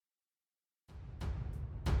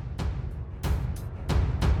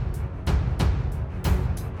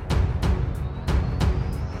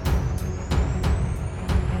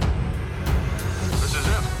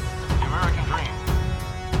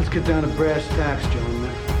get down to brass tacks,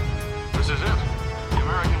 gentlemen. This is it. The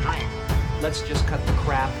American dream. Let's just cut the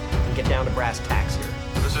crap and get down to brass tacks here.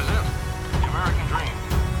 This is it. The American dream.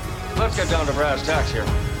 Let's get down to brass tacks here.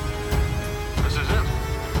 This is it.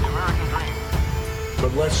 The American dream.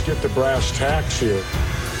 But let's get to brass tacks here.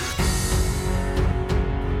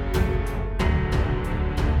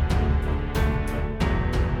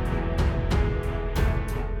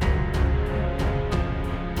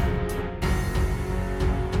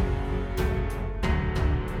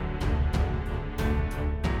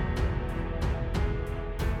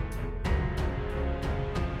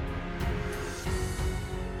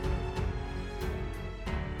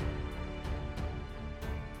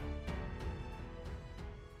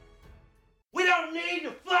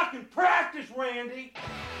 Randy.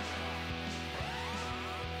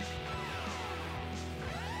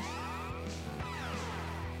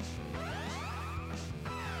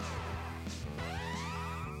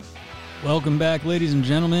 Welcome back, ladies and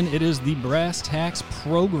gentlemen. It is the Brass Tacks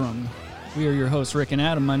program. We are your hosts, Rick and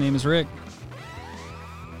Adam. My name is Rick.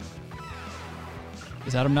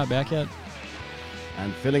 Is Adam not back yet?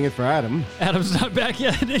 I'm filling it for Adam. Adam's not back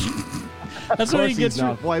yet. That's what he gets.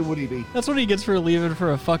 Why would he be? That's what he gets for leaving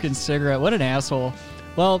for a fucking cigarette. What an asshole.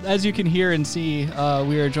 Well, as you can hear and see,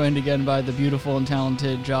 we are joined again by the beautiful and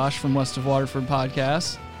talented Josh from West of Waterford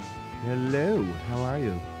Podcast. Hello, how are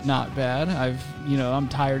you? Not bad. I'm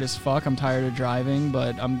tired as fuck. I'm tired of driving,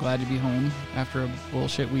 but I'm glad to be home after a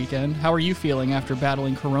bullshit weekend. How are you feeling after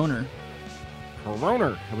battling Corona?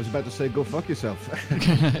 Corona? I was about to say, go fuck yourself.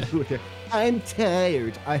 I'm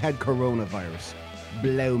tired. I had coronavirus.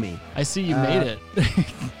 Blow me. I see you made it.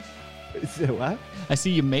 So what? I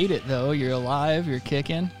see you made it, though. You're alive. You're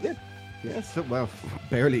kicking. Yeah, so, well,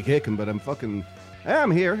 barely kicking, but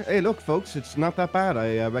I'm here. Hey, look, folks, it's not that bad.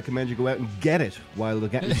 I recommend you go out and get it while the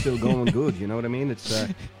getting's still going good. You know what I mean? It's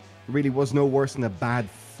really was no worse than a bad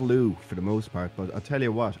flu for the most part. But I'll tell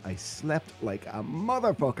you what, I slept like a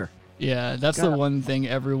motherfucker. Yeah, that's the one thing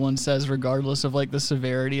everyone says, regardless of like the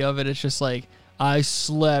severity of it. It's just like, I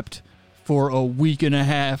slept for a week and a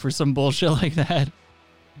half or some bullshit like that.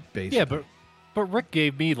 Basically. Yeah, but Rick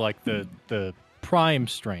gave me like the prime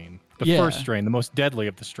strain, the first strain, the most deadly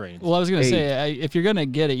of the strains. Well, I was gonna say, if you're gonna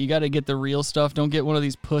get it, you got to get the real stuff. Don't get one of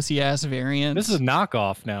these pussy ass variants. This is a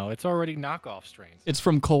knockoff now. It's already knockoff strains. It's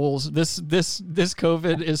from Kohl's. This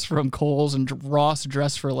COVID is from Kohl's and Ross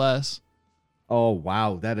Dress for Less. Oh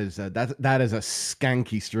wow, that is a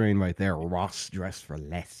skanky strain right there. Ross Dress for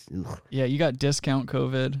Less. Ugh. Yeah, you got discount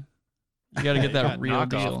COVID. You got to get that real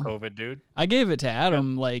deal. COVID, dude. I gave it to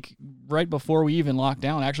Adam like right before we even locked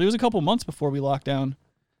down. Actually, it was a couple months before we locked down.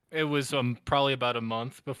 It was probably about a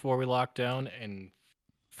month before we locked down, and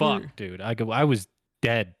fuck, dude, I was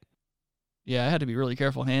dead. Yeah, I had to be really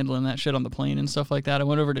careful handling that shit on the plane and stuff like that. I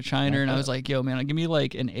went over to China and I was like, yo, man, give me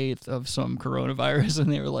like an eighth of some coronavirus. And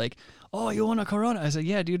they were like, oh, you want a corona? I said,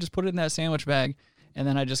 yeah, dude, just put it in that sandwich bag. And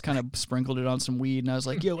then I just kind of sprinkled it on some weed. And I was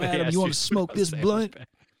like, yo, Adam, you want to smoke this blunt?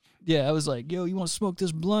 Yeah, I was like, yo, you want to smoke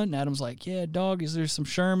this blunt? And Adam's like, yeah, dog, is there some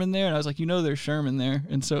Sherman there? And I was like, there's Sherman there.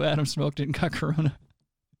 And so Adam smoked it and got corona.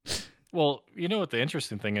 Well, you know what the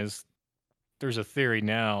interesting thing is? There's a theory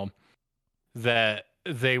now that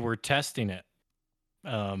they were testing it.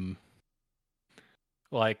 There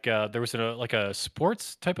was a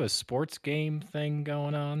sports game thing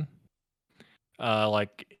going on,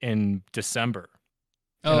 like in December.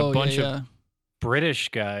 And a bunch of British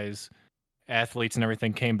guys, athletes and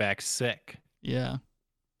everything, came back sick. Yeah.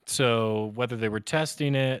 So whether they were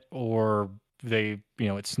testing it or they,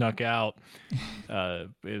 it snuck out,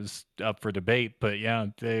 is up for debate. But yeah,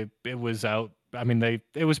 it was out. I mean,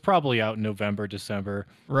 it was probably out in November, December.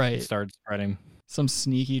 Right. It started spreading. Some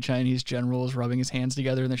sneaky Chinese general was rubbing his hands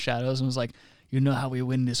together in the shadows and was like, you know how we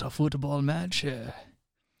win this football match?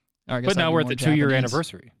 But now we're at the 2-year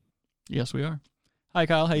anniversary. Yes, we are. Hi,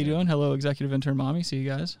 Kyle. How you doing? Hello, executive intern mommy. See you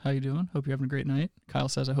guys. How you doing? Hope you're having a great night. Kyle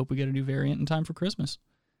says, I hope we get a new variant in time for Christmas.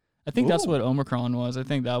 I think that's what Omicron was. I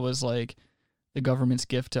think that was like the government's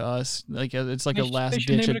gift to us. Like it's like a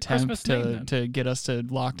last-ditch attempt to get us to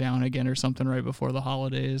lock down again or something right before the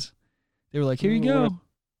holidays. They were like, here you go.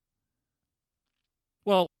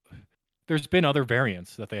 Well, there's been other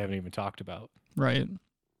variants that they haven't even talked about. Right.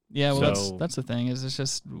 Yeah, well, that's the thing. Is it's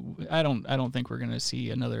just I don't think we're gonna see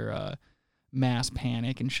another mass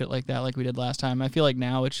panic and shit like that like we did last time. I feel like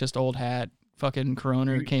now it's just old hat. Fucking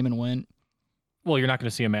Corona came and went. Well, you're not going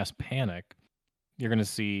to see a mass panic. You're going to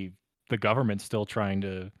see the government still trying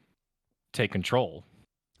to take control.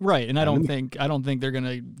 Right, and I don't think they're going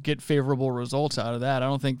to get favorable results out of that. I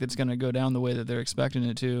don't think that's going to go down the way that they're expecting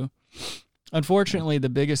it to. Unfortunately, the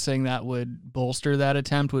biggest thing that would bolster that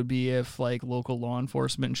attempt would be if like local law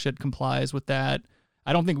enforcement and shit complies with that.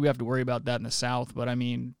 I don't think we have to worry about that in the South, but I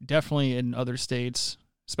mean, definitely in other states,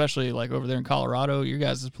 especially like over there in Colorado, your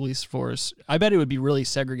guys' police force, I bet it would be really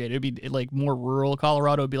segregated. It'd be like more rural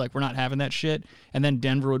Colorado would be like, we're not having that shit. And then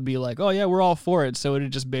Denver would be like, oh yeah, we're all for it. So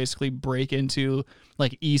it'd just basically break into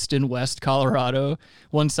like East and West Colorado.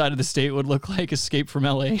 One side of the state would look like Escape from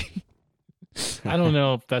LA. I don't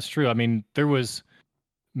know if that's true. I mean, there was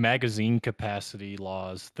magazine capacity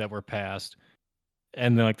laws that were passed.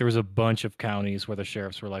 And then like there was a bunch of counties where the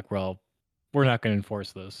sheriffs were like, well, we're not going to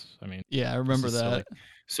enforce this. I mean, yeah, I remember that. Silly.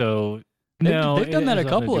 So they've it done that a has nothing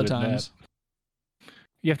couple to of do with times. that.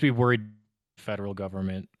 You have to be worried, federal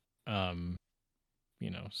government,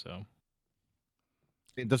 so.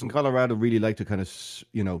 Doesn't Colorado really like to kind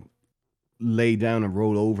of, lay down and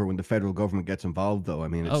roll over when the federal government gets involved, though? I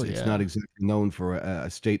mean, it's not exactly known for a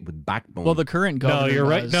state with backbone. Well, the current governor. No, you're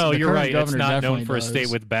right. does. No, The you're current right. It's governor not known definitely for a does. state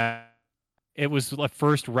with back. It was the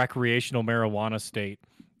first recreational marijuana state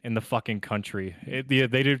in the fucking country. They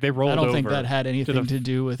rolled over. I don't think that had anything to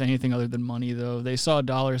do with anything other than money, though. They saw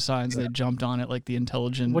dollar signs, they jumped on it like the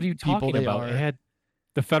intelligent. What are you people talking they about? are. It had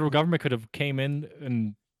the federal government could have came in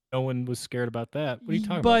and no one was scared about that. What are you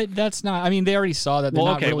talking about? But that's not. I mean, they already saw that. They're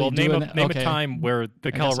not really name doing a time where the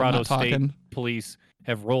I guess I'm not Colorado State talking. Police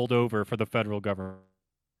have rolled over for the federal government.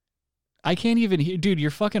 I can't even hear, dude.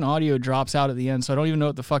 Your fucking audio drops out at the end, so I don't even know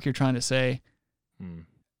what the fuck you're trying to say. All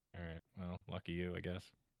right. Well, lucky you, I guess.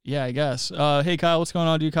 Yeah, I guess. Hey, Kyle, what's going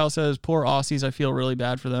on, dude? Kyle says, poor Aussies. I feel really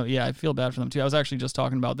bad for them. Yeah, I feel bad for them, too. I was actually just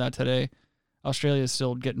talking about that today. Australia is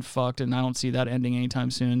still getting fucked, and I don't see that ending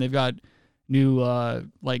anytime soon. They've got new,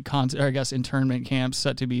 internment camps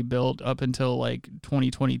set to be built up until,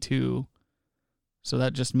 2022. So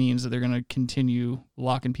that just means that they're going to continue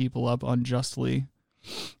locking people up unjustly.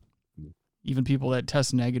 Even people that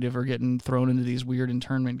test negative are getting thrown into these weird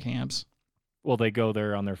internment camps. Well, they go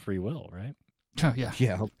there on their free will, right? Oh, yeah.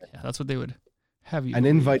 Yeah. Yeah, that's what they would have you. An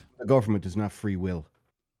invite from the government is not free will.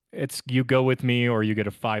 It's you go with me or you get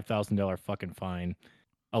a $5,000 fucking fine,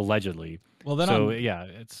 allegedly. Well, then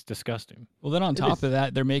it's disgusting. Well, then on top of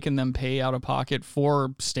that, they're making them pay out of pocket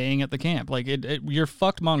for staying at the camp. Like you're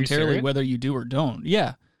fucked monetarily whether you do or don't.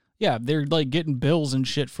 Yeah. Yeah, they're like getting bills and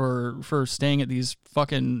shit for staying at these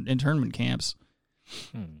fucking internment camps.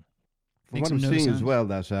 From what I'm seeing as well,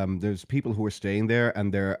 that there's people who are staying there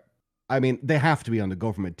and they have to be on the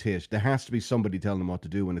government tit. There has to be somebody telling them what to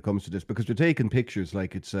do when it comes to this, because they're taking pictures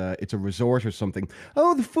like it's a resort or something.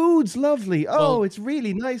 Oh, the food's lovely. Oh, it's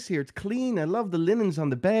really nice here. It's clean. I love the linens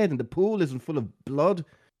on the bed, and the pool isn't full of blood.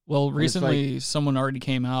 Well, recently someone already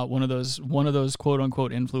came out. One of those quote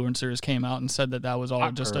unquote influencers came out and said that was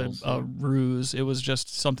all just a ruse. It was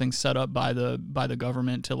just something set up by the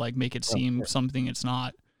government to make it seem something it's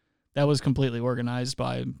not. That was completely organized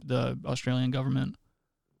by the Australian government.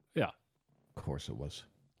 Yeah. Of course it was.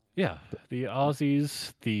 Yeah. The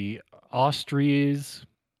Aussies, the Austrians,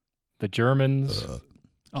 the Germans.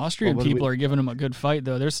 Austrian people are giving them a good fight,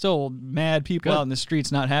 though. There's still mad people out in the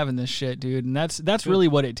streets not having this shit, dude. And that's really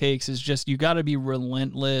what it takes, is just you got to be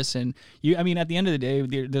relentless. And at the end of the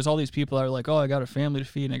day, there's all these people that are like, oh, I got a family to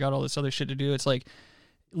feed and I got all this other shit to do. It's like,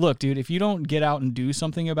 look, dude, if you don't get out and do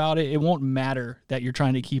something about it, it won't matter that you're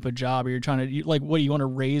trying to keep a job or you're trying to, what do you want to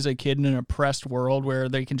raise a kid in an oppressed world where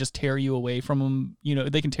they can just tear you away from them?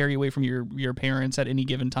 They can tear you away from your parents at any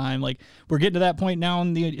given time. Like, we're getting to that point now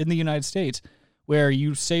in the United States, where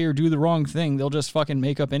you say or do the wrong thing, they'll just fucking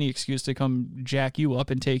make up any excuse to come jack you up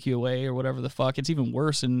and take you away or whatever the fuck. It's even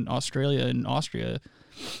worse in Australia and Austria.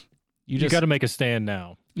 You got to make a stand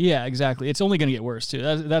now. Yeah, exactly. It's only going to get worse too.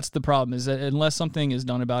 That's the problem, is that unless something is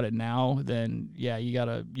done about it now, then yeah, you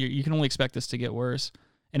can only expect this to get worse.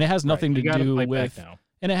 And it has nothing to do with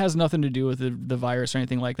and it has nothing to do with the virus or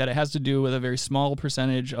anything like that. It has to do with a very small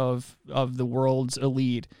percentage of the world's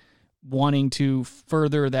elite wanting to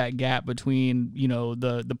further that gap between,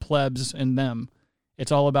 the plebs and them.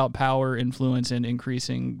 It's all about power, influence, and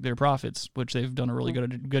increasing their profits, which they've done a really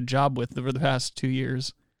good job with over the past 2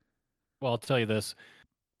 years. Well, I'll tell you this.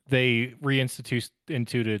 They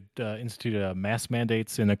instituted mask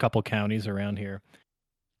mandates in a couple counties around here.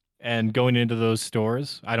 And going into those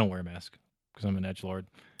stores, I don't wear a mask because I'm an edgelord.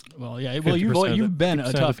 Well, yeah. Well, you've been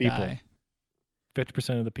a tough guy.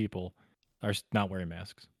 50% of the people are not wearing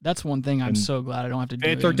masks. That's one thing I'm so glad I don't have to do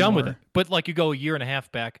it They're done with anymore. it. But you go a year and a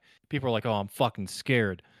half back, people are like, oh, I'm fucking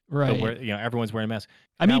scared. Right. Everyone's wearing masks.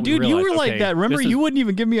 I mean, dude, you were like that. Remember, you wouldn't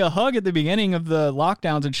even give me a hug at the beginning of the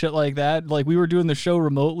lockdowns and shit like that. Like, we were doing the show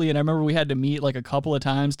remotely, and I remember we had to meet a couple of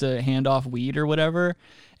times to hand off weed or whatever.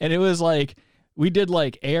 And it was like, we did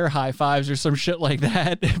like air high fives or some shit like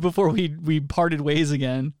that before we parted ways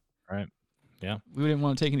again. Right. Yeah. We didn't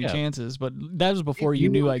want to take any chances, but that was before you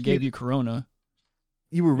knew I gave you corona.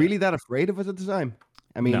 You were really that afraid of it at the time?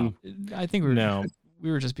 I mean, I think we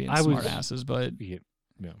were just being smart asses, but yeah.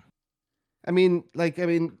 I mean,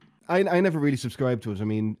 I never really subscribed to it. I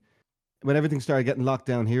mean, when everything started getting locked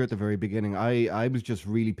down here at the very beginning, I was just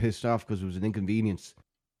really pissed off because it was an inconvenience.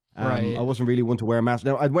 Right. I wasn't really one to wear a mask.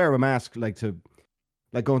 Now, I'd wear a mask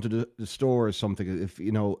like going to the store or something.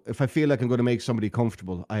 If I feel like I'm going to make somebody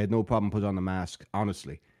comfortable, I had no problem putting on a mask,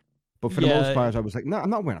 honestly. But for the most part, I was like, no, I'm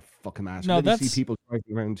not wearing a fucking mask. No, that's... see people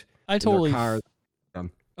driving around I in totally... their cars.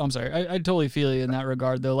 I'm sorry. I totally feel you in that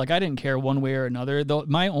regard, though. Like, I didn't care one way or another. Though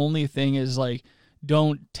my only thing is, like,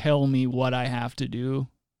 don't tell me what I have to do,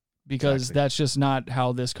 because that's just not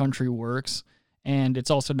how this country works. And it's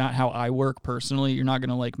also not how I work personally. You're not going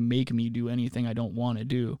to, like, make me do anything I don't want to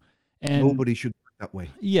do. And nobody should work that way.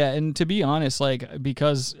 Yeah, and to be honest, like,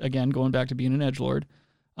 because, again, going back to being an edgelord,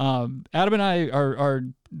 Adam and I are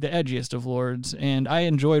the edgiest of lords, and I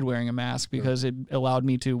enjoyed wearing a mask because it allowed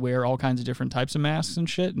me to wear all kinds of different types of masks and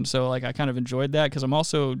shit. And so, like, I kind of enjoyed that because I'm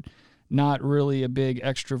also not really a big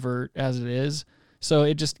extrovert as it is. So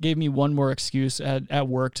it just gave me one more excuse at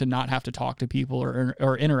work to not have to talk to people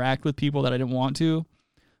or interact with people that I didn't want to.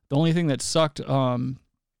 The only thing that sucked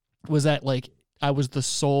was that, like, I was the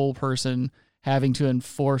sole person having to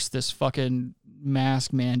enforce this fucking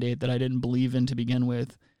mask mandate that I didn't believe in to begin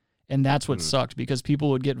with. And that's what sucked, because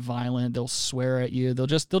people would get violent. They'll swear at you. They'll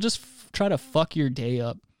just try to fuck your day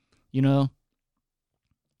up, you know?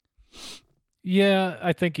 Yeah,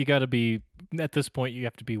 I think you got to be, at this point, you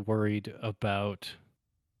have to be worried about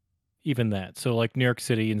even that. So like New York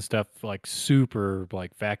City and stuff, like super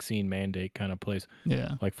like vaccine mandate kind of place.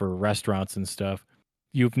 Yeah. Like for restaurants and stuff.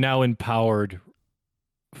 You've now empowered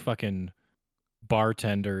fucking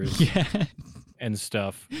bartenders and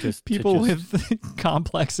stuff. People with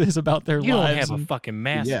complexes about their lives. You don't have a fucking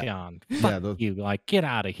mask on. Fuck you. Like, get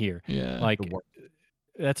out of here. Yeah. Like,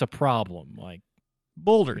 that's a problem. Like,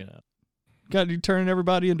 Boulder. You know. Got you turning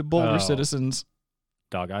everybody into Boulder citizens.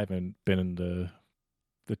 Dog, I haven't been in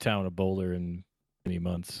the town of Boulder in many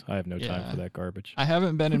months. I have no time for that garbage. I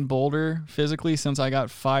haven't been in Boulder physically since I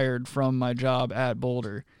got fired from my job at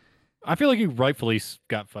Boulder. I feel like you rightfully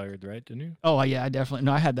got fired, right? Didn't you? Oh, yeah, I definitely.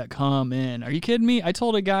 No, I had that come in. Are you kidding me? I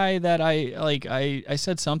told a guy that I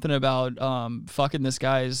said something about fucking this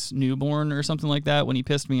guy's newborn or something like that when he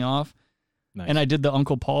pissed me off. Nice. And I did the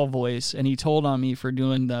Uncle Paul voice, and he told on me for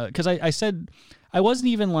doing because I said, I wasn't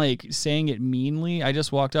even like saying it meanly. I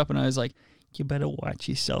just walked up and I was like, you better watch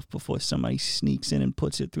yourself before somebody sneaks in and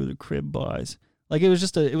puts it through the crib bars. Like, it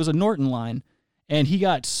was a Norton line. And he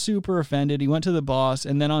got super offended. He went to the boss.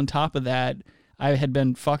 And then on top of that, I had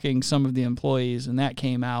been fucking some of the employees, and that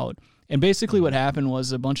came out. And basically what happened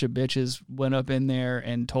was a bunch of bitches went up in there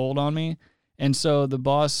and told on me. And so the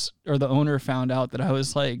boss or the owner found out that I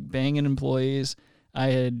was like banging employees. I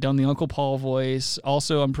had done the Uncle Paul voice.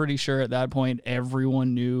 Also, I'm pretty sure at that point,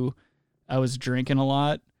 everyone knew I was drinking a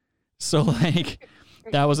lot. So like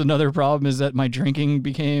that was another problem, is that my drinking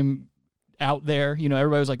became out there. You know,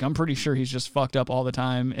 everybody was like, I'm pretty sure he's just fucked up all the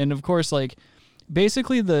time. And of course, like,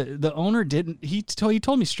 basically the owner didn't, he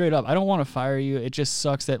told me straight up, I don't want to fire you. It just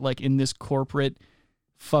sucks that like in this corporate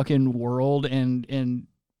fucking world and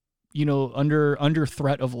you know, under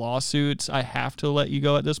threat of lawsuits, I have to let you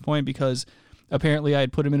go at this point, because apparently I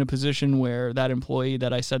had put him in a position where that employee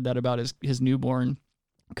that I said that about his newborn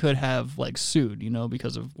could have like sued, you know,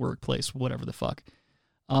 because of workplace, whatever the fuck.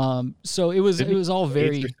 So it was all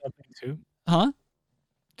very, too? Huh?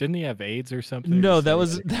 Didn't he have AIDS or something? No, that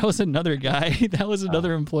was another guy. That was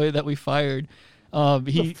another employee that we fired.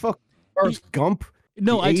 Gump.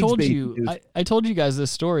 No, I told you. I told you guys this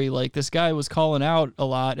story. Like, this guy was calling out a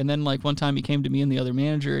lot, and then like one time he came to me and the other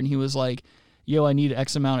manager, and he was like, "Yo, I need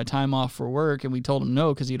X amount of time off for work," and we told him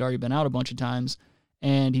no because he'd already been out a bunch of times.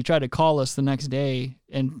 And he tried to call us the next day,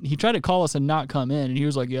 and he tried to call us and not come in. And he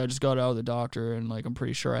was like, "Yeah, I just got out of the doctor, and like I'm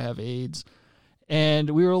pretty sure I have AIDS." And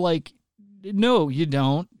we were like, "No, you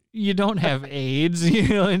don't. You don't have AIDS," you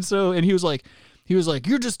know. And he was like,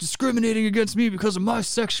 "You're just discriminating against me because of my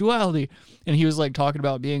sexuality." And he was like talking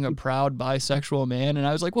about being a proud bisexual man. And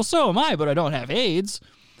I was like, "Well, so am I, but I don't have AIDS."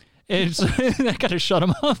 And so I kind of shut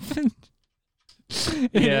him up.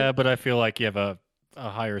 Yeah, but I feel like you have a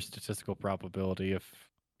higher statistical probability if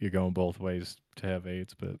you're going both ways to have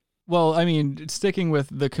AIDS. But well, I mean, sticking with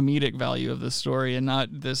the comedic value of the story and not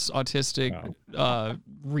this autistic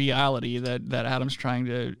reality that Adam's trying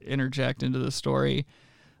to interject into the story.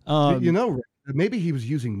 You know, maybe he was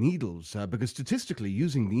using needles because statistically,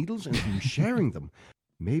 using needles and him sharing them,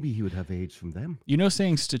 maybe he would have AIDS from them. You know,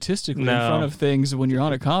 saying statistically in front of things when you're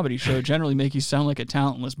on a comedy show generally make you sound like a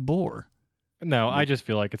talentless bore. No, I just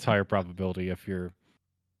feel like it's higher probability if you're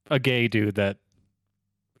a gay dude that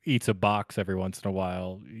eats a box every once in a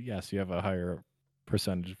while. Yes, you have a higher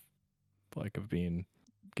percentage of being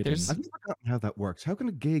getting. I've never forgotten how that works. How can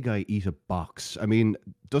a gay guy eat a box? I mean,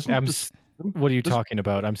 what are you talking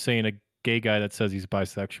about? I'm saying a gay guy that says he's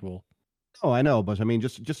bisexual. Oh, I know, but I mean,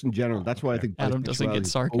 just in general. That's why I think Adam doesn't get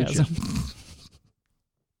sarcasm.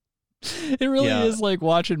 It really is like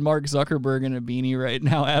watching Mark Zuckerberg in a beanie right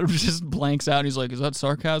now. Adam just blanks out. And he's like, "Is that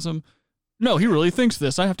sarcasm?" No, he really thinks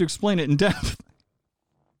this. I have to explain it in depth.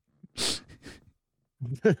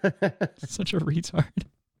 Such a retard.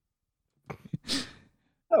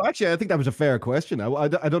 Oh, actually, I think that was a fair question. I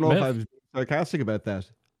don't know if I was sarcastic about that.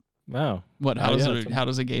 No. What? How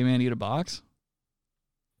does a gay man eat a box?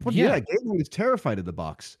 Well, yeah, gay man is terrified of the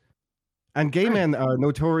box. And gay men are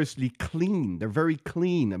notoriously clean. They're very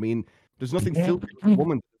clean. I mean, there's nothing filthy for a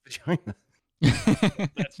woman's vagina.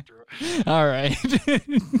 That's true. All right.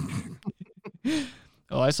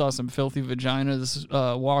 I saw some filthy vaginas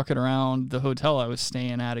walking around the hotel I was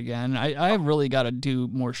staying at again. I really got to do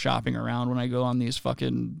more shopping around when I go on these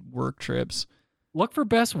fucking work trips. Look for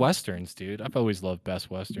Best Westerns, dude. I've always loved Best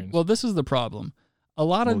Westerns. Well, this is the problem. A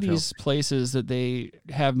lot of these places that they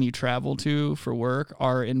have me travel to for work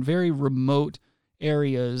are in very remote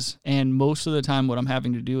areas, and most of the time what I'm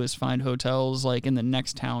having to do is find hotels like in the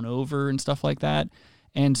next town over and stuff like that.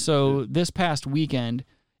 And so this past weekend,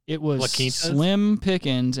 it was slim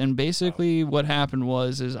pickings, and basically what happened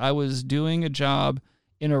is I was doing a job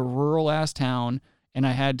in a rural-ass town, and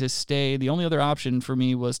I had to stay. The only other option for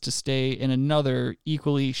me was to stay in another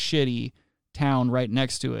equally shitty town right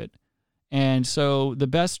next to it. And so the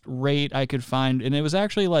best rate I could find, and it was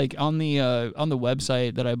actually like on the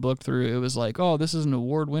website that I booked through, it was like, oh, this is an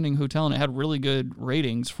award-winning hotel, and it had really good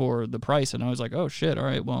ratings for the price. And I was like, oh shit, all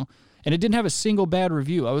right, well, and it didn't have a single bad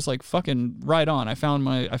review. I was like, fucking right on. I found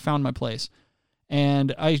my place,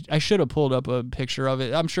 and I should have pulled up a picture of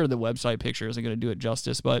it. I'm sure the website picture isn't going to do it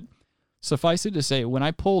justice, but suffice it to say, when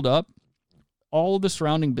I pulled up, all of the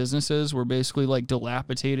surrounding businesses were basically like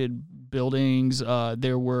dilapidated buildings.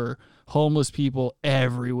 There were homeless people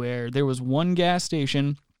everywhere. There was one gas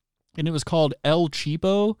station, and it was called El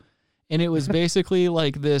Cheapo, and it was basically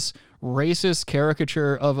like this racist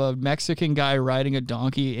caricature of a Mexican guy riding a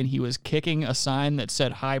donkey, and he was kicking a sign that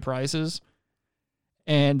said high prices.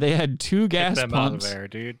 And they had two gas pumps. Get them out of there,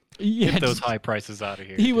 dude. Yeah, get those high prices out of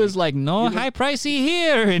here. He was like, "No high pricey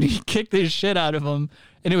here," and he kicked the shit out of them.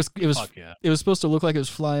 And it was supposed to look like it was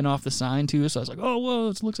flying off the sign too. So I was like, "Oh, whoa!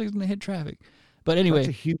 It looks like it's gonna hit traffic." But anyway, that's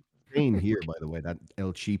a huge train here, by the way. That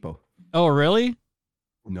El Cheapo. Oh, really?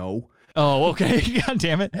 No. Oh, okay. God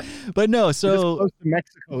damn it! But no. So close to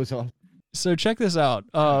Mexico is all. So check this out.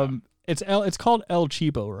 It's called El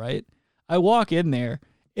Cheapo, right? I walk in there.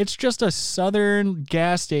 It's just a southern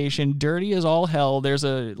gas station, dirty as all hell. There's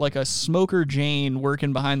a smoker Jane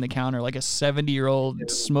working behind the counter, like a 70-year-old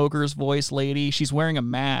smoker's voice lady. She's wearing a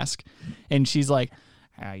mask, and she's like,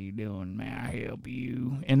 "How you doing? May I help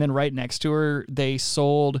you?" And then right next to her, they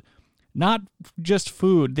sold not just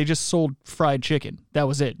food, they just sold fried chicken. That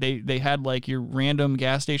was it. They had like your random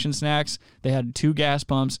gas station snacks. They had 2 gas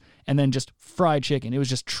pumps, and then just fried chicken. It was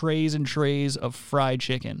just trays and trays of fried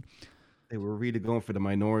chicken. They were really going for the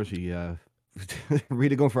minority,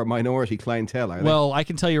 really going for a minority clientele. Well, I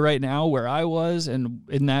can tell you right now where I was, and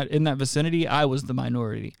in that vicinity, I was the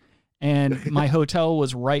minority, and my hotel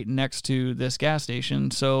was right next to this gas station.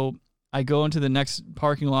 So I go into the next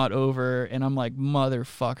parking lot over, and I'm like,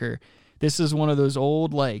 motherfucker, this is one of those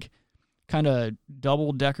old like kind of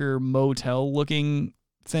double-decker motel-looking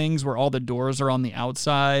things where all the doors are on the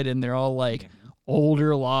outside, and they're all like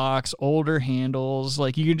older locks, older handles.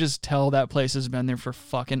 Like you can just tell that place has been there for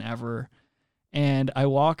fucking ever. And I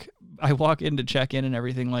walk in to check in and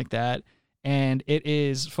everything like that, and it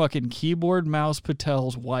is fucking Keyboard Mouse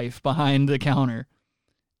Patel's wife behind the counter.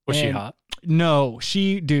 Was she hot? No,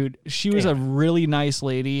 she was a really nice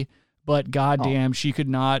lady, but goddamn, she could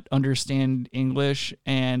not understand English.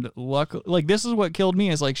 And this is what killed me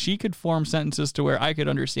is like she could form sentences to where I could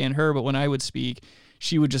understand her, but when I would speak,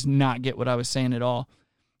 she would just not get what I was saying at all.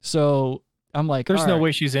 So I'm like, there's no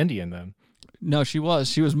way she's Indian then. No, she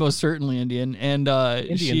was most certainly Indian. And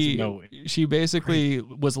she basically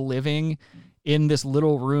was living in this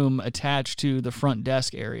little room attached to the front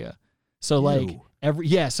desk area. So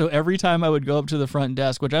every time I would go up to the front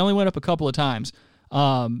desk, which I only went up a couple of times,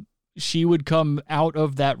 she would come out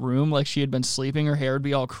of that room like she had been sleeping. Her hair would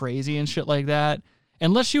be all crazy and shit like that.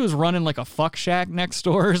 Unless she was running like a fuck shack next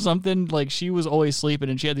door or something, like she was always sleeping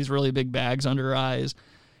and she had these really big bags under her eyes.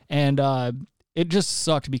 And it just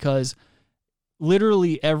sucked because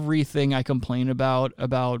literally everything I complain about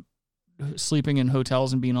sleeping in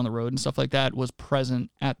hotels and being on the road and stuff like that was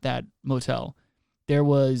present at that motel. There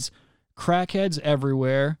was crackheads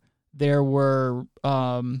everywhere. There were,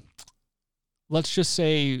 let's just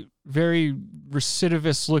say, very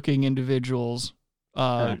recidivist-looking individuals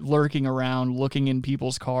lurking around, looking in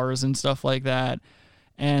people's cars and stuff like that.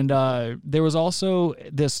 And there was also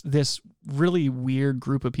this really weird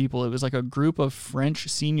group of people. It was like a group of French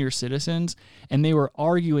senior citizens, and they were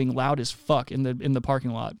arguing loud as fuck in the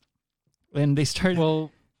parking lot. And they started. Well,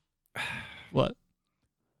 what?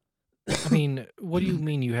 I mean, what do you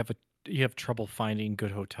mean you have trouble finding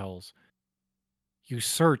good hotels? You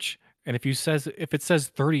search, and if it says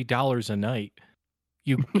 $30 a night,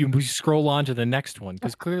 you scroll on to the next one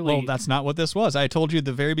because clearly. Well, that's not what this was. I told you at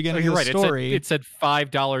the very beginning of the story. It said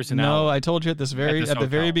 $5 an hour. No, I told you at the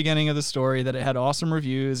very beginning of the story that it had awesome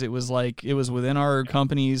reviews. It was within our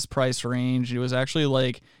company's price range. It was actually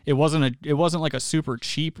like it wasn't like a super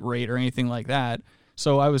cheap rate or anything like that.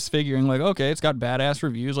 So I was figuring like, okay, it's got badass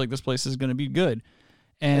reviews. Like this place is going to be good.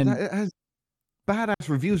 And it has badass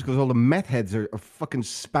reviews because all the meth heads are fucking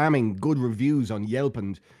spamming good reviews on Yelp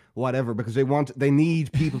and whatever because they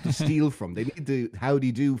need people to steal from. They need the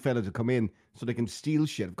howdy do fella to come in so they can steal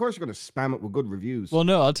shit. Of course, you're going to spam it with good reviews. Well,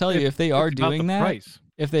 no, I'll tell you, if they are doing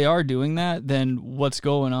that, then what's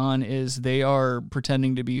going on is they are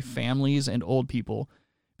pretending to be families and old people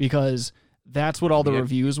because that's what all the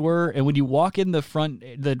reviews were. And when you walk in the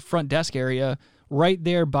front desk area, right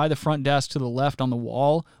there by the front desk to the left on the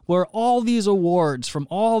wall were all these awards from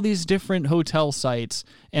all these different hotel sites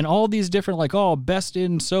and all these different like, oh, best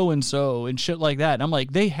in so-and-so and shit like that. And I'm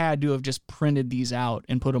like, they had to have just printed these out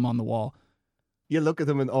and put them on the wall. You look at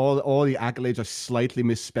them and all the accolades are slightly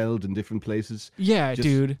misspelled in different places. Yeah,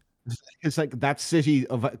 dude. It's like that city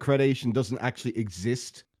of accreditation doesn't actually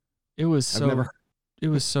exist. It was so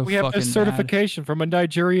we have a certification from a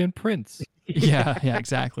Nigerian prince. Yeah,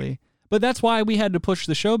 exactly. But that's why we had to push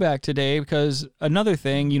the show back today because another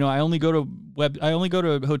thing, I only go to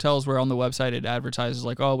hotels where on the website it advertises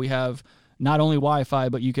like, oh, we have not only Wi-Fi,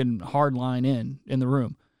 but you can hardline in the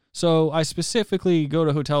room. So I specifically go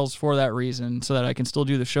to hotels for that reason so that I can still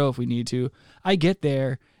do the show if we need to. I get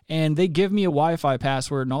there and they give me a Wi-Fi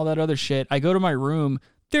password and all that other shit. I go to my room.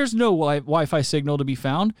 There's no Wi-Fi signal to be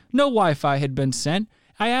found. No Wi-Fi had been sent.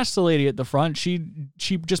 I asked the lady at the front. She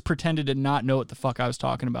just pretended to not know what the fuck I was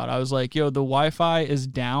talking about. I was like, yo, the Wi-Fi is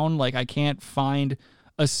down. Like, I can't find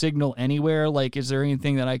a signal anywhere. Like, is there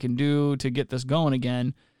anything that I can do to get this going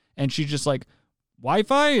again? And she's just like,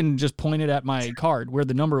 Wi-Fi? And just pointed at my card where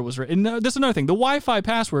the number was written. And this is another thing. The Wi-Fi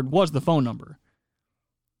password was the phone number.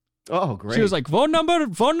 Oh, great. She was like, phone number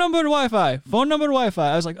to Wi-Fi. Phone number to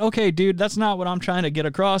Wi-Fi. I was like, okay, dude, that's not what I'm trying to get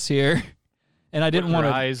across here. And I didn't want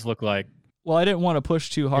to... eyes look like... Well, I didn't want to push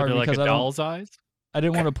too hard because like a doll's eyes? I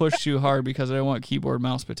didn't want to push too hard because I didn't want Keyboard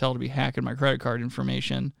Mouse Patel to be hacking my credit card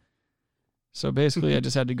information. So basically, I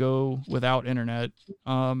just had to go without internet.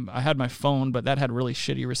 I had my phone, but that had really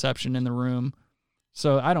shitty reception in the room.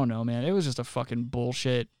 So I don't know, man. It was just a fucking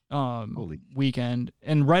bullshit weekend.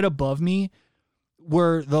 And right above me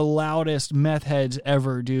were the loudest meth heads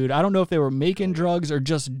ever, dude. I don't know if they were making drugs or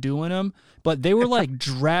just doing them, but they were like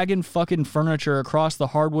dragging fucking furniture across the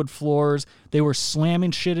hardwood floors. They were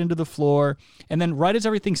slamming shit into the floor. And then right as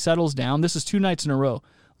everything settles down, this is 2 nights in a row.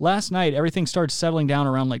 Last night, everything started settling down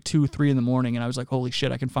around like 2, 3 in the morning. And I was like, holy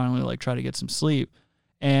shit, I can finally like try to get some sleep.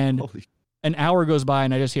 And an hour goes by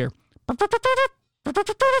and I just hear... And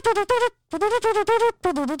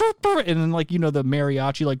then like, the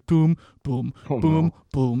mariachi, like boom, boom, boom,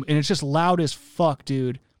 boom. And it's just loud as fuck,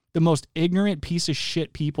 dude. The most ignorant piece of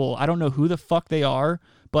shit people. I don't know who the fuck they are,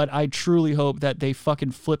 but I truly hope that they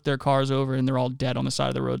fucking flip their cars over and they're all dead on the side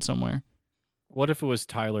of the road somewhere. What if it was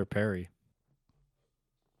Tyler Perry?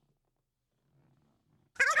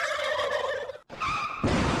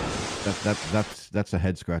 That's a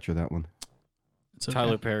head scratcher, that one. Okay.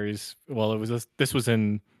 Tyler Perry's. Well, this was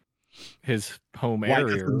in his home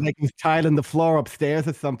area. Like he was tiling the floor upstairs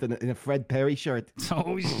or something in a Fred Perry shirt.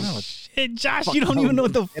 Oh shit, Josh! You don't even know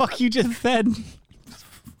what the fuck you just said.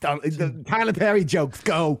 The Tyler Perry jokes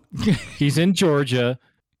go. He's in Georgia.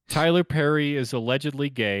 Tyler Perry is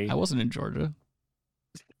allegedly gay. I wasn't in Georgia.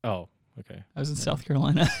 Oh, okay. I was in South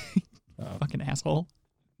Carolina. Fucking asshole.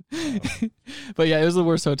 But yeah, it was the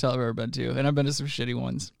worst hotel I've ever been to, and I've been to some shitty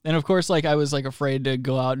ones. And of course, like I was like afraid to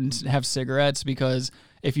go out and have cigarettes because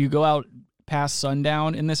if you go out past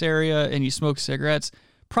sundown in this area and you smoke cigarettes,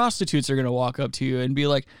 prostitutes are gonna walk up to you and be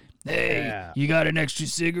like, "Hey, you got an extra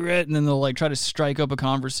cigarette?" And then they'll like try to strike up a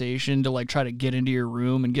conversation to like try to get into your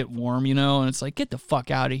room and get warm, you know. And it's like, get the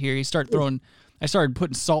fuck out of here. I started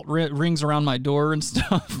putting salt rings around my door and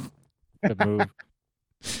stuff. Good move.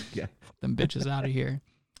 Yeah. Them bitches out of here.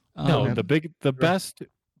 No, the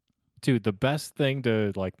best thing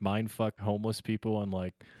to like mind fuck homeless people and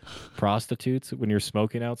like prostitutes when you're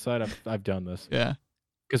smoking outside. I've done this. Yeah.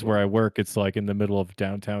 Because where I work, it's like in the middle of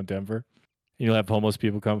downtown Denver. You'll have homeless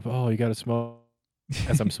people come, "Oh, you got to smoke."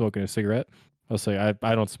 As I'm smoking a cigarette, I'll say,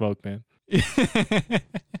 I don't smoke, man.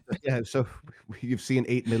 Yeah, so you've seen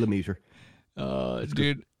 8mm.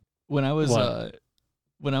 Dude, when I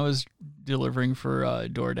was delivering for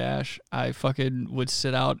DoorDash, I fucking would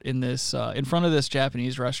sit out in this in front of this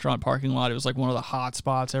Japanese restaurant parking lot. It was like one of the hot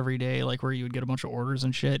spots every day, like where you would get a bunch of orders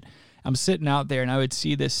and shit. I'm sitting out there and I would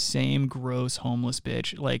see this same gross homeless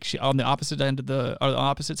bitch. Like she on the opposite end of the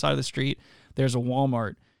opposite side of the street, there's a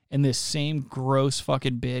Walmart, and this same gross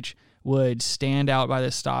fucking bitch would stand out by the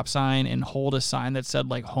stop sign and hold a sign that said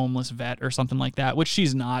like homeless vet or something like that, which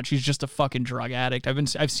she's not. She's just a fucking drug addict.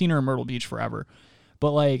 I've seen her in Myrtle Beach forever.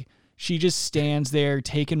 But like she just stands there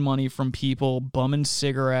taking money from people, bumming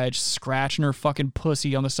cigarettes, scratching her fucking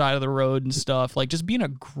pussy on the side of the road and stuff, like just being a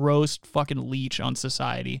gross fucking leech on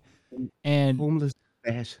society. And Homeless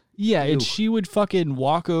ass. yeah, and she would fucking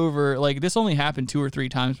walk over. Like this only happened 2 or 3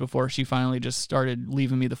 times before she finally just started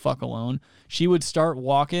leaving me the fuck alone. She would start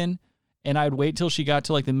walking, and I'd wait till she got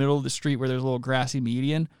to like the middle of the street where there's a little grassy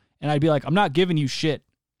median, and I'd be like, "I'm not giving you shit."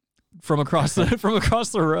 From across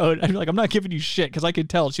the road, I'd be like, "I'm not giving you shit," because I could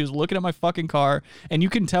tell she was looking at my fucking car, and you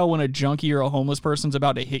can tell when a junkie or a homeless person's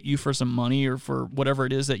about to hit you for some money or for whatever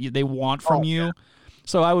it is that they want from you. Yeah.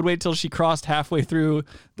 So I would wait till she crossed halfway through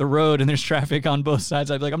the road and there's traffic on both sides.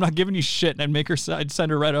 I'd be like, "I'm not giving you shit," and I'd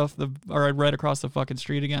send her right across the fucking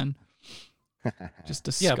street again. Just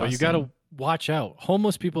disgusting. Yeah, but you gotta watch out.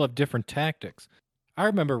 Homeless people have different tactics. I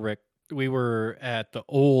remember, Rick, we were at the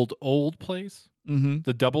old place. Mm-hmm.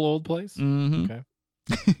 The double old place. Mm-hmm.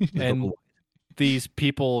 Okay. And these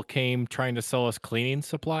people came trying to sell us cleaning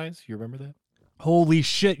supplies. You remember that? Holy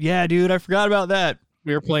shit. Yeah, dude. I forgot about that.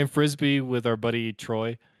 We were playing Frisbee with our buddy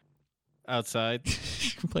Troy outside.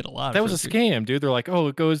 We played a lot. That was a scam, dude. They're like, "Oh,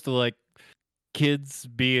 it goes to like kids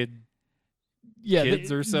being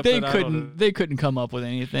kids or something." They couldn't come up with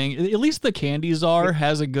anything. At least the Candy Czar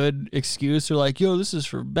has a good excuse. They're like, "Yo, this is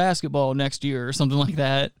for basketball next year," or something like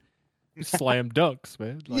that. Slam dunks,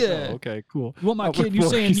 man. Like, yeah. Oh, okay, cool. You want my kid? You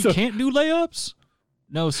saying he can't do layups?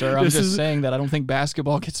 No, sir. I'm just saying that I don't think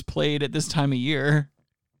basketball gets played at this time of year.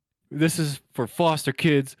 This is for foster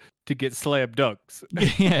kids to get slam dunks.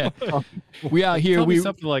 Yeah. We out here.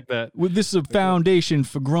 Something like that. This is a foundation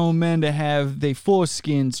for grown men to have their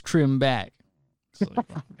foreskins trimmed back.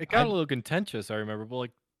 It got a little contentious, I remember. But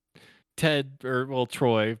like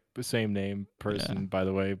Troy, the same name person, by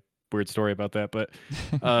the way. Weird story about that, but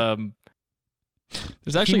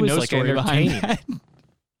there's actually no story behind that.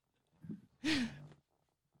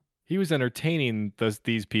 He was entertaining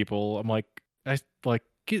these people. I'm like,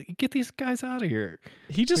 get these guys out of here.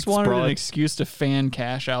 He just wanted an excuse to fan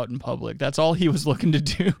cash out in public. That's all he was looking to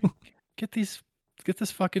do. Get this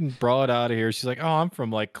fucking broad out of here. She's like, "Oh, I'm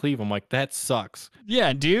from like Cleveland." I'm like, "That sucks."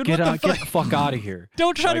 Yeah, dude. Get the fuck out of here.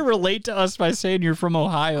 Don't try to relate to us by saying you're from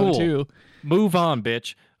Ohio too. Move on,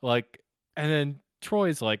 bitch. Like, and then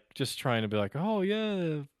Troy's like just trying to be like, "Oh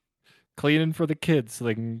yeah, cleaning for the kids so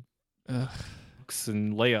they can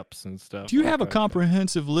and layups and stuff." Do you have a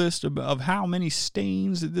comprehensive list of how many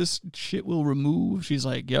stains that this shit will remove? She's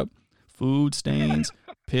like, "Yep, food stains,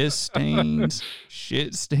 piss stains,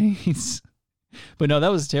 shit stains." But no,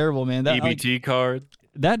 that was terrible, man. That EBT card.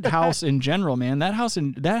 That house in general, man. That house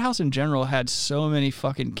in general had so many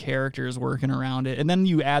fucking characters working around it, and then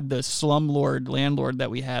you add the slumlord landlord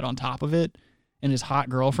that we had on top of it, and his hot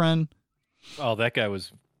girlfriend. Oh, that guy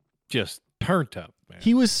was just turned up, man.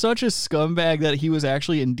 He was such a scumbag that he was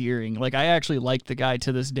actually endearing. Like I actually like the guy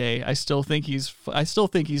to this day. I still think he's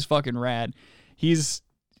fucking rad. He's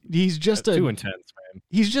just too intense, man.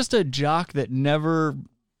 He's just a jock that never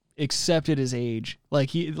accepted his age.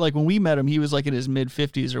 Like when we met him, he was like in his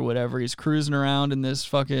mid-50s or whatever. He's cruising around in this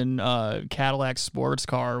fucking Cadillac sports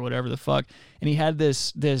car or whatever the fuck. And he had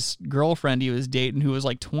this girlfriend he was dating who was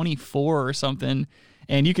like 24 or something.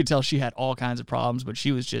 And you could tell she had all kinds of problems, but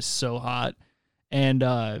she was just so hot. And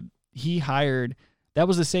that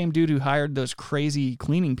was the same dude who hired those crazy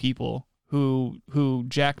cleaning people who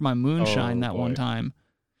jacked my moonshine that one time.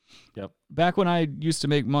 Yep. Back when I used to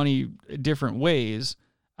make money different ways,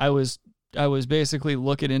 I was basically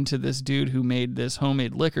looking into this dude who made this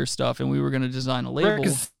homemade liquor stuff, and we were going to design a label.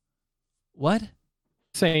 What?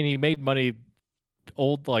 Saying he made money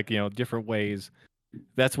old, different ways.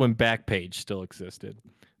 That's when Backpage still existed.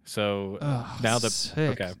 So now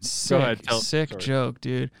sick, okay, sick, go ahead. Sick joke,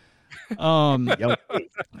 dude.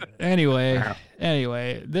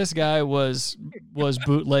 Anyway, this guy was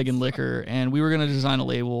bootlegging liquor, and we were going to design a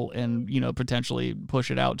label and, potentially push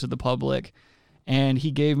it out to the public. And he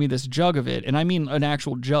gave me this jug of it, and I mean an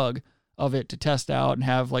actual jug of it to test out and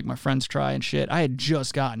have like my friends try and shit. I had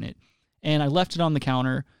just gotten it, and I left it on the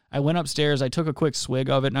counter. I went upstairs, I took a quick swig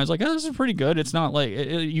of it, and I was like, oh, this is pretty good. It's not like,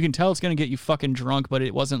 you can tell it's going to get you fucking drunk, but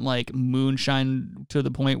it wasn't like moonshine to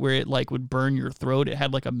the point where it like would burn your throat. It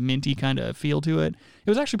had like a minty kind of feel to it. It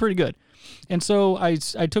was actually pretty good. And so I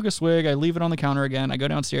took a swig, I leave it on the counter again, I go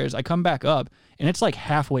downstairs, I come back up, and it's like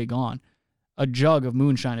halfway gone. A jug of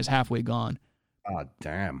moonshine is halfway gone. Oh,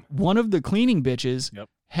 damn. One of the cleaning bitches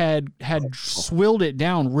had swilled it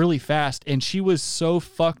down really fast, and she was so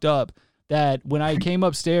fucked up that when I came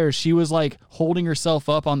upstairs, she was like holding herself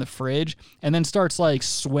up on the fridge and then starts like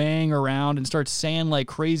swaying around and starts saying like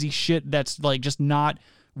crazy shit that's like just not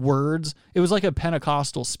words. It was like a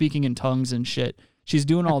Pentecostal speaking in tongues and shit. She's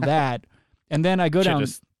doing all that. And then I go down.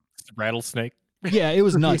 Just rattlesnake. Yeah, it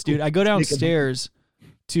was nuts, dude. I go downstairs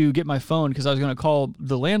to get my phone because I was going to call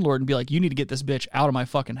the landlord and be like, you need to get this bitch out of my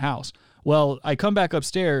fucking house. Well, I come back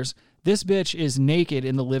upstairs. This bitch is naked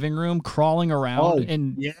in the living room, crawling around.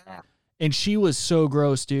 And she was so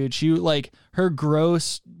gross, dude. She like her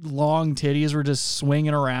gross long titties were just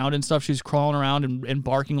swinging around and stuff. She was crawling around and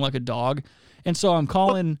barking like a dog. And so I'm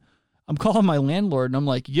calling my landlord and I'm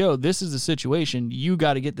like, yo, this is the situation. You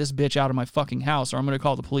got to get this bitch out of my fucking house or I'm going to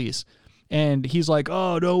call the police. And he's like,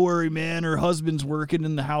 oh, don't worry, man. Her husband's working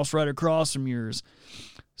in the house right across from yours.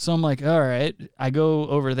 So I'm like, all right. I go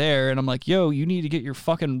over there and I'm like, yo, you need to get your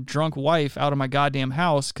fucking drunk wife out of my goddamn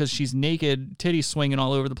house because she's naked, titties swinging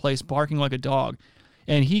all over the place, barking like a dog.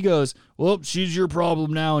 And he goes, well, she's your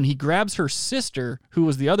problem now. And he grabs her sister, who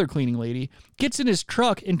was the other cleaning lady, gets in his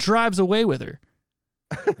truck and drives away with her.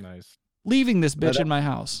 Nice. Leaving this bitch in my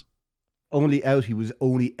house. Only out he was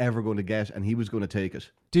only ever going to get, and he was going to take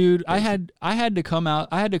it. Dude, I had to come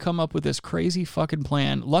up with this crazy fucking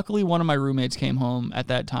plan. Luckily, one of my roommates came home at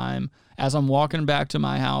that time. As I'm walking back to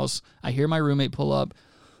my house, I hear my roommate pull up.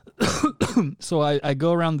 So I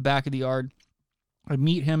go around the back of the yard. I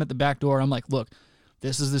meet him at the back door. I'm like, look,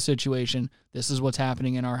 this is the situation. This is what's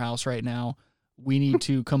happening in our house right now. We need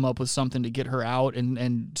to come up with something to get her out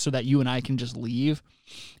and so that you and I can just leave.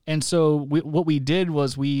 And so what we did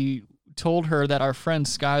was we told her that our friend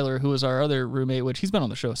Skylar, who was our other roommate, which he's been on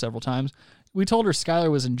the show several times, we told her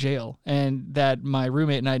Skylar was in jail and that my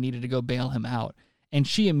roommate and I needed to go bail him out. And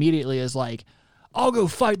she immediately is like, I'll go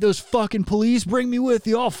fight those fucking police. Bring me with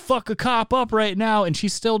you. I'll fuck a cop up right now. And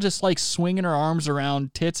she's still just like swinging her arms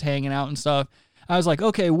around, tits hanging out and stuff. I was like,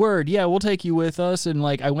 okay, word. Yeah, we'll take you with us. And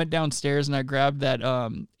like, I went downstairs and I grabbed that.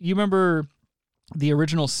 You remember the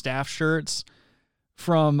original staff shirts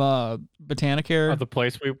from Botanicare? Oh, the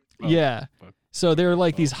place we... Oh, yeah. So they're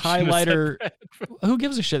like these highlighter. Who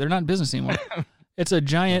gives a shit? They're not in business anymore. It's a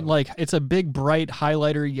giant, like, it's a big, bright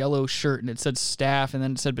highlighter yellow shirt, and it said staff, and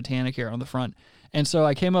then it said Botanicare on the front. And so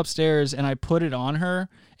I came upstairs, and I put it on her,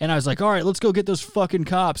 and I was like, all right, let's go get those fucking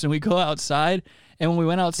cops. And we go outside, and when we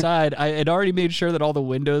went outside, I had already made sure that all the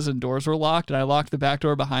windows and doors were locked, and I locked the back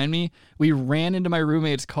door behind me. We ran into my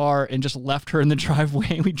roommate's car and just left her in the driveway,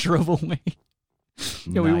 and we drove away.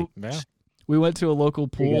 We went to a local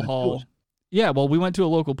pool hall. Yeah, well, we went to a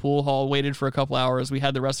local pool hall, waited for a couple hours. We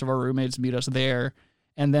had the rest of our roommates meet us there.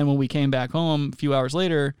 And then when we came back home a few hours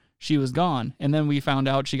later, she was gone. And then we found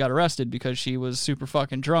out she got arrested because she was super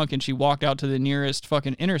fucking drunk and she walked out to the nearest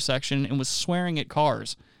fucking intersection and was swearing at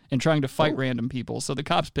cars and trying to fight random people. So the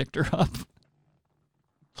cops picked her up.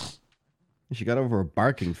 She got over a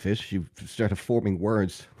barking fit. She started forming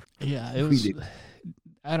words. Yeah, it was...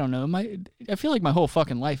 I don't know. I feel like my whole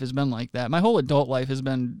fucking life has been like that. My whole adult life has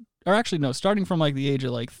been, or actually no, starting from like the age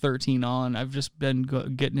of like 13 on, I've just been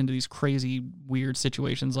getting into these crazy, weird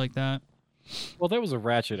situations like that. Well, that was a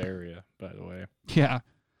ratchet area, by the way. Yeah.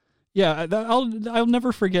 Yeah, I'll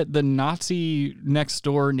never forget the Nazi next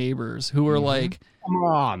door neighbors who were like, come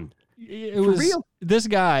on. It was real? This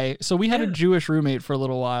guy. So we had a Jewish roommate for a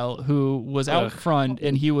little while who was out front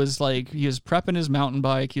and he was prepping his mountain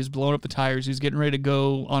bike. He was blowing up the tires. He was getting ready to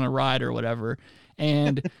go on a ride or whatever.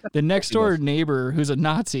 And the next door neighbor, who's a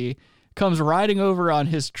Nazi, comes riding over on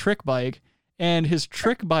his trick bike and his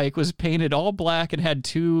trick bike was painted all black and had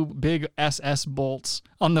 2 big SS bolts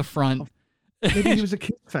on the front. Maybe he was a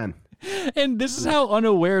Kiss fan. And this is how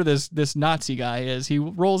unaware this Nazi guy is. He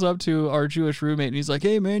rolls up to our Jewish roommate and he's like,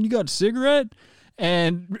 "Hey man, you got a cigarette?"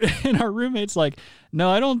 And our roommate's like, "No,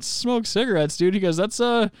 I don't smoke cigarettes, dude." He goes, That's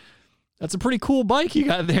a pretty cool bike you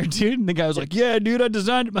got there, dude." And the guy was like, "Yeah, dude, I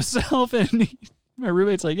designed it myself." And my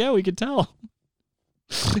roommate's like, "Yeah, we could tell."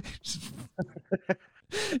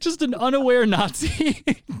 Just an unaware Nazi.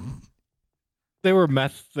 They were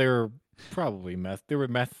probably meth. They were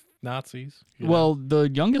meth Nazis. Well, the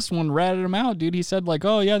youngest one ratted him out, dude. He said like,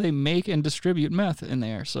 "Oh yeah, they make and distribute meth in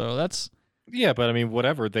there." So that's yeah, but I mean,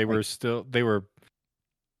 whatever. They were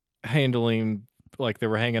handling, like they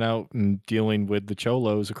were hanging out and dealing with the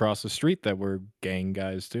cholos across the street that were gang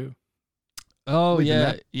guys too. Oh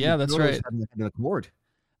yeah, that's right.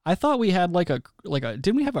 I thought we had like a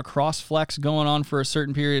didn't we have a cross flex going on for a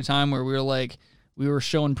certain period of time where we were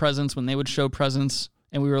showing presents when they would show presents,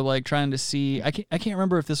 and we were like trying to see, I can't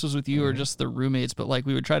remember if this was with you or just the roommates, but like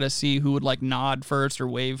we would try to see who would like nod first or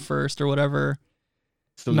wave first or whatever.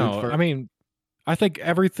 I mean, I think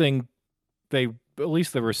everything at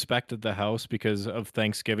least they respected the house because of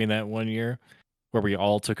Thanksgiving that one year where we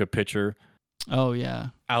all took a picture. Oh yeah.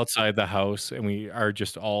 Outside the house, and we are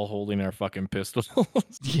just all holding our fucking pistols.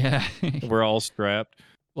 Yeah. We're all strapped.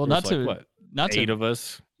 Well, not 8 of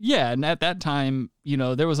us. Yeah, and at that time,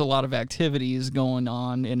 there was a lot of activities going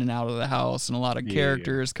on in and out of the house and a lot of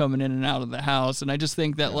characters coming in and out of the house. And I just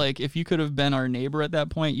think that like if you could have been our neighbor at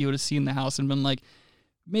that point, you would have seen the house and been like,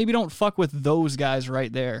 maybe don't fuck with those guys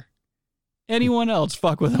right there. Anyone else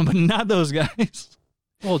fuck with them, but not those guys.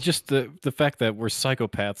 Well, just the fact that we're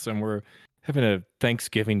psychopaths and we're having a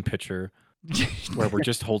Thanksgiving picture where we're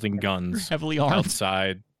just holding guns heavily armed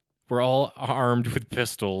outside. We're all armed with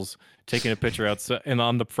pistols, taking a picture outside and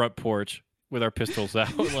on the front porch with our pistols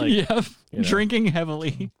out. Like, drinking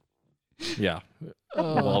heavily. Yeah.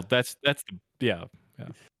 Well, that's yeah.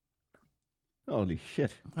 Holy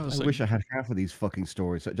shit! I wish I had half of these fucking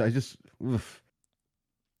stories. I just,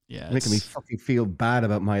 making me fucking feel bad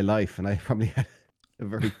about my life, and I probably had a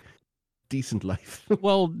very decent life.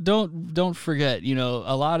 Well, don't forget,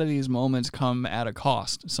 a lot of these moments come at a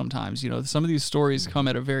cost sometimes. Some of these stories come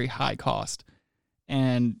at a very high cost,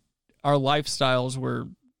 and our lifestyles were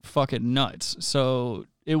fucking nuts. So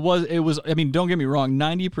it was I mean, don't get me wrong,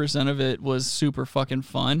 90% of it was super fucking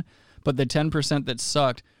fun, but the 10% that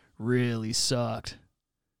sucked really sucked.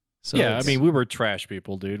 So yeah, I mean, we were trash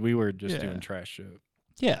people, dude. We were just doing trash shit.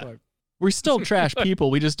 Yeah. Like, we're still trash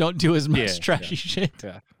people. We just don't do as much trashy shit.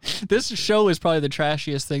 Yeah. This show is probably the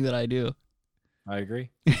trashiest thing that I do. I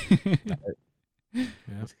agree.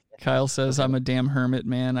 Kyle says, "I'm a damn hermit,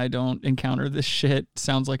 man. I don't encounter this shit.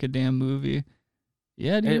 Sounds like a damn movie."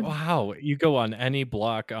 Yeah, dude. Wow. You go on any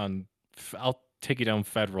block I'll take you down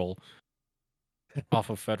Federal,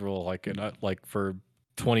 off of Federal, like for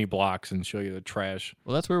 20 blocks and show you the trash.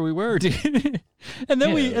 Well, that's where we were, dude. and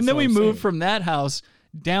then we moved from that house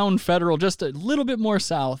down Federal just a little bit more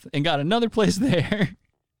south and got another place there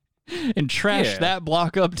and trashed that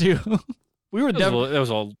block up too. We were definitely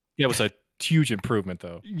it was a huge improvement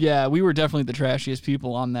though. Yeah, we were definitely the trashiest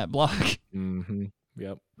people on that block. Mm-hmm.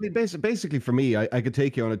 Yep. I mean, basically for me, I could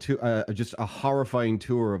take you on just a horrifying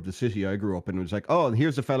tour of the city I grew up in. It was like, oh, and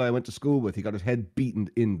here's the fella I went to school with. He got his head beaten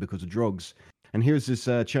in because of drugs. And here's this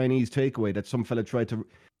Chinese takeaway that some fella tried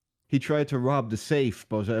to rob the safe,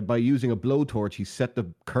 but by using a blowtorch, he set the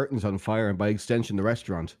curtains on fire, and by extension, the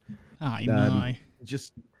restaurant. I know.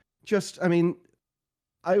 I mean,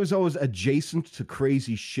 I was always adjacent to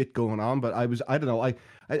crazy shit going on, but I don't know,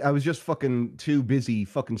 I was just fucking too busy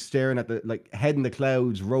fucking staring at the head in the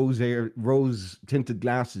clouds, rose tinted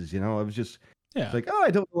glasses. I was just like, oh,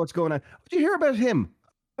 I don't know what's going on. Did you hear about him?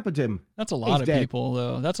 That's a lot of people,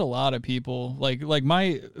 though. That's a lot of people. Like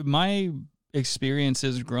my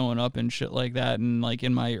experiences growing up and shit like that, and like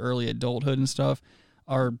in my early adulthood and stuff,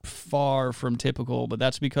 are far from typical. But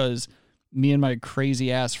that's because me and my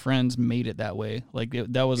crazy ass friends made it that way. Like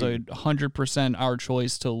that was 100% our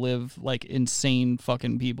choice to live like insane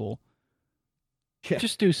fucking people. Yeah.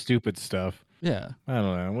 Just do stupid stuff. Yeah. I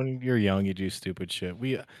don't know. When you're young, you do stupid shit.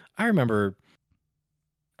 I remember.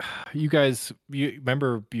 You guys, you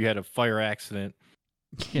remember you had a fire accident,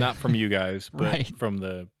 not from you guys, but from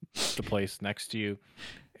the place next to you,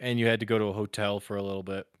 and you had to go to a hotel for a little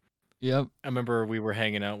bit. Yep. I remember we were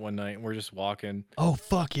hanging out one night and we're just walking. Oh,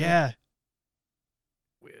 fuck yeah.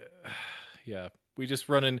 We just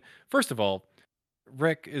run in. First of all,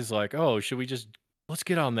 Rick is like, oh, let's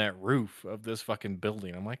get on that roof of this fucking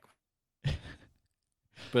building. I'm like,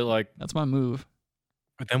 but like, that's my move.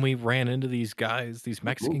 But then we ran into these guys, these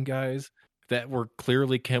Mexican guys that were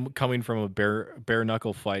clearly coming from a bare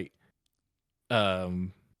knuckle fight.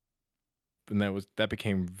 And that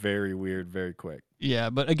became very weird very quick.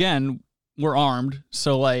 Yeah, but again, we're armed,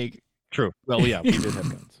 so like. True. Well, yeah, we did have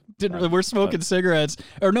guns. We're smoking cigarettes,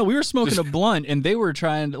 or no, we were smoking a blunt, and they were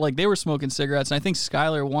trying to, like, they were smoking cigarettes, and I think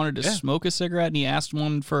Skylar wanted to smoke a cigarette, and he asked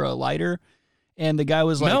one for a lighter, and the guy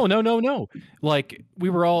was like, no, like we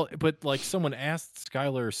were all, but like someone asked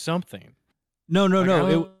Skylar something. No,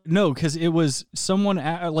 because it was someone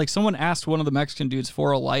asked one of the Mexican dudes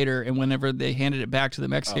for a lighter, and whenever they handed it back to the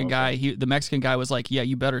Mexican guy, the Mexican guy was like, yeah,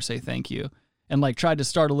 you better say thank you, and like tried to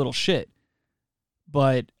start a little shit,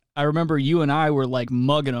 but I remember you and I were like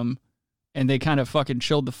mugging them, and they kind of fucking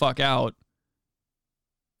chilled the fuck out.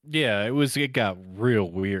 Yeah, it got real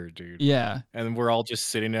weird, dude. Yeah. And we're all just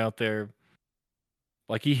sitting out there.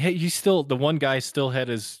 Like the one guy still had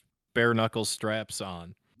his bare knuckle straps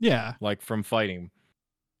on. Yeah. Like from fighting.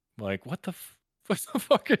 Like what the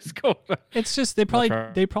fuck is going on? It's just they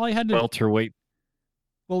probably had to welterweight.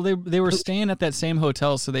 Well, they were staying at that same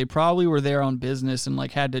hotel, so they probably were there on business and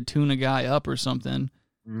like had to tune a guy up or something.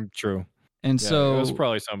 True. And so it was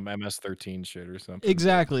probably some MS-13 shit or something.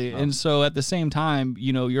 Exactly. And so at the same time,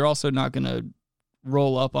 you're also not going to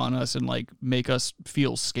roll up on us and like make us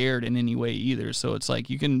feel scared in any way either. So it's like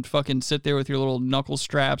you can fucking sit there with your little knuckle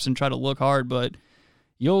straps and try to look hard, but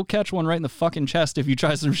you'll catch one right in the fucking chest if you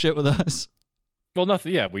try some shit with us. Well,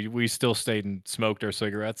 nothing. Yeah, we still stayed and smoked our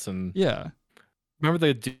cigarettes and yeah. Remember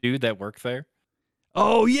the dude that worked there?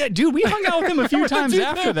 Oh, yeah, dude, we hung out with him a few times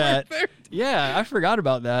after that. Yeah, I forgot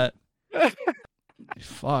about that.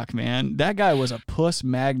 Fuck, man. That guy was a puss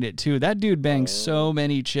magnet, too. That dude banged so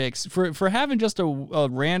many chicks. For having just a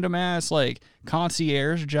random-ass, like,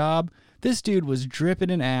 concierge job, this dude was dripping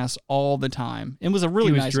in ass all the time. And was a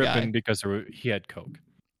really nice guy. He was dripping because he had coke.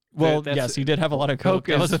 Well, yes, he did have a lot of coke.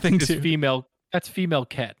 That was a thing, too. That's female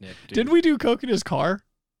catnip, dude. Did we do coke in his car?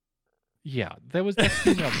 Yeah, that's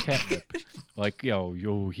female catnip. Like,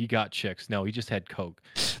 yo, he got chicks. No, he just had coke.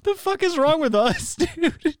 The fuck is wrong with us,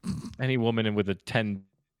 dude? Any woman with a 10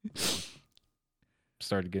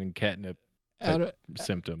 started getting catnip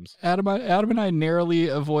symptoms. Adam and I narrowly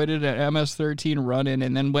avoided an MS-13 run-in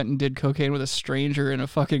and then went and did cocaine with a stranger in a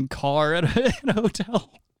fucking car at a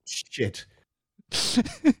hotel. Shit.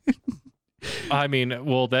 I mean,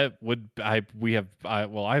 well, I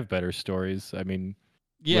have better stories. I mean,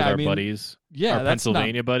 yeah, with our buddies. Yeah, our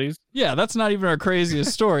Pennsylvania buddies. Yeah, that's not even our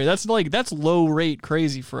craziest story. That's low rate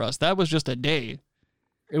crazy for us. That was just a day.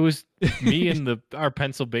 It was me and our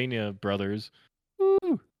Pennsylvania brothers.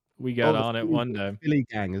 Woo, we got on it one day. Philly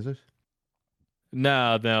gang, is it?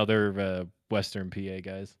 No, they're Western PA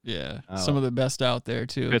guys. Yeah, some of the best out there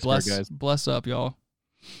too. Pittsburgh guys. Bless up, y'all.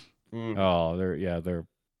 Oh, they're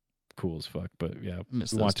cool as fuck. But yeah, we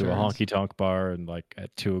went to a honky tonk bar and like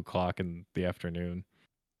at 2:00 in the afternoon.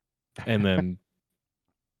 And then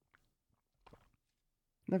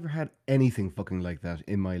never had anything fucking like that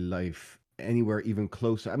in my life anywhere even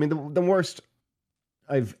closer. I mean, the worst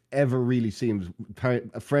I've ever really seen was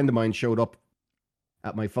a friend of mine showed up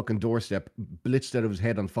at my fucking doorstep, blitzed out of his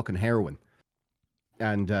head on fucking heroin.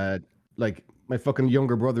 And like my fucking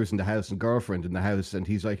younger brother's in the house and girlfriend in the house, and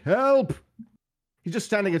he's like, help! He's just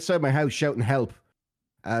standing outside my house shouting help.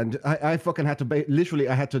 And I fucking had to, literally,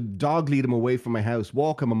 I had to dog lead him away from my house,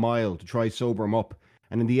 walk him a mile to try sober him up.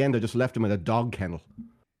 And in the end, I just left him at a dog kennel.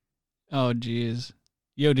 Oh, jeez.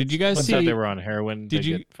 Yo, did you guys see? They were on heroin. Did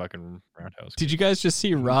you get fucking roundhouse? Did you guys just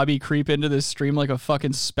see Robbie creep into this stream like a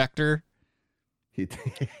fucking specter?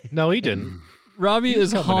 No, he didn't. Robbie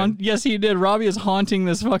is Yes, he did. Robbie is haunting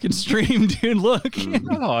this fucking stream, dude. Look.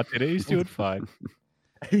 Oh, he's doing fine.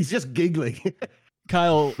 He's just giggling.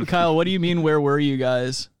 Kyle, what do you mean? Where were you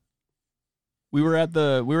guys? We were at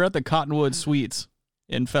the Cottonwood Suites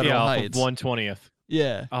in Federal Heights. Off of 120th.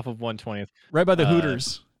 Yeah, off of 120th. Right by the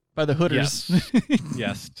Hooters. By the Hooters.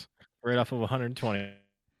 Yes. Right off of 120th.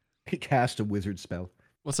 He cast a wizard spell.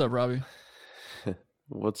 What's up, Robbie?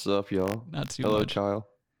 What's up, y'all? Not too Hello, much. Kyle.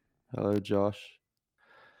 Hello, Josh.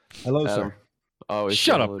 Hello, Adam. sir. Always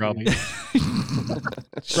Shut up, Robbie.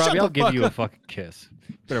 Robbie, I'll give you a fucking kiss.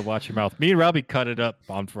 Better watch your mouth. Me and Robbie cut it up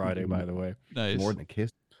on Friday, by the way. Nice. More than a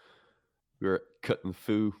kiss. We were cutting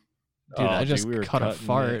foo. Dude, I just cut a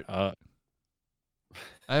fart. I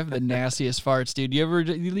have the nastiest farts, dude.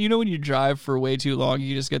 You know when you drive for way too long,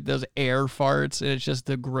 you just get those air farts, and it's just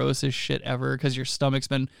the grossest shit ever because your stomach's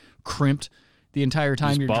been crimped the entire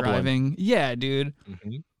time you're driving. Yeah, dude.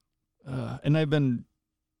 Mm-hmm. And I've been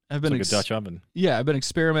like a Dutch oven. Yeah, I've been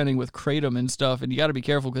experimenting with kratom and stuff, and you got to be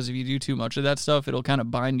careful because if you do too much of that stuff, it'll kind of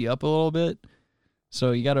bind you up a little bit.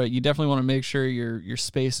 So you definitely want to make sure you're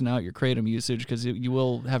spacing out your kratom usage because you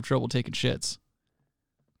will have trouble taking shits.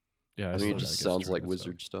 Yeah, I mean, it just sounds like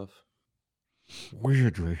wizard stuff.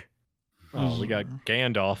 Wizardry. Oh, we got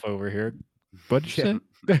Gandalf over here. What'd you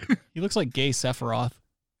say? He looks like gay Sephiroth.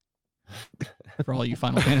 For all you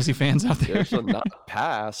Final Fantasy fans out there. There's a not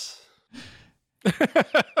pass.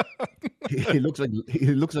 he looks like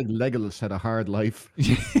Legolas had a hard life.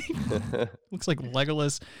 Looks like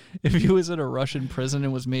Legolas if he was in a Russian prison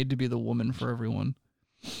and was made to be the woman for everyone.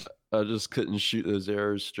 I just couldn't shoot those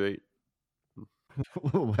arrows straight.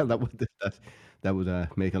 Well, that would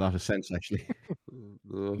make a lot of sense, actually.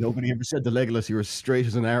 Nobody ever said to Legolas, "You're as straight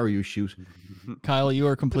as an arrow you shoot." Kyle, you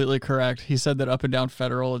are completely correct. He said that up and down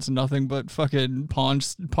Federal, it's nothing but fucking pawn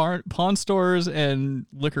stores and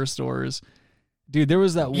liquor stores. Dude, there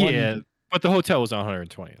was that one. Yeah, but the hotel was on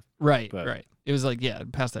 120th. Right. It was like,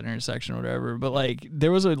 past that intersection or whatever. But like,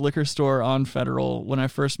 there was a liquor store on Federal when I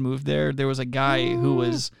first moved there. There was a guy who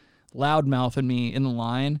was loudmouthing me in the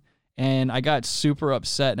line. And I got super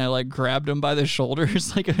upset, and I like grabbed him by the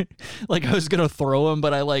shoulders, like I was gonna throw him,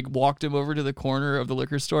 but I like walked him over to the corner of the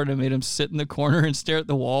liquor store, and I made him sit in the corner and stare at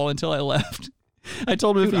the wall until I left. I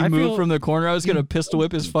told him if he moved from the corner, I was gonna pistol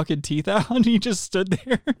whip his fucking teeth out, and he just stood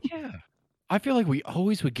there. Yeah, I feel like we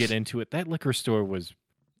always would get into it. That liquor store was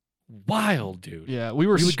wild, dude. Yeah, we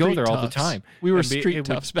would go there all the time. We were street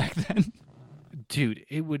toughs back then. Dude,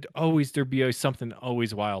 there'd be something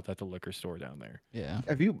always wild at the liquor store down there. Yeah.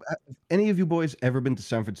 Have any of you boys ever been to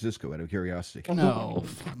San Francisco out of curiosity? No.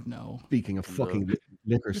 Speaking of fucking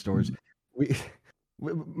liquor stores,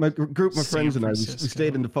 my friends and I, we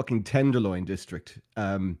stayed in the fucking Tenderloin district.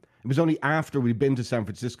 It was only after we'd been to San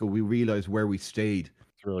Francisco we realized where we stayed.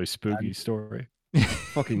 It's a really spooky story.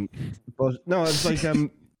 Fucking, but no, it's like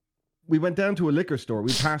we went down to a liquor store.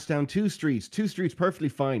 We passed down two streets perfectly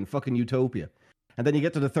fine, fucking utopia. And then you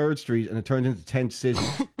get to the third street and it turns into Tent City.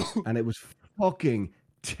 And it was fucking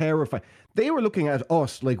terrifying. They were looking at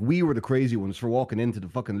us like we were the crazy ones for walking into the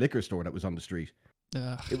fucking liquor store that was on the street.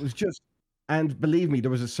 It was just, and believe me,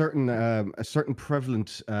 there was a certain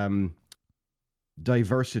prevalent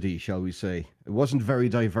diversity, shall we say. It wasn't very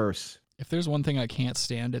diverse. If there's one thing I can't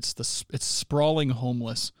stand, it's sprawling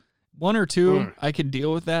homeless. One or two, I can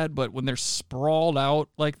deal with that, but when they're sprawled out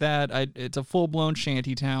like that, it's a full-blown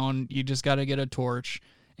shanty town. You just got to get a torch,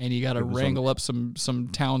 and you got to wrangle up some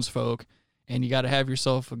townsfolk, and you got to have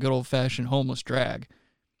yourself a good old-fashioned homeless drag.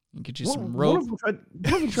 And get you some rope. One of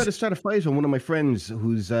them tried to start a fight on one of my friends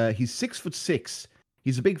who's he's 6'6".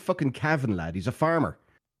 He's a big fucking Cavan lad. He's a farmer.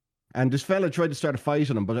 And this fella tried to start a fight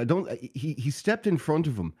on him, but he stepped in front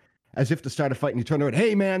of him as if to start a fight, and he turned around,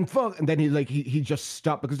 "Hey man, fuck!" And then he just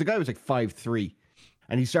stopped because the guy was like 5'3",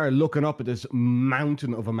 and he started looking up at this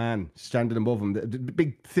mountain of a man standing above him, the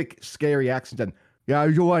big, thick, scary accent. And "Yeah,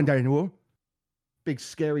 you want that, no?" Big,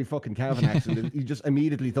 scary fucking Cavan accent. He just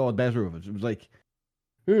immediately thought better of it. It was like,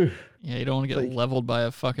 ugh. Yeah, you don't want to get leveled by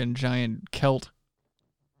a fucking giant Celt.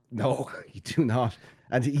 No, you do not.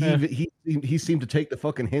 And he seemed to take the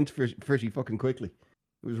fucking hint pretty fucking quickly.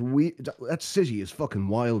 It was weird. That city is fucking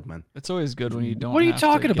wild, man. It's always good when you don't. What are you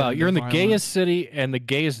talking about? You're in the gayest city and the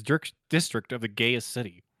gayest district of the gayest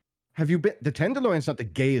city. Have you been? The Tenderloin's not the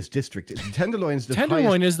gayest district. The Tenderloin's the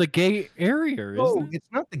Tenderloin is the gay area. No, it's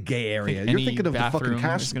not the gay area. You're thinking of the fucking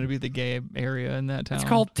Castro. It's going to be the gay area in that town. It's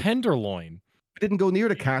called Tenderloin. I didn't go near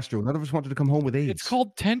the Castro. None of us wanted to come home with AIDS. It's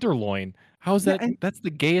called Tenderloin. How's that? That's the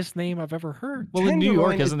gayest name I've ever heard. Well, in New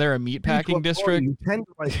York, isn't there a meatpacking district?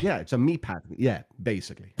 Yeah, it's a meatpacking. Yeah,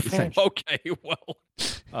 basically. Okay,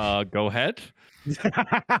 well, go ahead.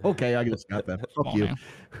 Okay, I just got that. Fuck you.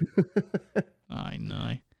 I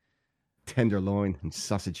know. Tenderloin and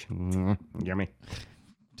sausage. Yummy. I'm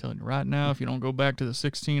telling you right now, if you don't go back to the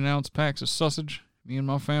 16-ounce packs of sausage, me and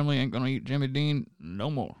my family ain't gonna eat Jimmy Dean no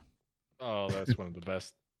more. Oh, that's one of the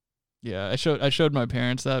best. Yeah, I showed my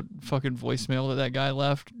parents that fucking voicemail that guy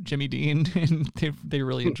left, Jimmy Dean, and they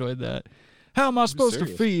really enjoyed that. How am I supposed to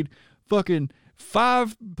feed fucking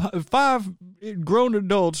five grown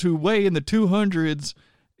adults who weigh in the 200s?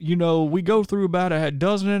 You know, we go through about a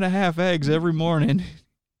dozen and a half eggs every morning.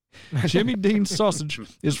 Jimmy Dean sausage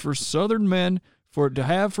is for Southern men to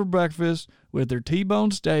have for breakfast with their T-bone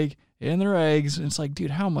steak and their eggs. And it's like,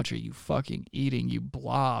 dude, how much are you fucking eating, you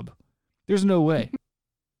blob? There's no way.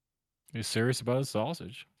 He's serious about his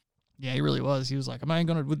sausage. Yeah, he really was. He was like, "Am I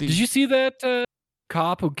going to?" With these? Did you see that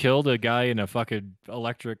cop who killed a guy in a fucking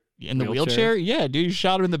electric in the wheelchair? Yeah, dude, he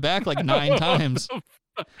shot him in the back like 9 times.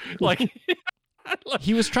 Like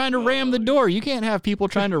he was trying to ram the door. You can't have people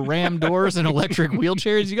trying to ram doors in electric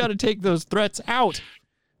wheelchairs. You got to take those threats out.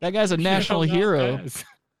 That guy's a national hero.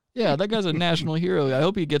 Yeah, that guy's a national hero. I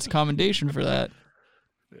hope he gets commendation for that.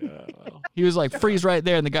 Yeah, well. He was like, freeze right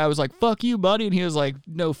there, and the guy was like, fuck you, buddy, and he was like,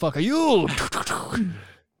 no, fuck you.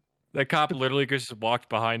 That cop literally just walked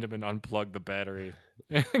behind him and unplugged the battery.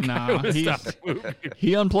 Nah,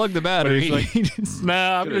 he unplugged the battery. He's like,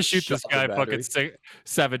 nah, I'm gonna shoot this guy battery. fucking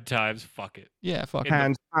 7 times. Fuck it. Yeah, fuck it.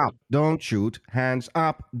 Hands up, don't shoot. Hands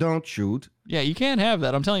up, don't shoot. Yeah, you can't have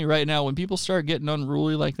that. I'm telling you right now, when people start getting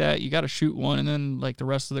unruly like that, you got to shoot one, and then like the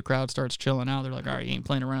rest of the crowd starts chilling out. They're like, all right, you ain't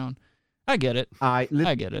playing around. I get it. I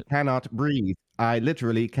get it. Cannot breathe. I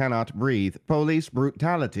literally cannot breathe. Police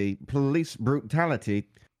brutality. Police brutality.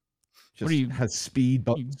 Just What are you, has speed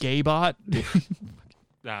you gay bot?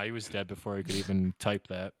 Nah, he was dead before he could even type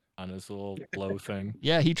that on his little blow thing.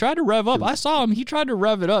 Yeah, he tried to rev up. I saw him. He tried to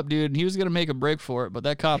rev it up, dude, and he was going to make a break for it, but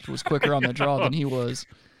that cop was quicker on the draw than he was.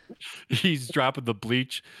 He's dropping the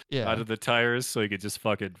bleach out of the tires so he could just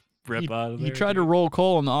fucking rip out of there. He tried to roll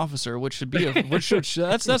coal on the officer, which should be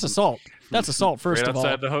that's assault. That's assault first right of all.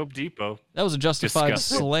 outside the Home Depot. That was a justified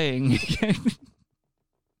slaying.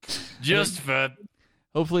 Just for.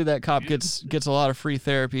 Hopefully that cop gets a lot of free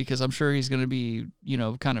therapy because I'm sure he's going to be,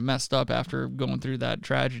 kind of messed up after going through that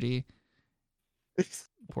tragedy.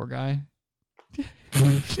 Poor guy.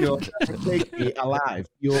 You'll never take me alive.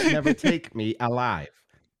 You'll never take me alive.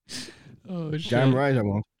 Oh, shit. Damn right I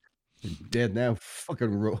won't. He's dead now.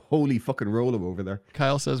 Fucking holy fucking roll him over there.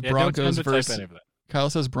 Kyle says Broncos versus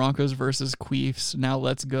Queefs. Now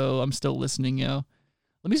let's go. I'm still listening, yo.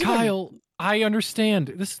 Let me see Kyle, I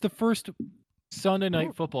understand. This is the first Sunday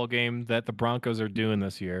night football game that the Broncos are doing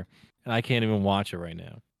this year, and I can't even watch it right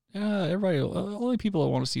now. Yeah, everybody. Only people that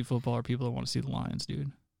want to see football are people that want to see the Lions,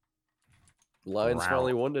 dude. Lions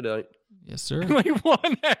finally won tonight. Yes, sir. They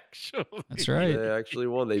won, actually. That's right. They actually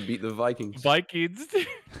won. They beat the Vikings. That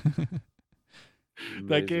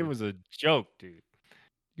game was a joke, dude.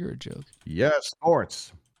 You're a joke. Yes,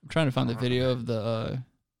 sports. I'm trying to find the video of the.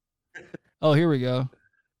 Oh, here we go.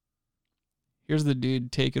 Here's the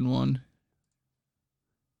dude taking one.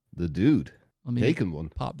 The dude Let me taking one.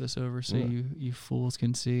 Pop this over so you fools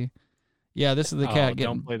can see. Yeah, this is the cat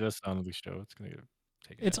getting. Don't play this on the show. It's gonna get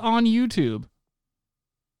taken. It's on YouTube.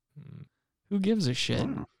 Who gives a shit?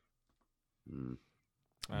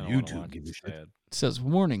 YouTube gives a shit. It says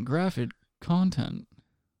warning: graphic content.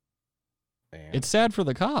 Damn. It's sad for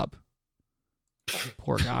the cop.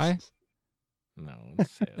 Poor guy. No,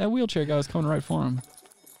 it's sad. That wheelchair guy was coming right for him.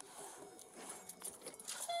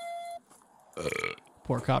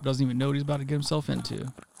 Poor cop doesn't even know what he's about to get himself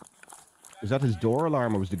into. Was that his door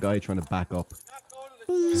alarm or was the guy trying to back up?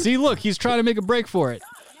 See, look, he's trying to make a break for it.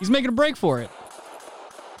 He's making a break for it.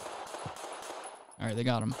 All right, they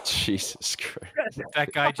got him. Jesus Christ.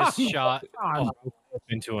 That guy just shot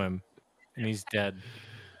into him, and he's dead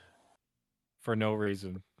for no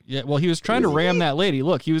reason. Yeah, well, he was trying to ram that lady.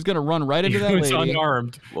 Look, he was going to run right into that lady. He was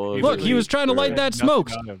unarmed. Well, Look, he was trying to light that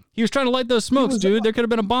smokes. He was trying to light those smokes, dude. There could have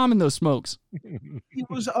been a bomb in those smokes. He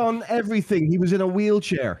was on everything. He was in a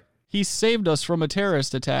wheelchair. He saved us from a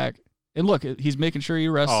terrorist attack. And look, he's making sure he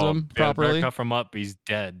arrests him properly. Cuff him up. He's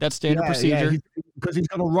dead. That's standard procedure. Because he's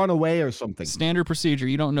going to run away or something. Standard procedure.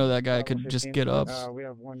 You don't know that guy could just get up. We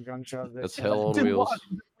have one gunshot. That's hell on wheels.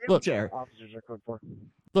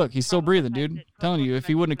 Look, he's still breathing, dude. I'm telling you, if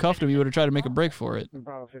he wouldn't have cuffed him, he would have tried to make a break for it. You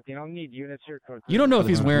don't know if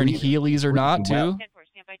he's wearing Heelys or not, too.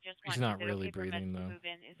 He's not really breathing, though.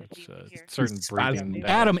 It's certain breathing.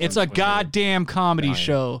 Adam, it's a goddamn comedy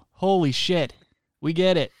show. Holy shit. We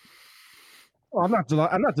get it. Oh, I'm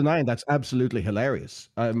not denying that's absolutely hilarious.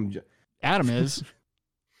 Adam is.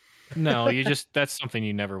 No, that's something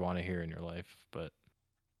you never want to hear in your life. But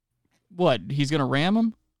what? He's gonna ram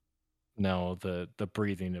him? No, the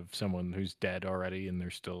breathing of someone who's dead already, and they're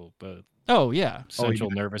still the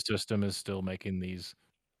central nervous system is still making these.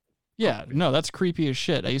 Yeah, no, that's creepy as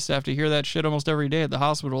shit. I used to have to hear that shit almost every day at the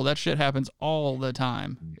hospital. That shit happens all the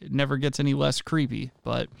time. It never gets any less creepy.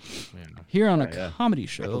 But here on a comedy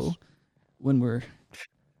show, when we're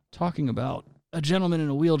talking about a gentleman in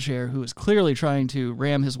a wheelchair who is clearly trying to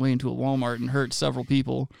ram his way into a Walmart and hurt several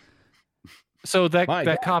people. So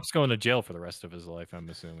that cop's going to jail for the rest of his life, I'm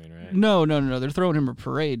assuming, right? No. They're throwing him a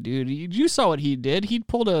parade, dude. You saw what he did. He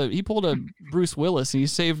pulled a Bruce Willis and he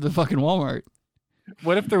saved the fucking Walmart.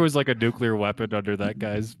 What if there was like a nuclear weapon under that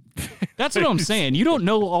guy's? That's what I'm saying. You don't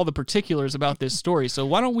know all the particulars about this story, so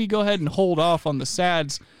why don't we go ahead and hold off on the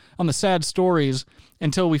sad stories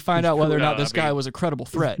until we find out whether or not this guy was a credible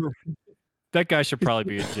threat. That guy should probably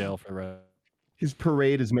be in jail for. His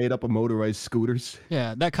parade is made up of motorized scooters.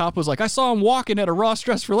 Yeah, that cop was like, I saw him walking at a Ross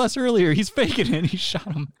Dress for Less earlier. He's faking it. And he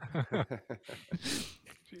shot him.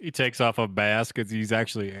 He takes off a mask because he's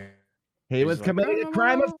actually. He was committing a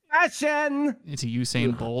crime of passion. It's a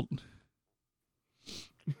Usain Bolt.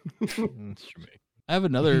 I have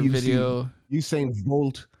another video. Usain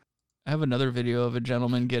Bolt. I have another video of a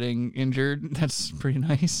gentleman getting injured. That's pretty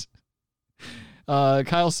nice.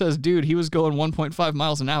 Kyle says, dude, he was going 1.5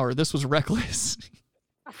 miles an hour. This was reckless.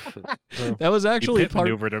 That was actually he pit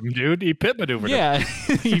maneuvered him, dude. He pit maneuvered him. Yeah,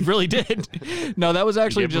 he really did. No, that was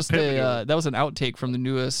actually just that was an outtake from the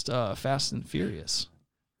newest Fast and Furious.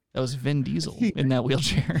 That was Vin Diesel in that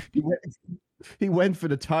wheelchair. He went for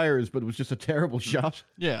the tires, but it was just a terrible shot.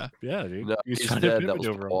 Yeah. Yeah, dude. No, he's dead. That was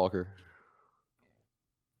Paul Walker.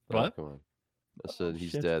 What? Oh, come on. I said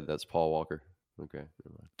he's dead. That's Paul Walker. Okay.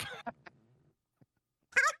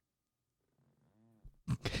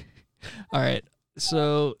 All right.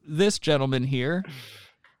 So this gentleman here,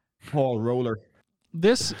 Paul Roller.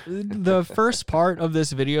 The first part of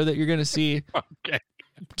this video that you're gonna see. Okay.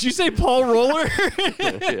 Did you say Paul Roller?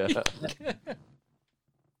 Yeah.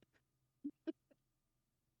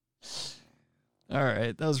 All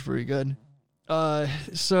right, that was pretty good.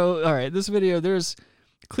 So all right, this video, this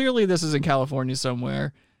is in California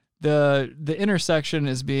somewhere. The intersection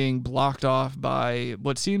is being blocked off by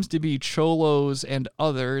what seems to be cholos and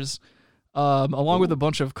others, along with a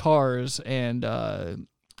bunch of cars, and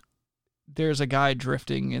there's a guy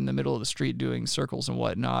drifting in the middle of the street doing circles and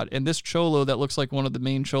whatnot. And this cholo that looks like one of the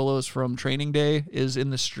main cholos from Training Day is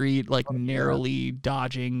in the street, like narrowly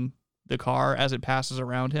dodging the car as it passes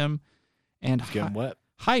around him. And getting wet.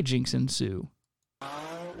 Hijinks ensue.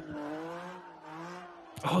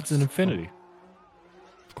 Oh, it's an Infinity.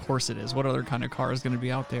 Of course it is. What other kind of car is going to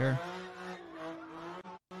be out there?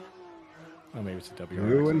 Oh, maybe it's a WRX.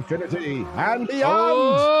 Through infinity and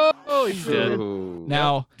beyond. Oh, he's dead.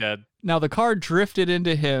 Now, dead. Now the car drifted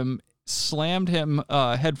into him, slammed him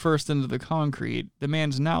headfirst into the concrete. The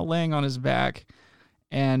man's now laying on his back,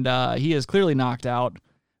 and he is clearly knocked out.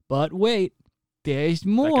 But wait, there's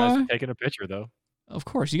more. That guy's taking a picture, though. Of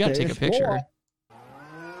course, you got to take a picture.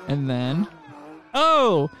 And then,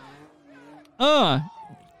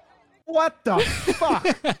 what the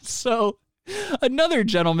fuck? So another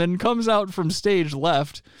gentleman comes out from stage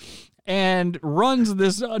left and runs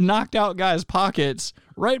this knocked out guy's pockets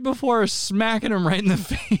right before smacking him right in the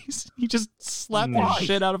face. He just slapped the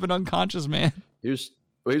shit out of an unconscious man. He was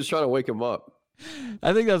trying to wake him up.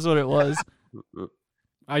 I think that's what it was.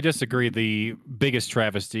 I disagree. The biggest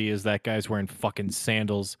travesty is that guy's wearing fucking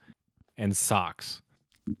sandals and socks.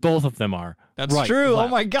 Both of them are. That's right, true. left.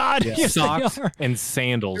 Oh my God. Yeah. Yes, Socks and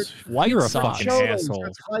sandals. White You're a socks. fucking asshole.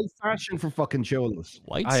 That's high fashion for fucking cholos.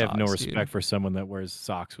 White I have no socks, respect dude. for someone that wears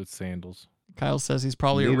socks with sandals. Kyle says he's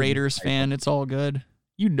probably a Raiders fan. It's all good.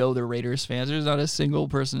 You know they're Raiders fans. There's not a single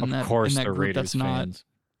person in that group Raiders that's not. fans.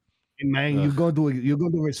 Man, you're going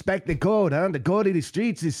to respect the code, huh? The code of the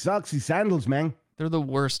streets is socks and sandals, man. They're the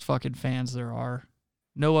worst fucking fans there are.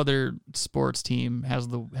 No other sports team has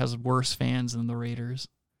worse fans than the Raiders.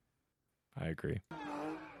 I agree.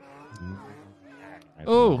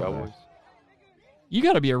 Oh, you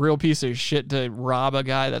got to be a real piece of shit to rob a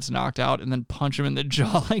guy that's knocked out and then punch him in the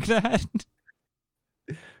jaw like that.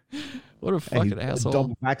 What a fucking asshole.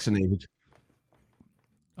 Double vaccinated.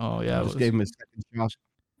 Oh yeah, just gave him a second shot.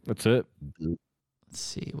 That's it. Let's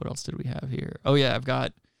see, what else did we have here? Oh yeah, I've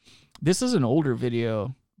got. This is an older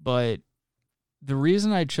video, but the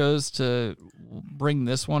reason I chose to bring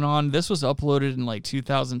this one on, this was uploaded in like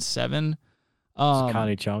 2007.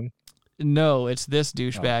 Connie Chung? No, it's this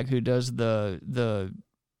douchebag who does the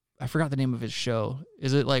I forgot the name of his show.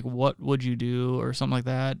 Is it like What Would You Do or something like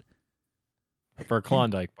that? For a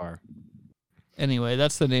Klondike bar. Anyway,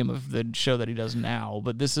 that's the name of the show that he does now.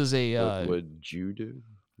 But this is a. What would you do?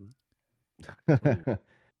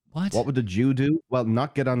 What? What would the Jew do? Well,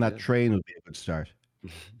 not get on that train would be a good start.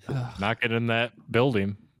 Not get in that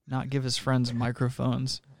building. Not give his friends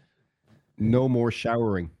microphones. No more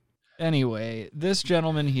showering. Anyway, this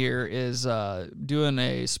gentleman here is doing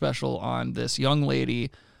a special on this young lady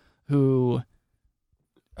who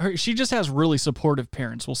she just has really supportive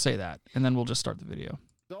parents. We'll say that, and then we'll just start the video.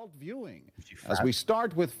 Adult viewing, as we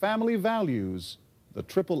start with family values, the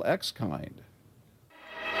triple X kind.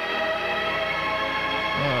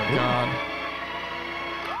 Oh God!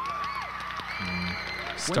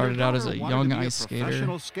 Started out as a young ice skater.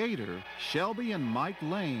 Professional skater, Shelby and Mike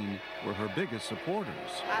Lane were her biggest supporters.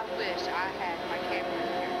 I wish I had my camera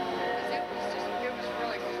here because it was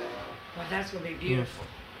really good. Well, that's gonna be beautiful.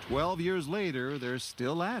 12 years later, they're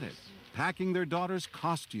still at it, packing their daughter's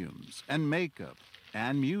costumes and makeup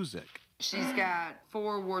and music. She's got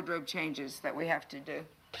 4 wardrobe changes that we have to do.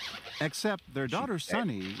 Except their daughter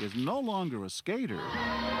Sunny is no longer a skater.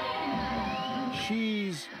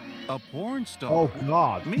 She's a porn star. Oh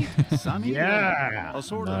God! Meet Sunny Yeah. Lee, a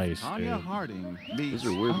sort Nice, of Tanya dude. Harding meets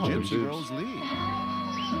Those are weird Gypsy boobs. Rose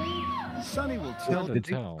Lee. Sunny will tell Did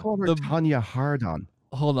they tell. call her The- Tanya Hardon?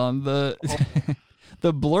 Hold on, the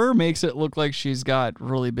the blur makes it look like she's got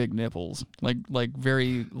really big nipples, like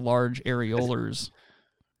very large areolars.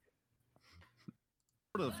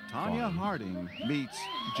 of Tanya Harding meets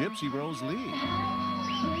Gypsy Rose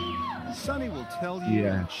Lee. Sunny will tell you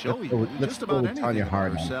Yeah, and show let's you go with- let's just go about with anything Tanya about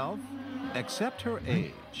Harding. herself, except her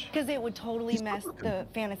age. Because it would totally mess the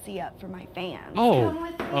fantasy up for my fans.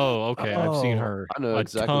 Okay. I've seen her. I know a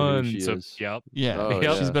exactly who she tons of- is. Yep. Yeah, Oh,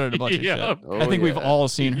 Yep. she's been in a bunch of Yep. shit. Oh, I think we've yeah. all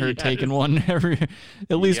seen her Yes. taking one at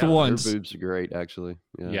least Yeah. Her once. Her boobs are great, actually.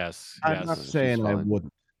 Yeah. Yes. I'm not Yes. saying I fine.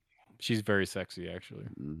 wouldn't. She's very sexy, actually.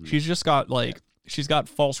 Mhm. She's just got she's got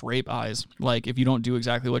false rape eyes. Like if you don't do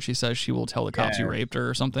exactly what she says, she will tell the cops you Yeah. raped her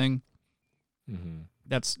or something. Mm-hmm.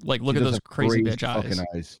 That's like look She at does those have crazy crazy bitch eyes. fucking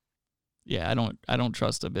eyes. Yeah, I don't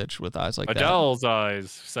trust a bitch with eyes like that. Adele's eyes.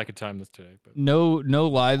 Second time this today. But No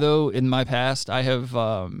lie though. In my past, I have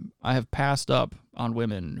passed up on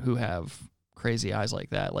women who have crazy eyes like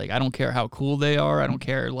that. Like I don't care how cool they are. I don't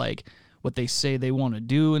care like what they say they want to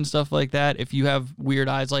do and stuff like that. If you have weird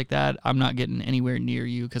eyes like that, I'm not getting anywhere near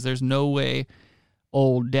you because there's no way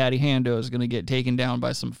old Daddy Hando is gonna get taken down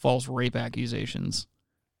by some false rape accusations.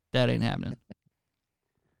 That ain't happening.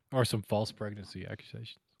 or some false pregnancy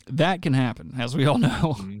accusations. That can happen, as we all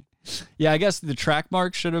know. Mhm. Yeah, I guess the track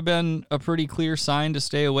mark should have been a pretty clear sign to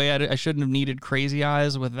stay away. I shouldn't have needed crazy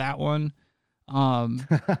eyes with that one. But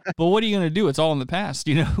what are you going to do? It's all in the past,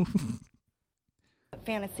 you know?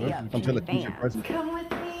 Fantasy up for Until my the future fans. present. Come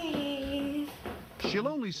with me. She'll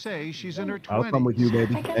only say she's in her 20s. I'll come with you,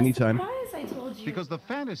 baby, I got anytime. a surprise I told you. Because the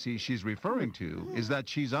fantasy she's referring to is that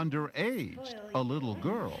she's underage, a little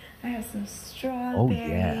girl. I have some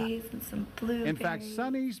strawberries and some blueberries. In fact,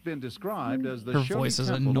 Sunny's been described as the Her showy voice is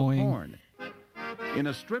temple of annoying. porn. In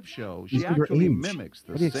a strip show, She's she underage. actually mimics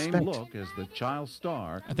the What do you same expect? look as the child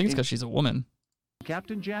star I think it's in because she's a woman.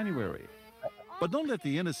 Captain January. But don't let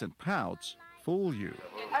the innocent pouts fool you.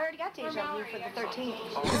 I already got deja vu for the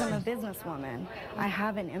 13th. Because I'm a businesswoman. I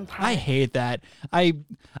have an empire. I hate that.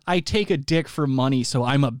 I take a dick for money, so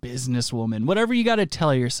I'm a businesswoman. Whatever you got to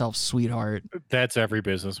tell yourself, sweetheart. That's every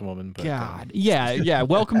businesswoman. But, God. Yeah.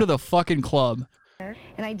 Welcome to the fucking club.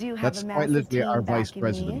 And I do have That's a quite massive literally team our vice backing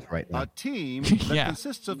president me. right now. A team that Yeah.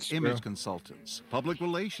 consists of image consultants, public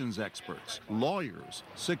relations experts, lawyers,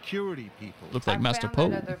 security people, Looks like I Master found Poe.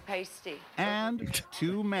 another pasty. and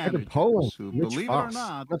two Look managers at Poe. who, Which believe fox? it or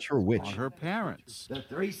not, Not sure which. are her parents. We're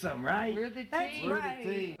the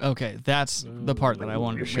team. Okay, that's the part that I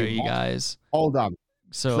wanted to show you guys. Hold on.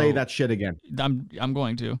 So Play that shit again. I'm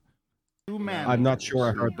going to. Two managers I'm not sure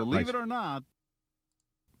I who, heard the believe right. it or not,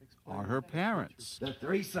 are her parents. We're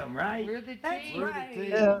the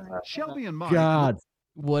team. Shelby and Mike. God.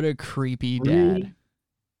 What a creepy Really? dad.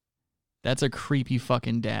 That's a creepy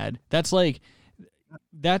fucking dad.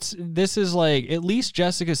 This is like, at least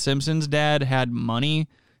Jessica Simpson's dad had money,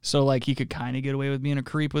 so like he could kind of get away with being a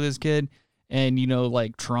creep with his kid. And you know,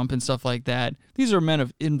 like Trump and stuff like that. These are men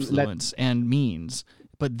of influence and means.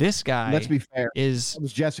 But this guy Let's be fair. is That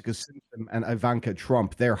was Jessica Simpson and Ivanka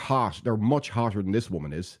Trump. They're hot. They're much hotter than this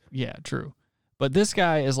woman is. yeah, true. But this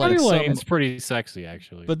guy is like Sunny some, Lane's pretty sexy,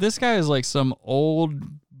 actually. but this guy is like some old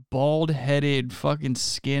bald-headed fucking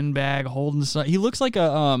skin bag holding some. He looks like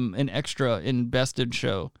an extra in Best in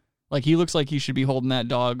Show. Like he looks like he should be holding that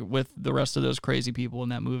dog with the rest of those crazy people in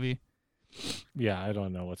that movie. yeah, I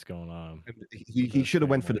don't know what's going on. He should have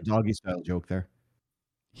went for the doggy style joke there.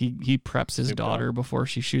 He preps his Super daughter dog. before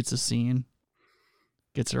she shoots a scene.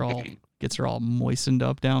 Gets her all moistened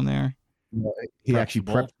up down there. He Preps actually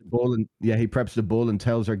the bull. preps the bull and he preps the bull and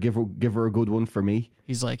tells her give her a good one for me.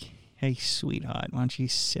 He's like, "Hey, sweetheart, why don't you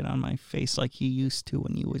sit on my face like you used to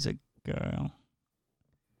when you was a girl?"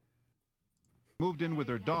 Moved in with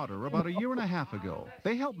her daughter about a year and a half ago.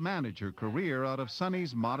 They helped manage her career out of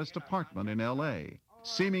Sunny's modest apartment in L.A.,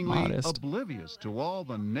 seemingly Modest. oblivious to all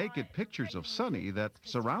the naked pictures of Sunny that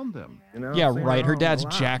surround them. Yeah, right. Her dad's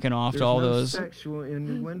jacking off to all those. Sexual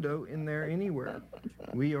innuendo in there anywhere.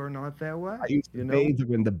 We are not that way. I used to bathe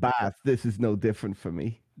her in the bath. This is no different for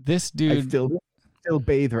me. This I dude, still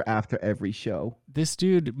bathe her after every show. this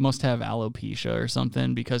dude must have alopecia or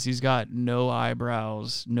something because he's got no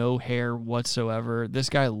eyebrows, no hair whatsoever. This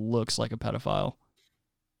guy looks like a pedophile.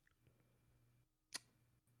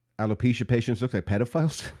 Alopecia patients look like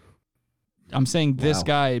pedophiles. I'm saying this Wow.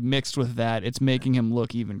 guy mixed with that, it's making him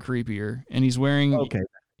look even creepier. And he's wearing Okay.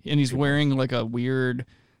 and he's wearing like a weird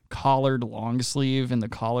collared long sleeve, and the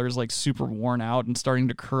collar's like super worn out and starting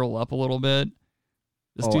to curl up a little bit.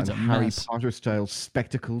 This dude's a Harry mess. Potter style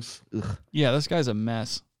spectacles. Ugh. Yeah, this guy's a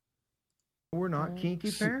mess. We're not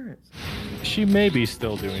kinky parents. She may be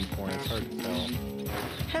still doing porn. It's hard to tell.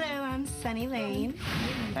 Hello, I'm Sunny Lane.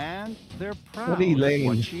 And they're proud Sunny of Lane.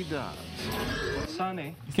 what she does.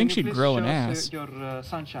 Sunny, I think she'd grow an ass. Your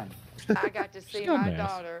sunshine. I got to see got my an ass.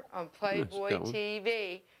 daughter on Playboy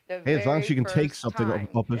TV. The Hey, as long as you can very take first something time.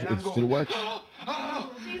 up it, it still works.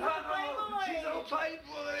 She's on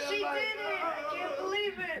Playboy. She did it. I can't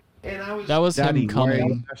believe it. And I was That was Daddy, him why are you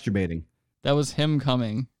coming. masturbating? That was him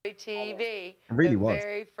coming. TV. It really the was.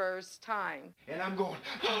 very first time. and I'm going,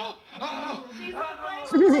 oh, oh. She's on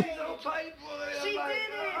Playboy. She's on Playboy. She did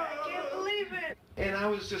it. I can't believe it. And I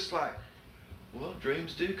was just like, well,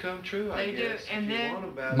 dreams do come true, I They do, guess. and if you then- want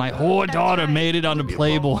about My it. whore daughter made it onto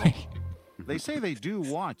Playboy. They say they do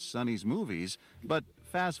watch Sonny's movies, but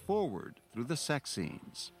fast forward through the sex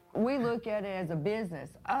scenes. We look at it as a business.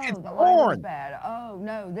 Oh, It's the porn. lighting's bad. Oh,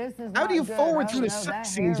 no, this is How not do you good. forward Oh, through the no, sex that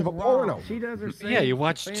scenes of a hair's porno? wrong. She does her Yeah, you scenes,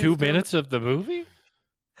 watched fans 2 do it. minutes of the movie?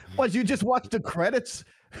 What, you just watch the credits?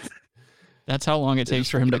 That's how long it takes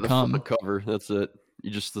for him to The come. front cover. That's it.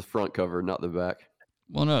 You just the front cover, not the back.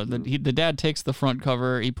 Well, no, the dad takes the front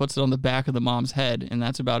cover, he puts it on the back of the mom's head, and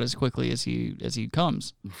that's about as quickly as he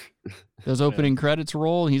comes. Those opening credits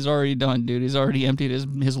roll, he's already done, dude. He's already emptied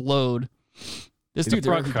his load. This The dude's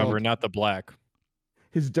front dirty cover, talk. not the black.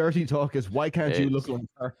 His dirty talk is, why can't you look like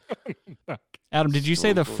her? Adam, did you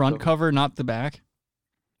say the front cover, not the back?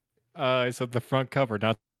 I said the front cover,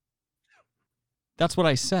 not. That's what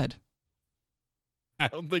I said. I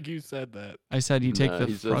don't think you said that. I said you take the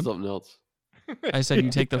he said front. something else. I said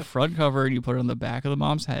you take the front cover and you put it on the back of the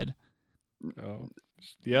mom's head. Oh,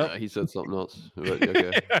 yeah. He said something else. But,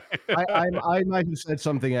 okay. I might have said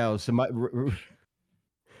something else. God,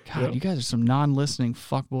 you guys are some non-listening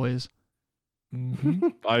fuckboys.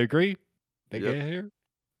 I agree. Yep. Get here.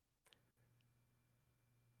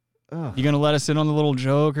 You gonna let us in on the little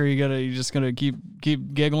joke, or you just gonna keep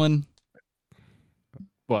giggling?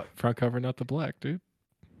 What front cover, not the black, dude?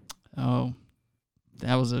 Oh,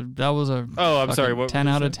 that was a Oh, I'm sorry, fucking what 10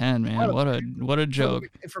 was out of that? 10, man. What a joke.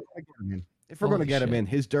 If we're going to get him in,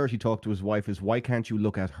 his dirty talk to his wife is, why can't you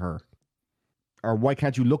look at her? Or why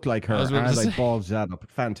can't you look like her? I was about And to I say. balls that up.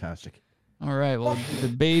 Fantastic. All right, well, the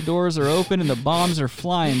bay doors are open and the bombs are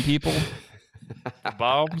flying, people. The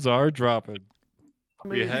bombs are dropping.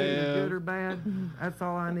 Movie is good or bad, that's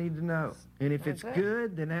all I need to know. And if it's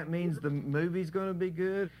good, then that means the movie's going to be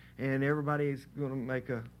good, and everybody's going to make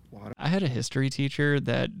a lot. I had a history teacher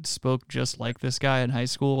that spoke just like this guy in high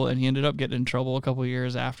school, and he ended up getting in trouble a couple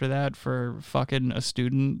years after that for fucking a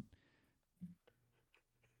student,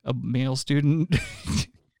 a male student.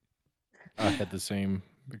 I had the same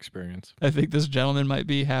experience. I think this gentleman might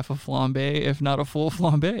be half a flambe, if not a full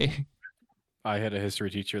flambe. I had a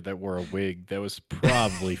history teacher that wore a wig that was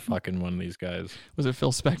probably fucking one of these guys. Was it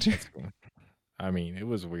Phil Spector? I mean, it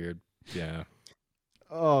was weird. Yeah.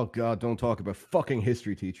 Oh, God, don't talk about fucking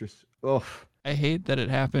history teachers. Oh, I hate that it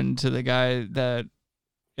happened to the guy that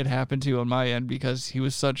it happened to on my end, because he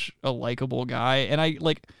was such a likable guy. And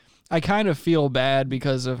I kind of feel bad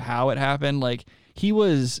because of how it happened. Like,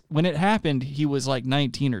 when it happened, he was like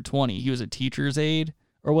 19 or 20. He was a teacher's aide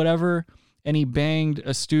or whatever. And he banged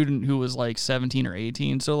a student who was like 17 or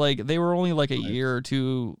 18. So like they were only like a year or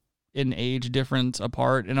two in age difference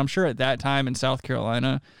apart. And I'm sure at that time in South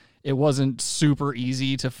Carolina, it wasn't super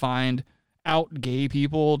easy to find out gay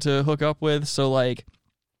people to hook up with. So like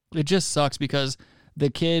it just sucks because the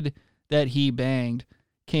kid that he banged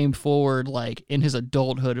came forward like in his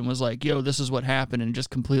adulthood and was like, yo, this is what happened, and just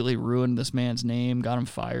completely ruined this man's name, got him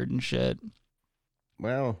fired and shit.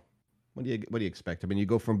 well, what do you expect? I mean, you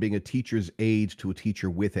go from being a teacher's aide to a teacher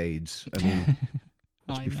with AIDS. I mean,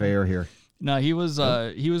 let's be fair here. No, he was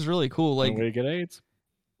really cool. Like, we get AIDS.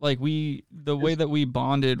 Like the way that we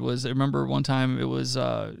bonded was, I remember one time it was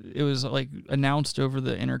like announced over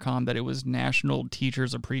the intercom that it was National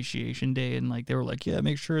Teachers Appreciation Day, and like they were like, yeah,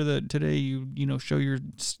 make sure that today you show your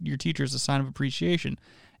teachers a sign of appreciation.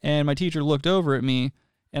 And my teacher looked over at me,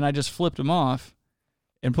 and I just flipped him off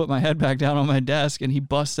and put my head back down on my desk, and he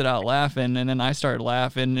busted out laughing, and then I started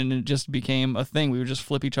laughing, and it just became a thing. We would just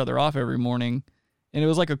flip each other off every morning. And it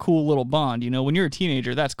was like a cool little bond, When you're a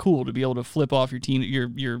teenager, that's cool to be able to flip off your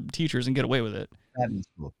teachers and get away with it. That is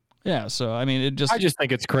cool. Yeah, so I mean, I just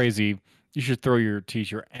think it's crazy. You should throw your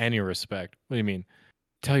teacher any respect. What do you mean?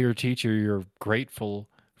 Tell your teacher you're grateful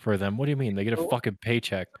for them. What do you mean? They get a fucking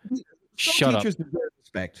paycheck. Shut up. Teachers deserve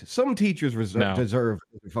respect. Some teachers deserve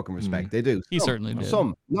fucking respect. They do. He certainly did.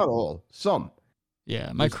 Some, not all. Some.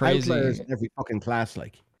 Yeah, my There's crazy. outliers in every fucking class,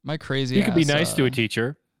 like. My crazy. You can be ass, nice to a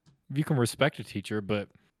teacher. You can respect a teacher, but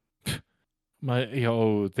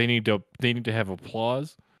they need to have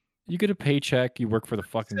applause. You get a paycheck. You work for the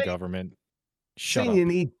fucking government. Shut up. You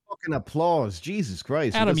need fucking applause. Jesus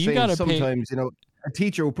Christ. Adam, you gotta sometimes, a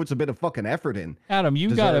teacher who puts a bit of fucking effort in. Adam,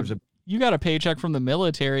 you got a paycheck from the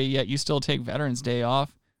military, yet you still take Veterans Day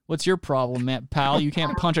off. What's your problem, man, pal? You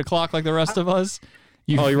can't punch a clock like the rest of us.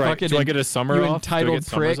 You're right. Do I get a summer you off? Entitled Do I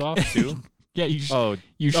get prick. summers off too? Yeah, you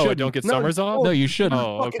should. I don't get summers off? No, you shouldn't.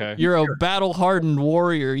 Oh, okay. You're a battle-hardened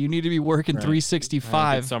warrior. You need to be working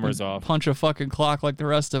 365. Summers off. Punch a fucking clock like the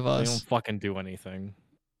rest of us. They don't fucking do anything.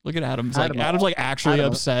 Look at Adam's like actually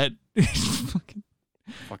upset.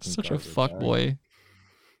 Such a fuck boy.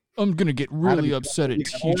 I'm gonna get really upset at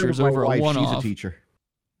teachers over a one-off. She's a teacher.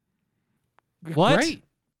 What? Great.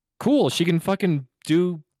 Cool. She can fucking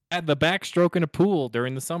do the backstroke in a pool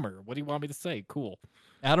during the summer. What do you want me to say? Cool.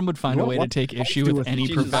 Adam would find a way to take issue with any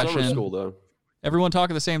profession. School, though. Everyone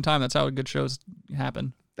talk at the same time. That's how good shows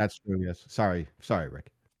happen. That's true, yes. Sorry,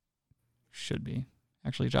 Rick. Should be.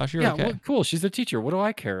 Actually, Josh, you're okay. Well, cool. She's a teacher. What do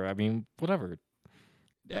I care? I mean, whatever.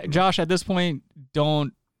 Josh, at this point,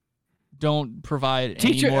 don't provide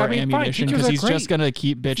any more ammunition because he's just going to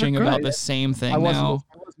keep bitching about the same thing now.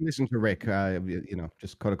 I wasn't listening to Rick.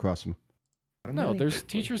 Just cut across him. No, there's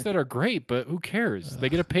teachers that are great, but who cares? They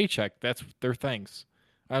get a paycheck. That's their thanks.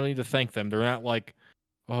 I don't need to thank them. They're not like,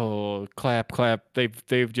 oh, clap.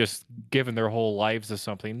 They've just given their whole lives to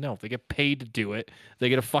something. No, they get paid to do it. They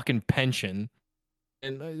get a fucking pension.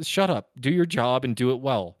 And shut up. Do your job and do it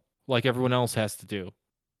well, like everyone else has to do.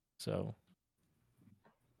 So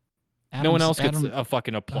no one else gets a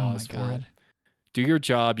fucking applause for it. Do your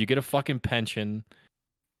job. You get a fucking pension.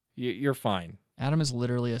 You're fine. Adam is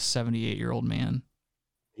literally a 78-year-old man.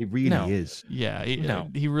 He really is. Yeah,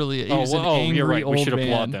 he really is. An angry you're right. Old We should man.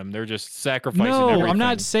 applaud them. They're just sacrificing. No, everything. I'm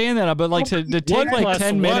not saying that. But like to take like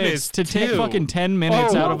 10 minutes to take fucking 10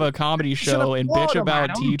 minutes out of a comedy show and bitch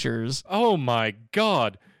about teachers. Oh my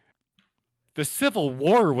God. The Civil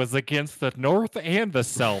War was against the North and the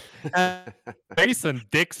South.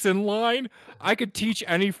 Mason-Dixon line. I could teach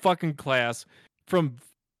any fucking class from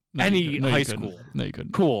any high school. No, you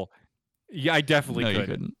couldn't. Cool. Yeah, I definitely could. No, you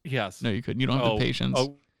couldn't. Yes. No, you couldn't. You don't have the patience.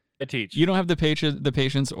 I teach. You don't have the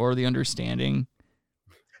patience or the understanding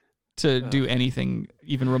to do anything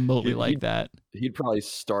even remotely like that. He'd probably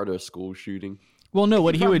start a school shooting. Well, no,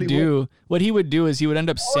 what he would do is he would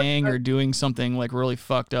end up saying or doing something like really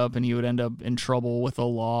fucked up, and he would end up in trouble with the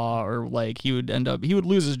law, or like he would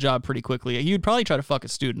lose his job pretty quickly. He would probably try to fuck a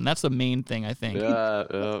student. That's the main thing, I think. He'd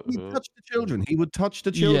touch the children. He would touch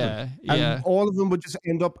the children. Yeah. And all of them would just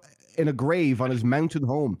end up in a grave on his mountain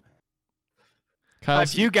home.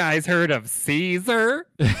 Have you guys heard of Caesar?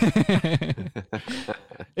 Is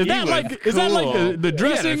that like the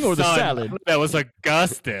dressing or the salad? That was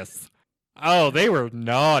Augustus. Oh, they were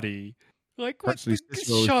naughty. Like, what?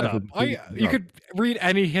 Shut up. You could read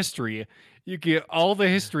any history. You get all the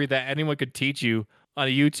history that anyone could teach you on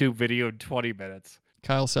a YouTube video in 20 minutes.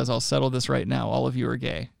 Kyle says, I'll settle this right now. All of you are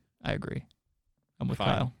gay. I agree. I'm with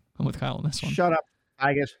Kyle. I'm with Kyle on this one. Shut up,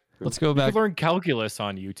 I guess. Let's go back. You can learn calculus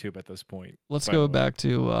on YouTube at this point. Let's go back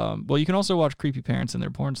to, well, you can also watch creepy parents and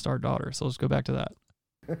their porn star daughter. So let's go back to that.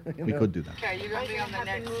 We could do that. Okay, you're going to be on the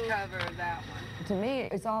next cover of that one. To me,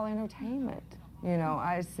 it's all entertainment. You know,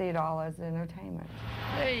 I see it all as entertainment.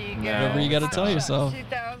 There you go. Whatever you got to tell yourself.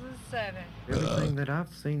 2007. Everything that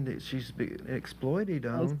I've seen that she's been exploited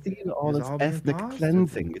on. I see all this ethnic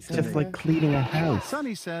cleansing. It's just like cleaning a house.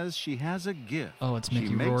 Sonny says she has a gift. Oh, it's Mickey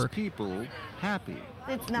She makes Rourke. people happy.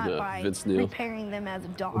 It's not by Vince Neil. preparing them as a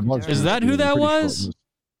doctor. Is that who that was?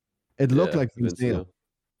 It looked like Vince Neil.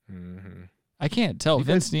 I can't tell.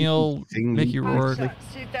 Vince Neil, Mickey Rourke.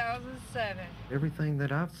 2007. Everything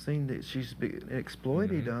that I've seen that she's been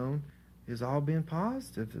exploited on has all been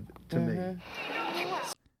positive to me.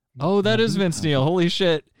 Oh, that is Vince Neil. Holy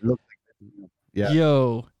shit. Yeah.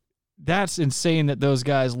 Yo, that's insane that those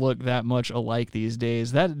guys look that much alike these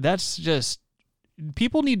days. That's just,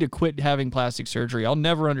 people need to quit having plastic surgery. I'll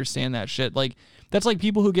never understand that shit. Like, that's like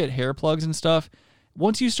people who get hair plugs and stuff.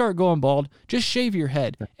 Once you start going bald, just shave your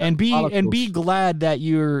head and be glad that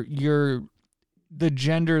you're the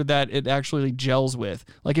gender that it actually gels with.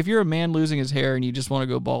 Like, if you're a man losing his hair and you just want to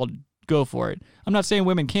go bald, go for it. I'm not saying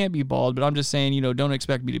women can't be bald, but I'm just saying, don't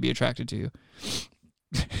expect me to be attracted to you.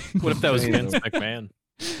 What if that was Vince McMahon?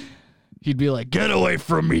 He'd be like, "Get away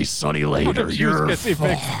from me, Sonny Later. You're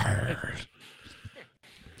fired."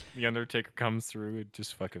 The Undertaker comes through and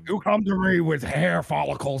just fucking... You come to me with hair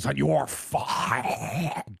follicles and you are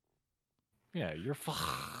fired. Yeah, you're fired.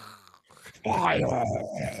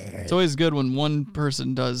 It's always good when one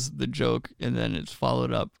person does the joke and then it's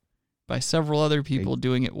followed up by several other people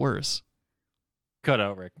doing it worse. Cut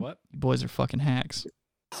out, Rick. What? You boys are fucking hacks.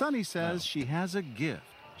 Sunny says she has a gift.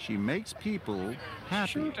 She makes people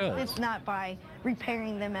happy. It's not by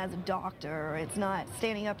repairing them as a doctor. It's not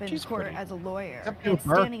standing up in court as a lawyer. It's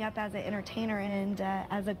standing up as an entertainer and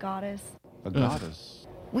as a goddess. A goddess.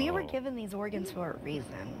 We were given these organs for a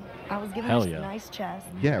reason. I was given Hell this yeah. nice chest.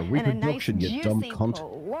 Yeah, and reproduction, a nice, you dumb juicy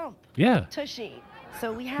cunt. Plump Yeah. tushy.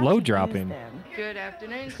 So we have Low to dropping. use them. Good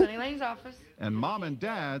afternoon, Sunny Lane's office. And Mom and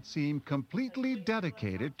Dad seem completely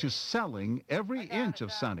dedicated to selling every inch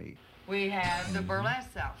of Sunny. We have the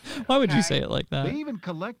burlesque outfit. Why would you say it like that? They even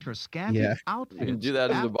collect her scanty Yeah. outfits You can do that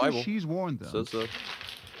in the after Bible. she's worn them. Says so.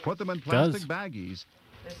 Put them in Does. plastic baggies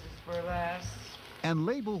This is burlesque. and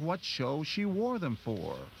label what show she wore them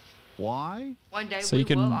for. Why? One day So we you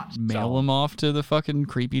can will mail them off to the fucking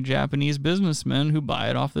creepy Japanese businessmen who buy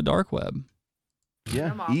it off the dark web. Yeah,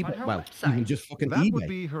 them off on eBay. her Well, website. even just fucking That would eBay.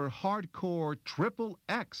 be her hardcore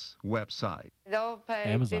XXX website. They'll pay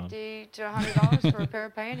Amazon. $50 to $100 for a pair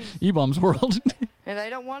of panties. E-Bombs World. And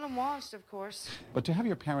they don't want them washed, of course. But to have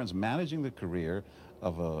your parents managing the career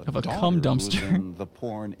of a Of a daughter cum who's dumpster. in the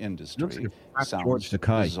porn Looks industry like a fat sounds George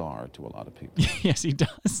Takei. bizarre to a lot of people. Yes, he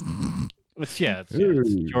does. It's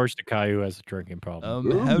George Takei who has a drinking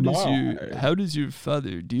problem. How does your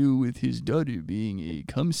father deal with his daughter being a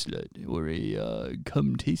cum slut or a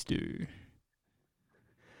cum taster?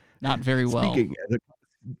 Not very well.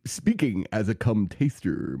 Speaking as a cum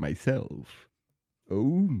taster myself. Oh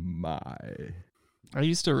my. I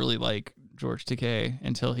used to really like George Takei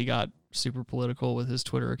until he got super political with his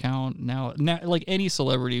Twitter account. Now like any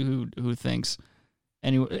celebrity who thinks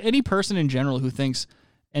any person in general who thinks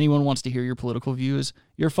anyone wants to hear your political views,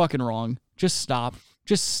 you're fucking wrong. Just stop.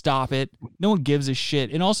 Just stop it. No one gives a shit.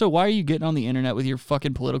 And also, why are you getting on the internet with your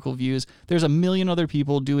fucking political views? There's a million other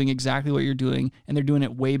people doing exactly what you're doing, and they're doing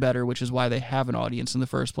it way better, which is why they have an audience in the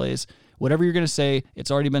first place. Whatever you're going to say, it's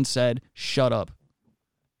already been said. Shut up.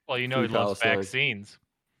 Well, you know he loves vaccines.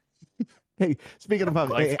 Hey, speaking of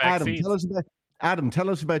Likes hey, Adam, vaccines. tell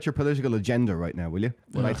us about your political agenda right now, will you?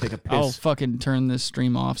 When I take a piss. I'll fucking turn this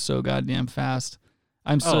stream off so goddamn fast.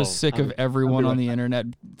 I'm so sick of everyone on the internet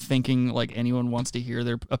thinking like anyone wants to hear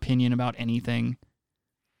their opinion about anything.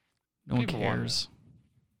 No one cares.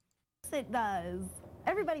 It does.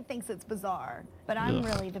 Everybody thinks it's bizarre, but I'm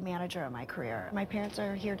really the manager of my career. My parents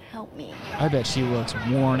are here to help me. I bet she looks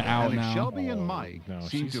worn out And now. Shelby and Mike no,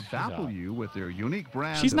 seem she's to baffle hot. you with their unique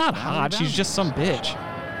brand. She's of not family hot. She's values. just some bitch.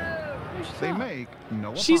 They make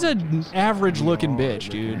no She's an apologies. average-looking We are bitch,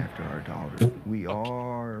 looking dude. After our daughter. We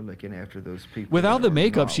are looking after those people. Without that the are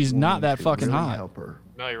makeup, she's not wanting that to fucking really hot. help her.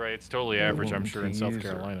 No, you're right. It's totally average, I'm sure, in South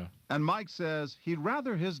Carolina. And Mike says he'd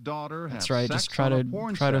rather his daughter have That's right. sex Just try on a to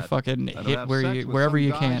porn try to set fucking than hit have where sex you with wherever some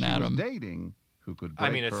you guy can, she was Adam. dating who could I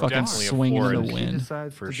break mean, it's her Fucking heart. definitely swinging in afford the wind.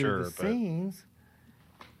 Decides for to sure, do the but- scenes.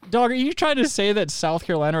 Dog, are you trying to say that South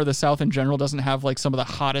Carolina or the South in general doesn't have like some of the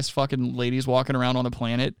hottest fucking ladies walking around on the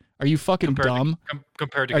planet? Are you fucking dumb?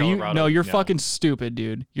 Compared to Are you? Colorado. No, you're fucking stupid,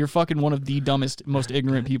 dude. You're fucking one of the dumbest, most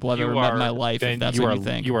ignorant people I've ever met in my life. If that's what you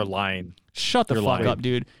think. You are lying. Shut the You're fuck lying. up,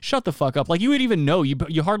 dude. Shut the fuck up. Like, you would even know.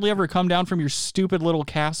 You hardly ever come down from your stupid little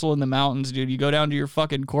castle in the mountains, dude. You go down to your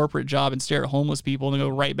fucking corporate job and stare at homeless people and then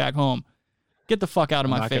go right back home. Get the fuck out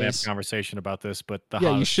of I'm my not gonna have face. a conversation about this, but the Yeah,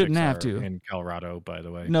 you hottest shouldn't chicks have are to. in Colorado, by the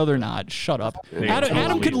way. No, they're not. Shut up. They Adam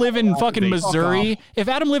could totally- live in fucking they- Missouri. If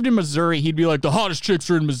Adam lived in Missouri, he'd be like, the hottest chicks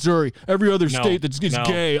are in Missouri. Every other No, state that's no,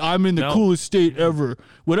 gay, I'm in the no. coolest state ever.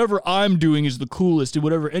 Whatever I'm doing is the coolest, and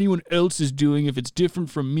whatever anyone else is doing, if it's different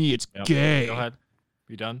from me, it's Yep. gay. Go ahead.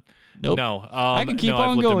 You done? Nope. No. I can keep no, I've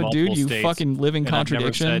on lived in going, dude. multiple You states, fucking living and I've never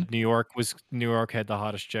contradiction. said New York had the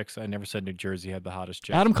hottest chicks. I never said New Jersey had the hottest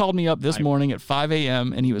chicks. Adam called me up this morning at 5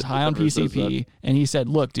 a.m. and he was high on Never says PCP, and he said,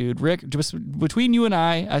 "Look, dude, Rick, just between you and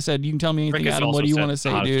I said, you can tell me anything, Rick has Adam. What also do you said want to the say,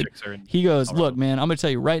 hottest dude?" chicks are in He goes, Colorado. "Look, man, I'm gonna tell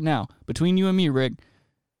you right now, between you and me, Rick,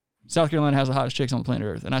 South Carolina has the hottest chicks on planet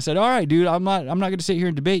Earth." And I said, "All right, dude, I'm not going to sit here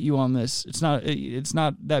and debate you on this. It's not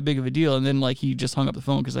that big of a deal." And then like he just hung up the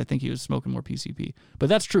phone because I think he was smoking more PCP. But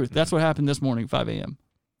that's truth. That's what happened this morning, 5 a.m.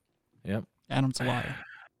 Yep. Adam's a liar.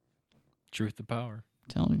 Truth to power.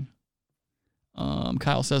 Telling you.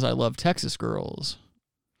 Kyle says, "I love Texas girls."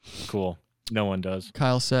 Cool. No one does.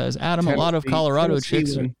 Kyle says, "Adam, a lot of Colorado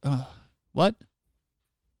chicks." What?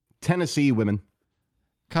 Tennessee women.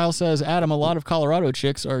 Kyle says, "Adam, a lot of Colorado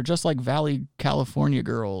chicks are just like Valley, California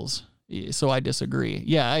girls." So I disagree.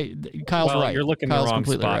 Yeah, Kyle's well, right. You're looking Kyle's in the wrong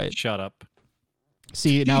completely spot. right. Shut up.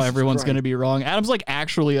 See, now Jesus everyone's Christ. going to be wrong. Adam's like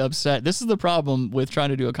actually upset. This is the problem with trying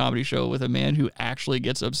to do a comedy show with a man who actually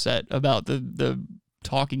gets upset about the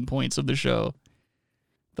talking points of the show.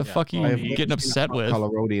 The fuck you getting upset with?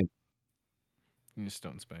 Coloradian. You just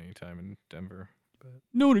don't spend any time in Denver. But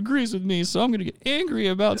No one agrees with me, so I'm going to get angry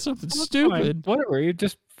about something stupid. fine. Whatever. You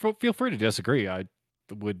just feel free to disagree. I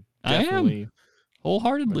would I am. definitely.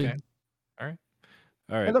 Wholeheartedly. Okay. All right.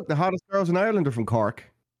 All right. Hey, look, the hottest girls in Ireland are from Cork.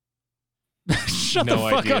 Shut No the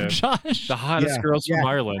fuck idea. up, Josh. The hottest Yeah, girls yeah. from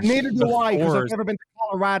Ireland. Neither do The I, because I've fours- never been to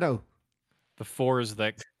Colorado. The fours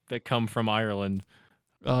that come from Ireland.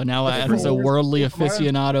 Oh, now But the Adam's a fours worldly from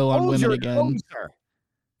Ireland- aficionado on Those women are again. closer.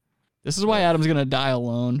 This is why Adam's going to die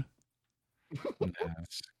alone.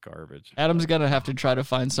 That's garbage. Adam's going to have to try to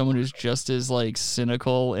find someone who's just as like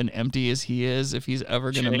cynical and empty as he is if he's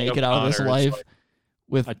ever going to Sinead make it out of this O'Connor's life like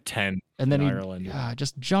with a 10 and then in he Ireland.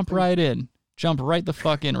 just jump right in. Jump right the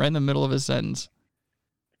fuck in, right in the middle of his sentence.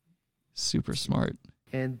 Super smart.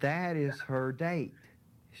 And that is her date.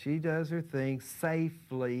 She does her thing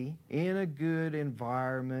safely in a good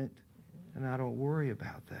environment, and I don't worry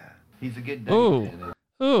about that. He's a good date.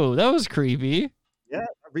 Oh, that was creepy. Yeah,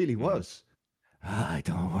 it really was. I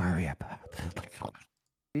don't worry about it.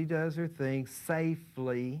 She does her thing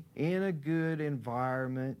safely in a good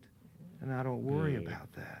environment, and I don't worry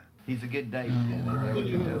about that. He's a good date.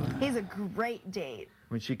 He's a great date.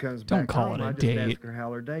 When she comes Don't back call home, it a I just date. ask her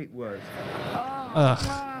how her date was.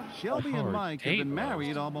 Ugh. Shelby and Mike have date been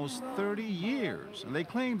married almost 30 years, and they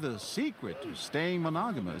claim the secret to staying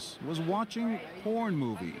monogamous was watching porn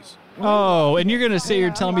movies. Oh, and you're going to say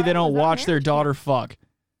you're telling me they don't watch their daughter fuck.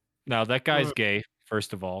 Now that guy's gay.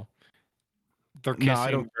 First of all, they're No, I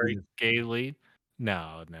kissing don't very gaily.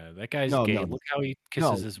 No, that guy's No, gay. no. Look how he kisses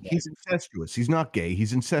No, his wife. he's incestuous. He's not gay.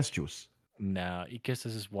 He's incestuous. No, he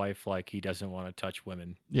kisses his wife like he doesn't want to touch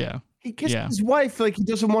women. Yeah. He kisses Yeah. his wife like he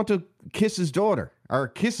doesn't want to kiss his daughter or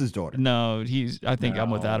kiss his daughter. No, I think I'm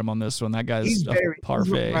with No. Adam on this one. That guy's He's a very he's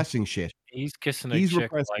parfait. repressing shit. He's kissing a He's chick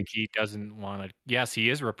repressing. like he doesn't want to. Yes, he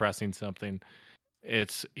is repressing something.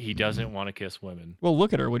 He doesn't want to kiss women. Well,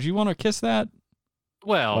 look at her. Would you want to kiss that?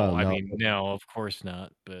 Well, I no. mean, no, of course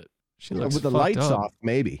not. But She looks With the fucked lights up. off,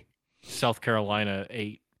 maybe. South Carolina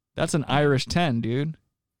 8. That's an Irish 10, dude.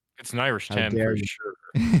 It's an Irish How 10 dare for you. sure.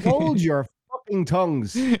 Hold your fucking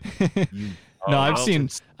tongues. No, Oh, I've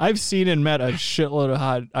well, seen and met a shitload of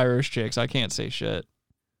hot Irish chicks. I can't say shit.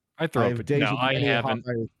 I throw I've up. No, dated I many hot haven't.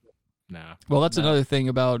 Irish- No. Well, that's another thing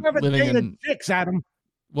about You haven't living dated in. chicks, Adam.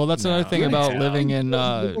 Well, that's another No. thing Yeah, about yeah. living in.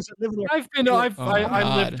 I've lived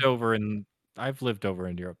God. over in. I've lived over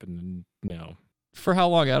in Europe, and no, For how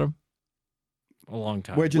long, Adam? a long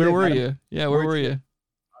time. Where'd you Where live, were Adam? you? Yeah, where were you?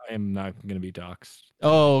 I am not going to be doxxed.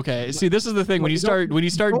 Oh, okay. See, this is the thing when you start don't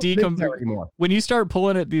live there decom anymore. when you start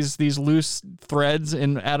pulling at these loose threads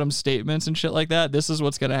in Adam's statements and shit like that, this is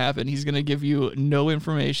what's going to happen. He's going to give you no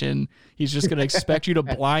information. He's just going to expect you to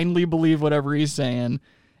blindly believe whatever he's saying,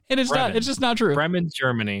 and it's Bremen. just not true. Bremen,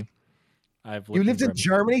 Germany. I've lived You lived in Bremen.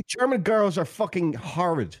 Germany? German girls are fucking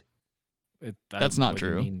horrid. That's not what do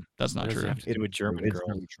you true. mean? That's not What does it true. have to do with German It's girls?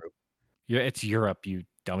 really true. Yeah, it's Europe, you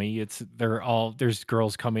dummy. There's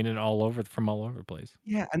girls coming in from all over the place.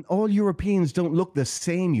 Yeah, and all Europeans don't look the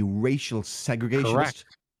same, you racial segregationist. Correct.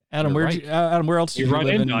 Adam, You're Adam, where else did You you run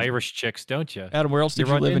live into in? Irish chicks, don't you? Adam, where else did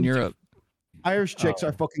you run live in into- Europe? Irish chicks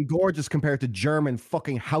are fucking gorgeous compared to German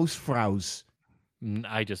fucking housefraus.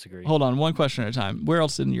 I disagree. Hold on, one question at a time. Where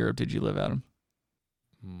else in Europe did you live, Adam?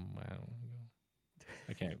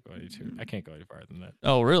 I can't go any farther than that.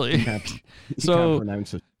 Oh, really? You can't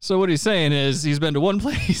pronounce it. So what he's saying is he's been to one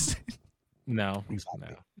place. No, Exactly.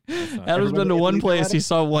 no. that's not Adam's true. been to one Italy, place. Adam? He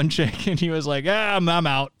saw one chick, and he was like, I'm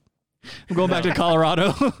out. I'm going back to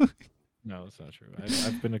Colorado. No, that's not true.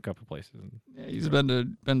 I've been a couple places. Yeah, he's been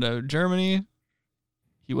to Germany.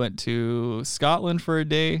 He went to Scotland for a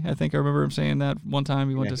day. I think I remember him saying that one time.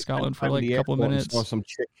 He went to Scotland for like a couple of minutes. Saw some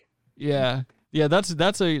chick. Yeah.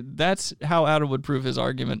 That's how Adam would prove his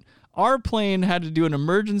argument. Our plane had to do an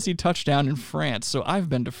emergency touchdown in France, so I've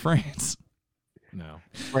been to France. No.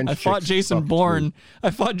 French I fought chicks Jason suck, Bourne.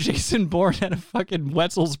 I fought Jason Bourne at a fucking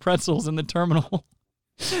Wetzel's Pretzels in the terminal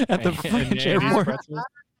at the French airport.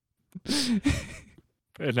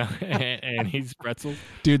 And he's pretzels.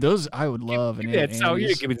 Dude, those I would love. Yeah, so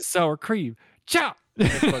you give me the sour cream. Ciao.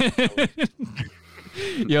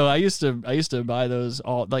 Yo, I used to buy those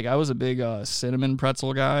all. Like I was a big cinnamon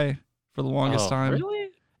pretzel guy for the longest time. Really?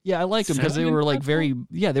 Yeah, I liked them because they Cinnamon were like pretzel?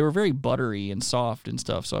 they were very buttery and soft and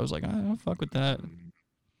stuff. So I was like, I'll fuck with that.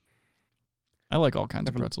 I like all kinds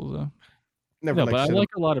of pretzels though. Never No, liked but I cinnamon.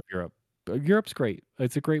 like a lot of Europe. Europe's great.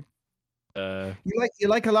 It's a great. You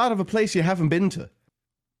like a lot of a place you haven't been to.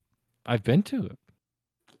 I've been to it.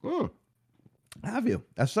 Hmm. Have you?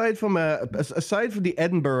 Aside from the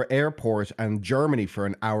Edinburgh airport and Germany for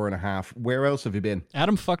an hour and a half, where else have you been?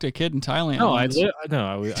 Adam fucked a kid in Thailand. No, I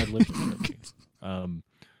lived in Turkey.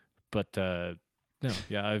 But no,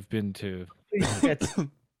 yeah, I've been to.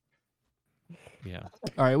 Yeah.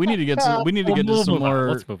 All right, we need to get to some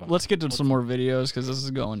more. Let's get to some more videos because this is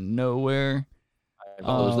going nowhere.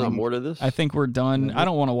 There's not more to this. I think we're done. I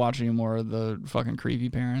don't want to watch any more of the fucking creepy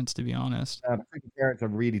parents, to be honest. The creepy parents are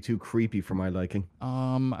really too creepy for my liking.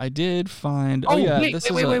 I did find.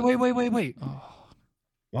 Wait.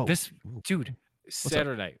 Oh. This dude,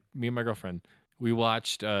 Saturday night, me and my girlfriend, we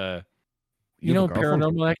watched. You know, have a girlfriend?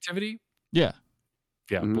 Paranormal Activity. Yeah.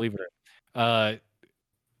 Yeah, believe it or not.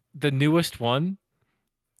 The newest one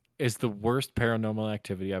is the worst Paranormal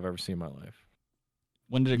Activity I've ever seen in my life.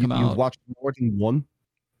 When did it come out? You've watched more than one?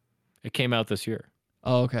 It came out this year.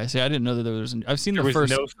 Oh, okay. See, I didn't know that there was. I've seen the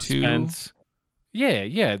first two.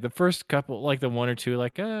 Yeah. The first couple, like the one or two,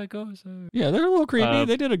 like goes. Yeah, they're a little creepy.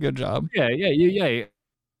 They did a good job. Yeah.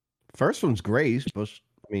 First one's great, but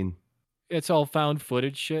I mean, it's all found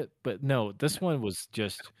footage shit. But no, this one was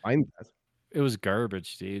just. It was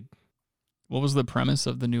garbage, dude. What was the premise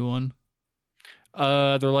of the new one?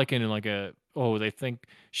 They're like in like a. Oh, they think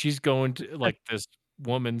she's going to like this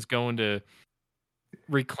woman's going to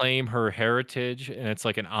reclaim her heritage, and it's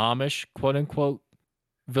like an Amish quote unquote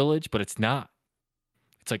village, but it's not.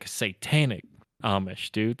 It's like a satanic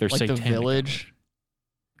Amish, dude. They're like satanic. The village.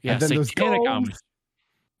 Yeah, satanic Amish.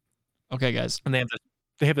 Okay, guys. And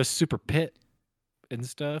they have this super pit and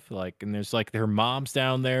stuff, like, and there's like their mom's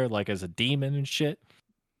down there, like as a demon and shit.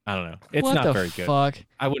 I don't know. It's what not the very fuck? good.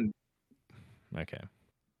 I wouldn't. Okay.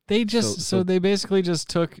 They just so they basically just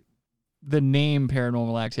took the name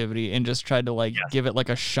Paranormal Activity and just tried to like give it like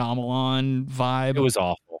a Shyamalan vibe. It was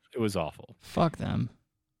awful. Fuck them.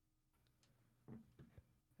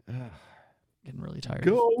 Getting really tired.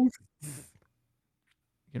 Getting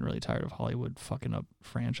really tired of Hollywood fucking up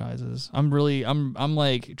franchises. I'm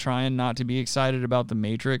like trying not to be excited about The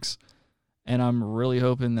Matrix, and I'm really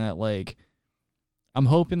hoping that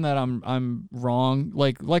I'm wrong.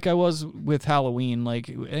 Like I was with Halloween. Like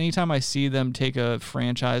anytime I see them take a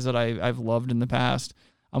franchise that I've loved in the past,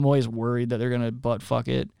 I'm always worried that they're gonna butt fuck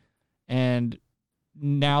it. And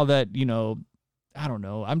now that, you know, I don't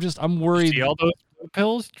know. I'm worried. See all those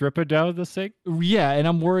pills dripping down the sink? Yeah, and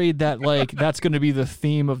I'm worried that like that's gonna be the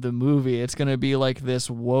theme of the movie. It's gonna be like this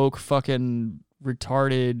woke fucking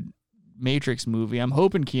retarded Matrix movie. I'm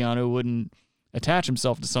hoping Keanu wouldn't attach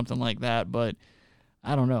himself to something like that, but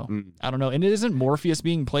I don't know. And it isn't Morpheus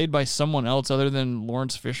being played by someone else other than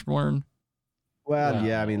Lawrence Fishburne? Well,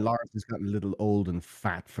 yeah, I mean, Lawrence has gotten a little old and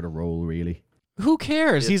fat for the role, really. Who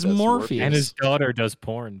cares? He's Morpheus. And his daughter does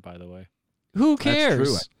porn, by the way. Who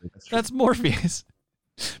cares? That's true. That's Morpheus.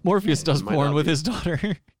 Morpheus does porn with his daughter.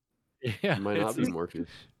 Yeah, it might not be Morpheus.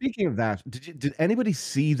 Speaking of that, did anybody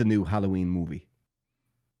see the new Halloween movie?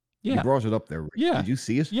 Yeah. You brought it up there. Rick. Yeah. Did you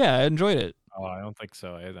see it? Yeah, I enjoyed it. Oh, I don't think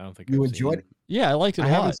so. I don't think you I've enjoyed seen it. Yeah, I liked it a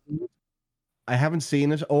lot. I haven't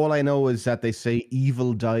seen it. All I know is that they say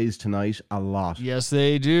evil dies tonight a lot. Yes,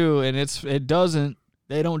 they do, and it doesn't.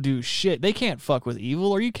 They don't do shit. They can't fuck with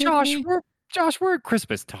evil. Are you kidding me? Josh, we're at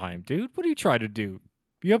Christmas time, dude. What are you trying to do?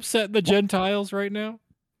 You upsetting the Gentiles right now?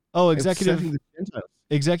 Oh,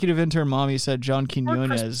 executive intern mommy said John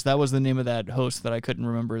Quinones. That was the name of that host that I couldn't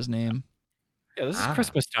remember his name. Yeah, this is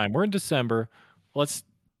Christmas time. We're in December. Let's,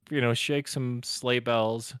 shake some sleigh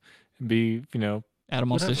bells and be, Adam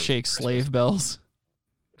wants to shake slave bells.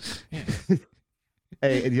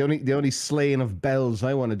 Hey, the only slaying of bells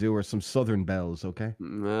I want to do are some Southern bells, okay?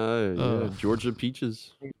 Yeah, Georgia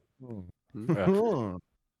peaches.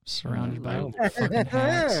 Surrounded by fucking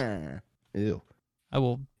hats. Ew. I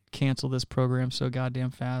will cancel this program so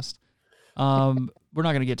goddamn fast. We're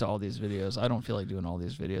not gonna get to all these videos. I don't feel like doing all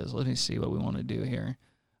these videos. Let me see what we want to do here.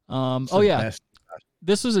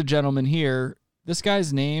 This is a gentleman here. This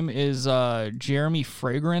guy's name is Jeremy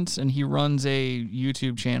Fragrance, and he runs a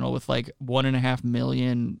YouTube channel with like 1.5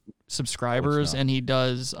 million subscribers, and he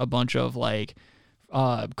does a bunch of like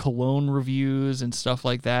cologne reviews and stuff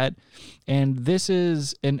like that. And this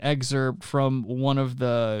is an excerpt from one of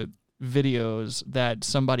the videos that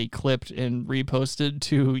somebody clipped and reposted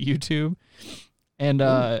to YouTube. And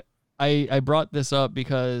I brought this up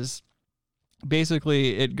because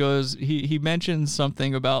basically it goes, he mentions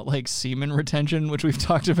something about like semen retention, which we've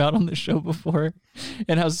talked about on the show before,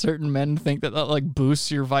 and how certain men think that like boosts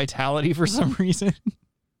your vitality for some reason.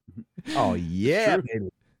 Oh yeah.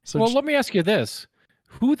 So let me ask you this.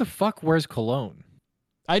 Who the fuck wears cologne?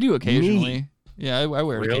 I do occasionally. Yeah, I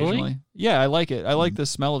wear it occasionally. Yeah, I like it. I like the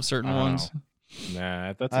smell of certain ones.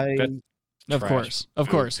 Nah, that's of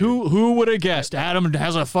course. Who would have guessed Adam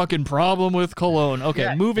has a fucking problem with cologne?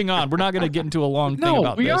 Okay, moving on. We're not going to get into a long thing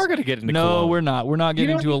about this. No, we are going to get into cologne. No, we're not. We're not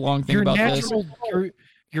getting into a long thing about this.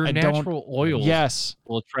 Your natural oils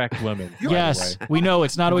will attract women. Yes, we know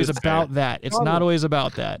it's not always about that. It's not always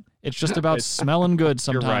about that. It's just about smelling good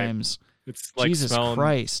sometimes. It's like Jesus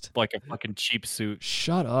Christ, like a fucking cheap suit.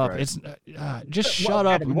 Shut up! It's just shut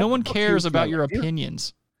up. No one cares about your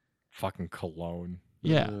opinions. Fucking cologne.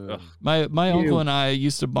 Yeah, my uncle and I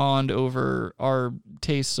used to bond over our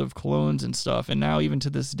tastes of colognes and stuff, and now even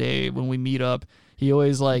to this day, when we meet up, he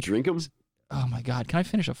always like drink them. Oh my God! Can I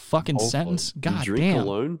finish a fucking sentence? God drink damn!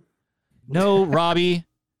 Cologne? No, Robbie.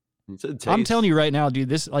 I'm telling you right now, dude.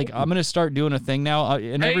 This I'm gonna start doing a thing now,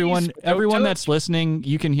 and everyone that's listening,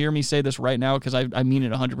 you can hear me say this right now because I mean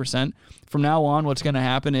it 100%. From now on, what's gonna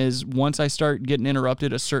happen is once I start getting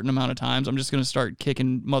interrupted a certain amount of times, I'm just gonna start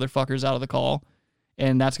kicking motherfuckers out of the call,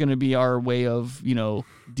 and that's gonna be our way of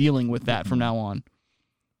dealing with that from now on.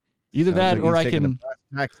 Either that, or I can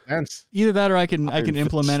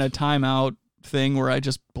implement a timeout thing where I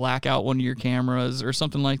just black out one of your cameras or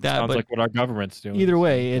something like that. Sounds like what our government's doing. Either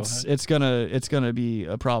way, it's gonna be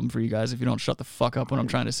a problem for you guys if you don't shut the fuck up when I'm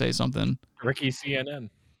trying to say something. Ricky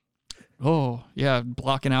CNN. Oh yeah,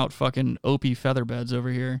 blocking out fucking Opie featherbeds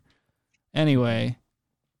over here. Anyway,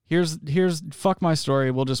 here's fuck my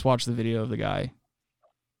story. We'll just watch the video of the guy.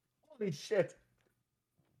 Holy shit.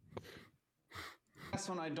 Last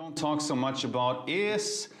one I don't talk so much about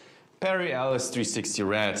is Perry Ellis 360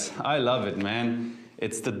 Red. I love it, man.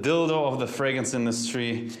 It's the dildo of the fragrance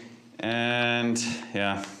industry. And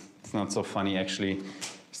yeah, it's not so funny actually.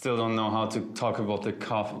 Still don't know how to talk about the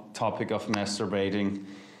topic of masturbating.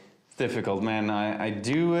 It's difficult, man. I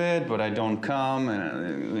do it, but I don't come.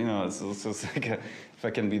 And it's like if I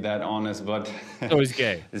can be that honest, but so he's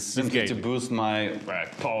gay. It's simply to boost my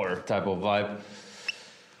power type of vibe.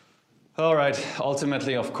 All right.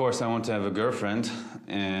 Ultimately, of course, I want to have a girlfriend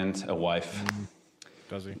and a wife.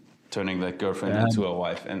 Does he? Turning that girlfriend into a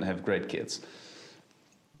wife and have great kids.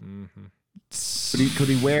 Mm-hmm. Could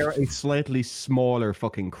he wear a slightly smaller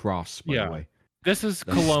fucking cross, by the way? This is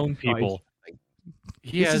cologne people.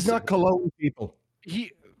 This is not cologne people.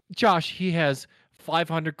 Josh, he has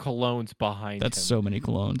 500 colognes behind That's him. so many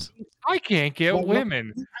colognes. I can't get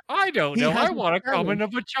women. I don't know. I want to come in a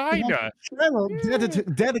vagina.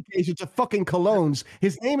 Dedicated to fucking colognes.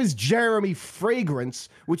 His name is Jeremy Fragrance,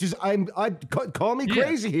 which is call me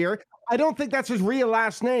crazy here. I don't think that's his real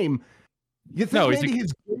last name. You think maybe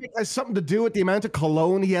his gimmick has something to do with the amount of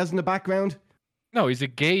cologne he has in the background? No, he's a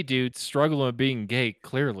gay dude struggling with being gay,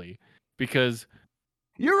 clearly, because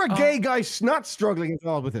you're a gay guy not struggling at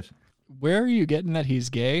all with it. Where are you getting that he's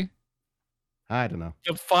gay? I don't know.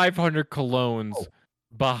 The 500 colognes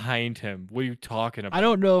behind him. What are you talking about? I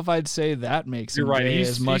don't know if I'd say that makes him gay He's,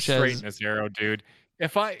 as much he's straight as in his arrow, dude.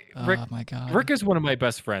 Rick, oh my God. Rick is one of my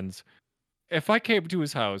best friends. If I came to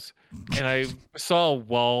his house and I saw a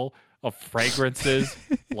wall of fragrances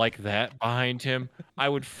like that behind him, I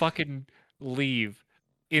would fucking leave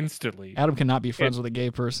instantly. Adam cannot be friends with a gay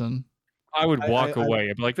person. I would walk away.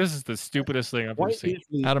 I'd be like, this is the stupidest thing I've ever seen.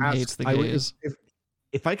 Adam hates the gays.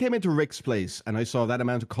 If I came into Rick's place and I saw that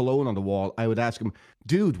amount of cologne on the wall, I would ask him,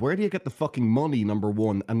 dude, where do you get the fucking money, number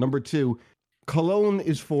one? And number two, cologne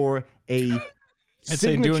is for a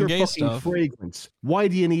signature fucking fragrance. Why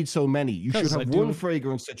do you need so many? You should have one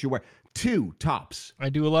fragrance that you wear. Two, tops. I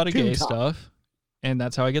do a lot of gay stuff, and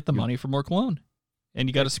that's how I get the money for more cologne. And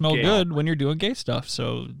you got to smell good when you're doing gay stuff,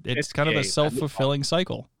 so it's kind of a self-fulfilling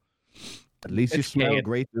cycle. At least you smell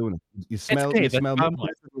great doing it. You smell.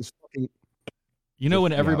 You know,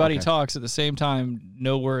 when everybody talks at the same time,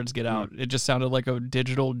 no words get out. It just sounded like a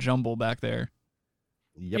digital jumble back there.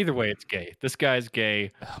 Yep. Either way, it's gay. This guy's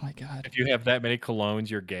gay. Oh my God! If you have that many colognes,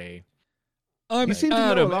 you're gay. I'm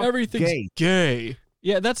Adam. Everything's gay.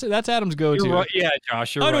 Yeah, that's Adam's go-to. Right. Yeah,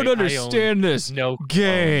 Josh, you're I right. don't understand this. No,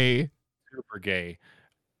 gay. Super gay.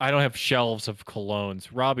 I don't have shelves of colognes.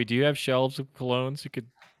 Robbie, do you have shelves of colognes?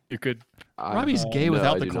 You could. Robbie's gay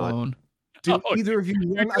without the cologne. Do either of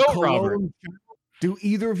you run a cologne? Do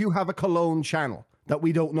either of you have a cologne channel that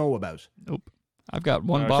we don't know about? Nope. I've got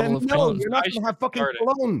one bottle of cologne. You're not going to have fucking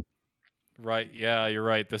cologne. Right. Yeah, you're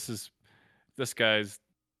right. This guy's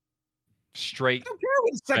straight. I don't care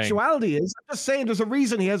what his sexuality is. I'm just saying there's a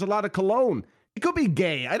reason he has a lot of cologne. He could be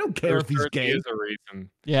gay. I don't care if he's gay. There is a reason.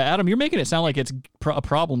 Yeah, Adam, you're making it sound like it's a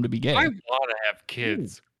problem to be gay. I want to have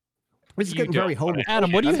kids. This is getting very homophobic.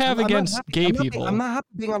 Adam, what do you have against gay people? I'm not happy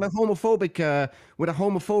being on a homophobic with a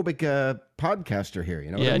homophobic podcaster here.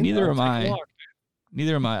 You know? Yeah, neither am I.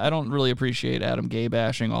 Neither am I. I don't really appreciate Adam gay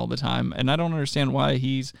bashing all the time, and I don't understand why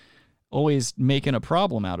he's always making a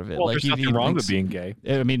problem out of it. Well, like there's nothing wrong with being gay.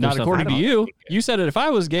 I mean, not according to you. You said that if I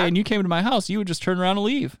was gay and you came to my house, you would just turn around and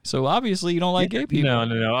leave. So obviously you don't like gay people.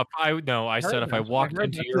 No. I said if I walked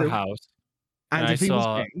into your house and I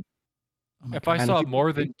saw, if I saw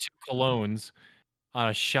more than 2 colognes on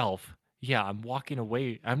a shelf, yeah, I'm walking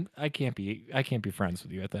away. I can't be friends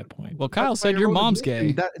with you at that point. Well, Kyle said your mom's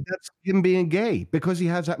gay. That's him being gay because he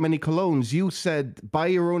has that many colognes. You said by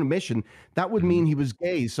your own admission that would mean he was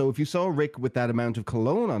gay. So if you saw Rick with that amount of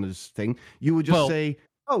cologne on his thing, you would just say,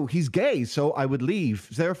 "Oh, he's gay," so I would leave.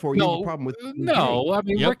 Therefore, you have a problem with no. I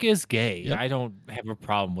mean, Rick is gay. Yep. I don't have a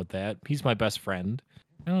problem with that. He's my best friend.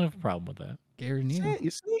 I don't have a problem with that. Gary Neal.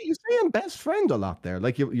 You're saying best friend a lot there.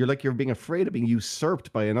 Like you're being afraid of being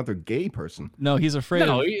usurped by another gay person. No, he's afraid.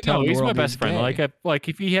 No, he's my best friend. Like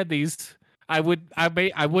if he had these, I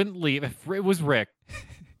wouldn't leave. If it was Rick,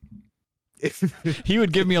 he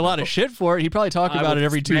would give me a lot of shit for it. He'd probably talk about it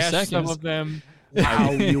every 2 seconds. Some of them.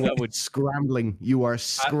 Wow, you are scrambling. You are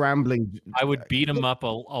scrambling. I would beat him up a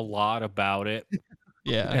lot about it.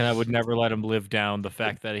 Yeah, and I would never let him live down the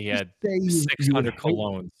fact that he had 600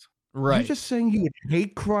 colognes. Right. You're just saying you would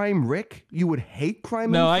hate crime, Rick? You would hate crime?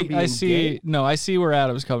 No, I see. Gay? No, I see where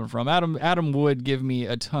Adam's coming from. Adam would give me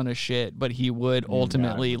a ton of shit, but he would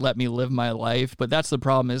ultimately let me live my life. But that's the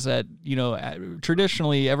problem is that,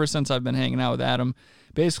 traditionally, ever since I've been hanging out with Adam,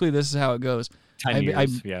 basically this is how it goes. 10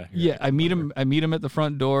 years. I meet him at the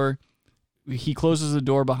front door. He closes the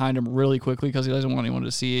door behind him really quickly because he doesn't want anyone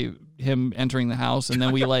to see him entering the house. And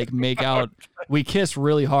then we make out, we kiss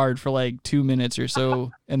really hard for like 2 minutes or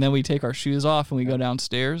so. And then we take our shoes off and we go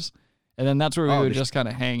downstairs. And then that's where we would just kind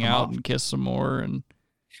of hang out and kiss some more. And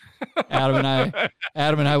Adam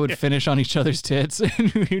and I would finish on each other's tits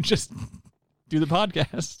and we would just do the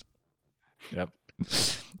podcast. Yep.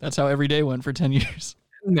 That's how every day went for 10 years.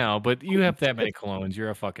 No, but you have that many colognes. You're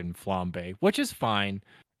a fucking flambe, which is fine.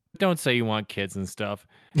 Don't say you want kids and stuff.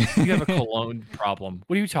 You have a cologne problem.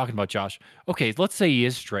 What are you talking about, Josh? Okay, let's say he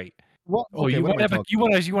is straight. What? Okay, you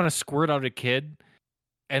want to squirt out a kid,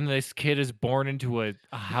 and this kid is born into a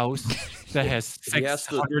house that has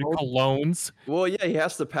 600 colognes. Well, yeah, he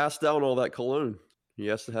has to pass down all that cologne. He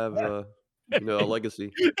has to have a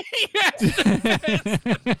legacy.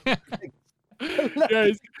 Yeah,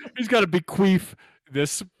 he's got to bequeath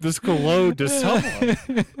this cologne to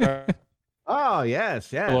someone. Oh, yes.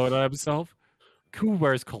 Cologne on himself. Who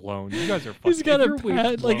wears cologne? You guys are fucking... He's got a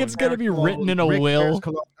pet, like it's going to be written in a will.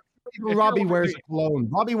 Robbie wears cologne.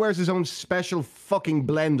 Robbie wears his own special fucking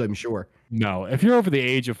blend, I'm sure. No, if you're over the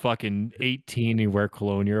age of fucking 18 and you wear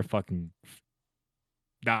cologne, you're a fucking...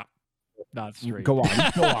 Not straight. Go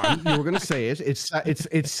on. You were going to say it.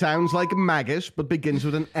 It sounds like a maggot, but begins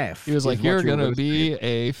with an F. He was like, you're going to be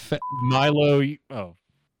a... Milo... Oh.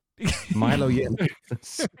 Milo, yeah.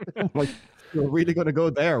 Like, you're really going to go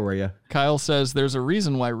there, were you? Kyle says there's a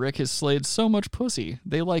reason why Rick has slayed so much pussy.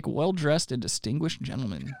 They like well-dressed and distinguished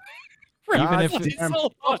gentlemen. Even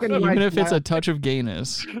if it's a touch of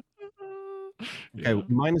gayness. Okay,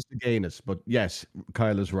 minus the gayness, but yes,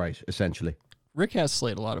 Kyle is right, essentially. Rick has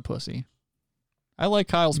slayed a lot of pussy. I like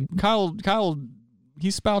Kyle,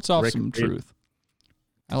 he spouts off some truth.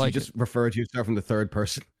 I like you just refer to yourself in the third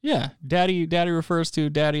person. Yeah, daddy refers to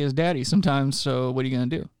daddy as daddy sometimes, so what are you going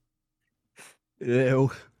to do?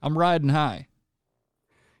 Ew. I'm riding high.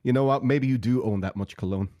 You know what? Maybe you do own that much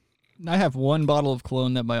cologne. I have one bottle of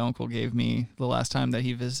cologne that my uncle gave me the last time that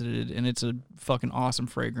he visited, and it's a fucking awesome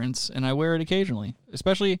fragrance, and I wear it occasionally,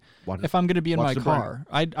 especially if I'm going to be in my car.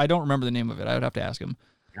 I don't remember the name of it. I would have to ask him.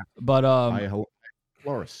 Yeah. But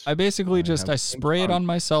I basically I spray it on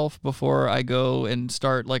myself before I go and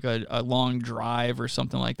start like a long drive or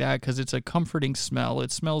something like that because it's a comforting smell.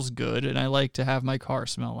 It smells good, and I like to have my car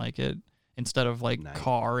smell like it instead of like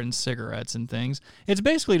car and cigarettes and things. It's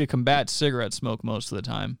basically to combat cigarette smoke most of the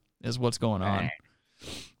time is what's going on.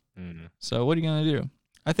 So what are you going to do?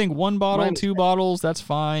 I think 1 bottle, 2 bottles, that's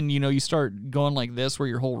fine. You start going like this where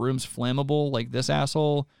your whole room's flammable, like this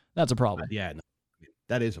asshole, that's a problem. Yeah, no,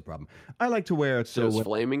 that is a problem. I like to wear it so it's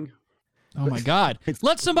flaming. Oh my God.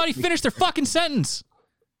 Let somebody finish their fucking sentence.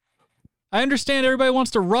 I understand everybody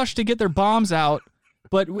wants to rush to get their bombs out,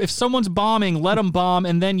 but if someone's bombing, let them bomb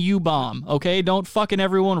and then you bomb, okay? Don't fucking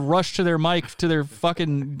everyone rush to their mic to their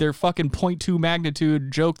fucking 0.2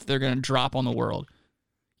 magnitude joke that they're going to drop on the world.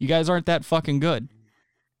 You guys aren't that fucking good.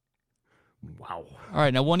 Wow. All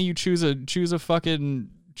right, now one of you choose who's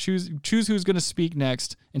going to speak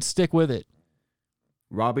next and stick with it.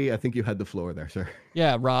 Robbie, I think you had the floor there, sir.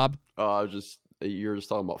 Yeah, Rob. You were just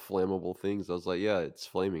talking about flammable things. I was like, yeah, it's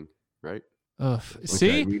flaming, right? Ugh.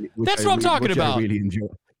 See? That's what I'm talking about.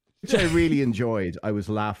 Which I really enjoyed. I was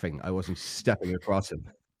laughing. I wasn't stepping across him.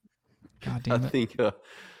 God damn it. I think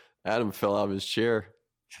Adam fell out of his chair.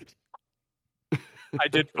 I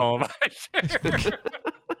did fall out of my chair.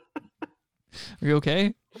 Are you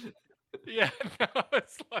okay? Yeah, no,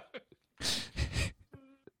 it's like...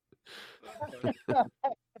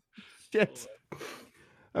 Shit.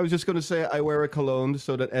 I was just going to say I wear a cologne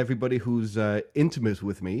so that everybody who's intimate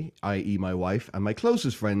with me, i.e. my wife, and my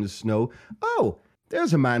closest friends know, oh,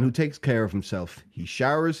 there's a man who takes care of himself. He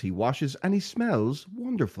showers, he washes, and he smells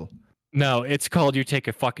wonderful. No, it's called you take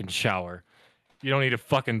a fucking shower. You don't need a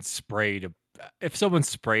fucking spray to...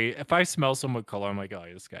 If I smell someone with cologne, I'm like, oh,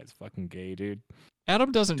 this guy's fucking gay, dude.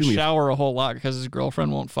 Adam doesn't shower a whole lot because his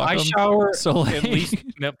girlfriend won't fuck him. I shower so like... at least...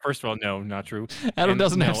 No, first of all, no, not true. Adam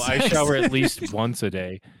doesn't have sex. I shower at least once a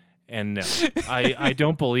day. And no, I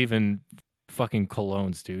don't believe in fucking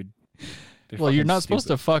colognes, dude. Well, you're not supposed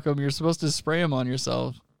to fuck them. You're supposed to spray them on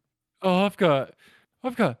yourself. Oh, I've got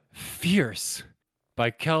Fierce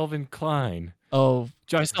by Calvin Klein. Oh,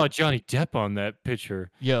 I saw Johnny Depp on that picture.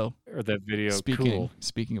 Yo, or that video.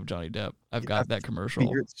 Speaking of Johnny Depp, I've got that commercial.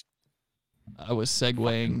 I was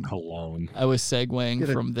segueing cologne. I was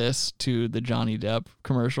segueing from this to the Johnny Depp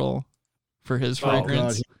commercial for his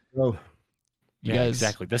fragrance. Oh, yeah, guys,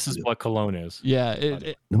 exactly. This is what cologne is. Yeah,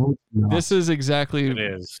 this is exactly. It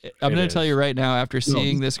is. I'm going to tell you right now. After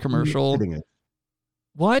seeing this commercial,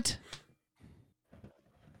 what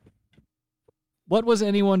was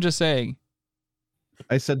anyone just saying?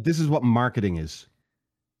 I said this is what marketing is.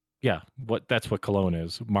 Yeah, that's what cologne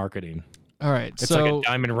is. Marketing. All right, it's like a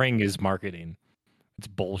diamond ring is marketing. It's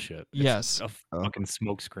bullshit. Yes, it's a fucking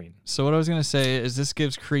smokescreen. So what I was going to say is this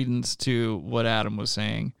gives credence to what Adam was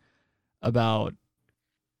saying about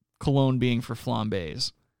cologne being for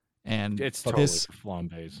flambés, and it's totally for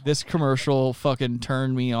flambés. This commercial fucking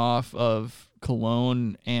turned me off of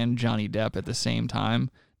cologne and Johnny Depp at the same time.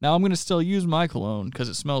 Now I'm going to still use my cologne because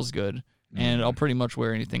it smells good, and I'll pretty much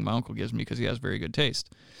wear anything my uncle gives me because he has very good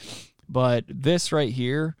taste. But this right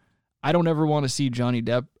here, I don't ever want to see Johnny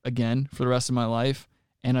Depp again for the rest of my life,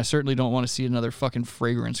 and I certainly don't want to see another fucking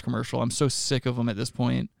fragrance commercial. I'm so sick of them at this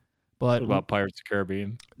point. But what about Pirates of the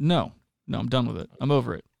Caribbean? No, I'm done with it. I'm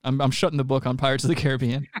over it. I'm shutting the book on Pirates of the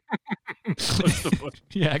Caribbean. Close the book.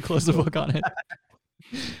 Yeah, close the book on it.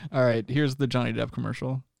 All right, here's the Johnny Depp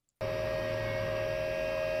commercial.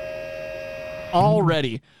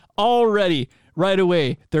 Already, right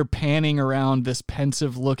away, they're panning around this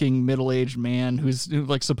pensive-looking middle-aged man who's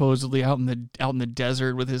like supposedly out in the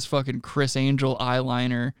desert with his fucking Chris Angel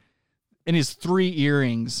eyeliner and his 3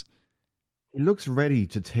 earrings. He looks ready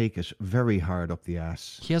to take it very hard up the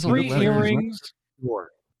ass. He has 3 earrings.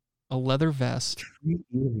 A leather vest. 3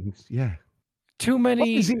 earrings, yeah. Too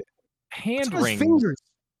many hand rings. Fingers.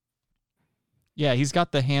 Yeah, he's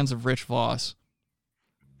got the hands of Rich Voss.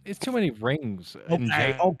 It's too many rings.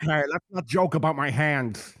 Okay, let's not joke about my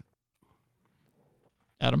hands.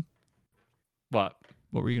 Adam? What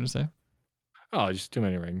were you going to say? Oh, just too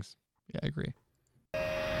many rings. Yeah, I agree.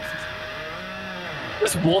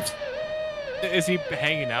 This wolf, is he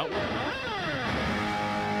hanging out with him?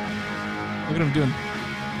 Look at him doing.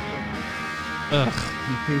 Ugh.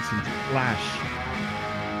 He thinks he's Flash.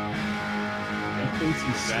 He thinks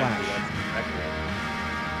he's Slash.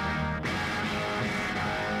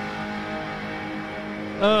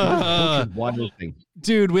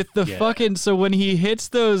 Dude, with the fucking, so when he hits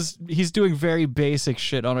those, he's doing very basic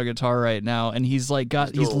shit on a guitar right now, and he's like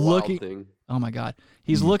he's looking. Oh my god,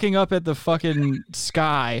 he's looking up at the fucking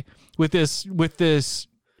sky with this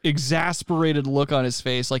exasperated look on his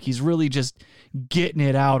face, like he's really just getting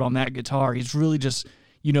it out on that guitar. He's really just,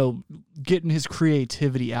 getting his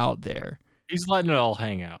creativity out there. He's letting it all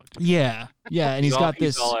hang out. Yeah, and he's got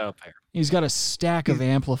this. All out there. He's got a stack of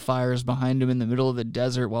amplifiers behind him in the middle of the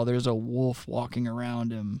desert while there's a wolf walking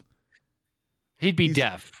around him. He'd be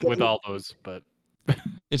deaf with all those, but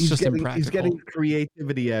it's just impractical. He's getting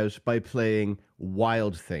creativity out by playing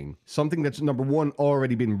Wild Thing, something that's number 1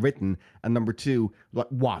 already been written, and number 2, like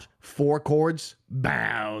what? 4 chords?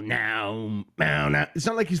 Bow now, bow now. It's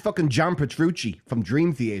not like he's fucking John Petrucci from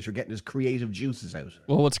Dream Theater getting his creative juices out.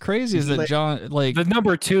 Well, what's crazy is that John, like the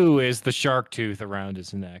number 2 is the shark tooth around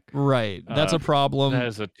his neck. Right, that's a problem. That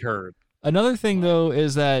is a turd. Another thing, though,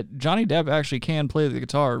 is that Johnny Depp actually can play the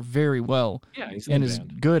guitar very well. Yeah, he's and is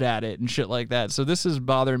good at it and shit like that. So this is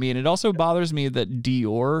bothering me, and it also bothers me that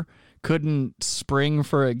Dior couldn't spring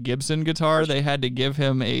for a Gibson guitar. They had to give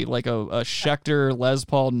him a Schecter Les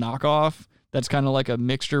Paul knockoff. That's kind of like a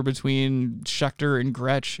mixture between Schecter and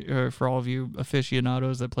Gretsch for all of you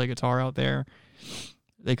aficionados that play guitar out there.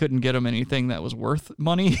 They couldn't get him anything that was worth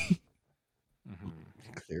money.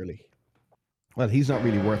 Clearly. Well, he's not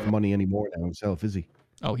really worth money anymore now himself, is he?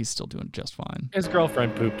 Oh, he's still doing just fine. His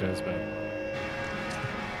girlfriend pooped in his bed.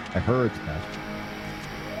 I heard that.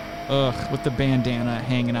 Ugh, with the bandana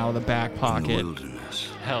hanging out of the back pocket. In the wilderness.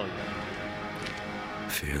 Hell yeah.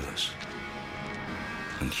 Fearless.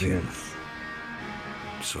 Unhuman.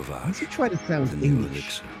 Sauvage. Why does he try to sound The new English?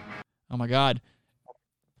 elixir. Oh my God.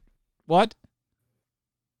 What?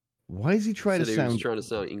 Why is he trying to Said he sound? was trying to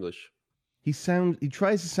sound English. He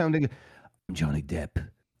tries to sound English. I'm Johnny Depp.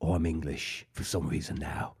 Oh, I'm English for some reason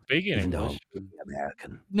now. Big Even though English. I'm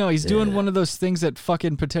American. No, he's doing one of those things that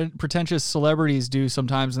fucking pretentious celebrities do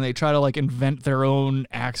sometimes, and they try to like invent their own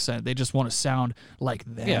accent. They just want to sound like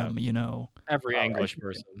them, you know. Every English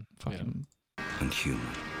person. Fucking. Unhuman.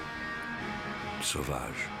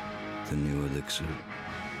 Sauvage. The new elixir.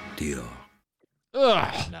 Dior.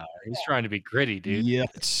 Ugh. No, he's trying to be gritty, dude. Yeah.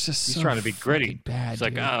 It's just He's so trying to be gritty. fucking bad, It's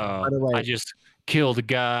like, dude. oh, By the way- I just killed a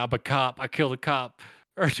guy. I'm a cop. I killed a cop.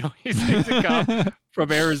 Or no, he's a cop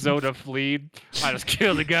from Arizona fleeing. I just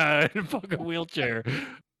killed a guy in a fucking wheelchair.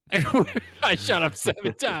 I shot him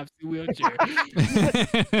 7 times in a wheelchair.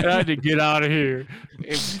 And I had to get out of here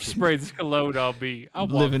and spray this cologne on me. I'm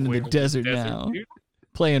living in walking the away desert from now, dude.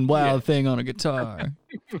 playing Wild Thing on a guitar.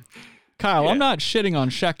 Kyle, I'm not shitting on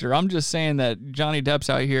Schecter. I'm just saying that Johnny Depp's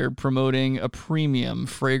out here promoting a premium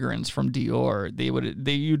fragrance from Dior.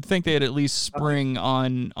 You'd think they'd at least spring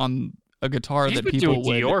on a guitar He's that been people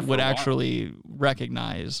doing Dior for would a while. actually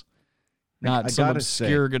recognize. Not I some gotta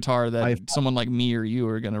obscure say, guitar that someone like me or you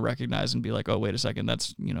are going to recognize and be like, oh, wait a second,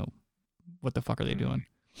 that's, what the fuck are they doing?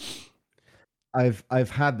 I've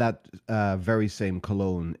had that very same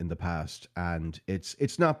cologne in the past, and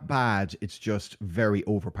it's not bad. It's just very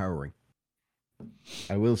overpowering.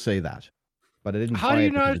 I will say that, but I didn't. How buy do you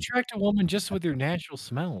it not because attract a woman just with your natural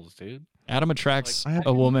smells, dude? Adam attracts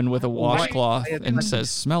a woman with a washcloth and says,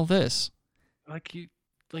 smell this. Like you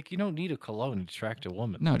don't need a cologne to attract a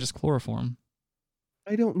woman. No, just chloroform.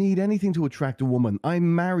 I don't need anything to attract a woman.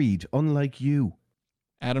 I'm married, unlike you.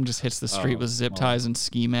 Adam just hits the street with zip ties and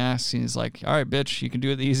ski masks, and he's like, all right, bitch, you can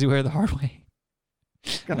do it the easy way or the hard way.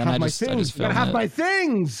 Gotta have my things. Gotta have my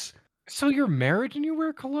things. So you're married and you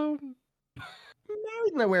wear cologne?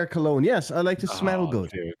 Married and I wear cologne. Yes, I like to smell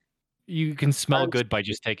good. Dude. You can smell good by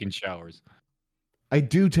just taking showers. I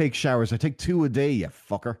do take showers. I take 2 a day, you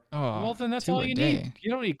fucker. Oh, Well, then that's 2 all a you day. need.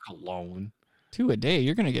 You don't need cologne. 2 a day,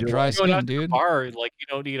 you're gonna get dry Going skin, out to the dude. bar, like you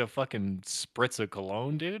don't need a fucking spritz of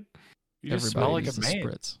cologne, dude. You just smell like a uses man.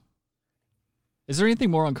 spritz. Is there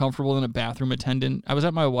anything more uncomfortable than a bathroom attendant? I was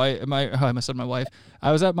at my wife. I said my wife.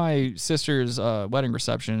 I was at my sister's wedding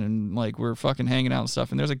reception, and like we're fucking hanging out and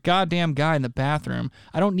stuff. And there's a goddamn guy in the bathroom.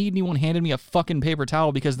 I don't need anyone handing me a fucking paper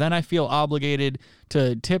towel because then I feel obligated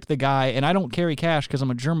to tip the guy, and I don't carry cash because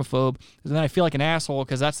I'm a germaphobe. And then I feel like an asshole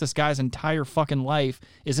because that's this guy's entire fucking life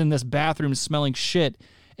is in this bathroom smelling shit.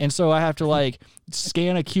 And so I have to like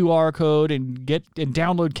scan a QR code and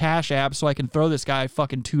download Cash App so I can throw this guy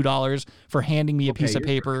fucking $2 for handing me a piece of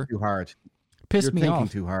paper. Too hard. Pissed me thinking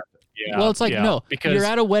off. too hard. Yeah, Well, it's like no, because you're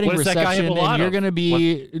at a wedding what does that guy have reception a lot and you're of? gonna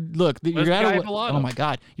be look. does You're the at guy a have a lot oh of? my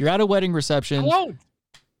god, you're at a wedding reception. Cologne.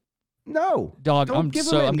 No, Dog, don't give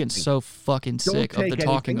him I'm getting anything. so fucking Don't sick of the take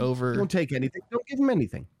talking anything. over. Don't take anything. Don't give him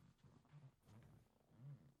anything.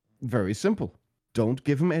 Very simple. Don't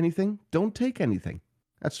give him anything. Don't take anything.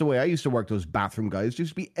 That's the way I used to work those bathroom guys.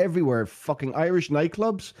 Used to be everywhere. Fucking Irish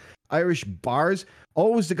nightclubs, Irish bars.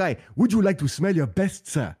 Always the guy, would you like to smell your best,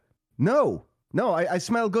 sir? No, I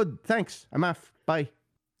smell good. Thanks. I'm off. Bye.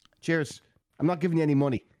 Cheers. I'm not giving you any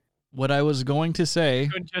money. What I was going to say. You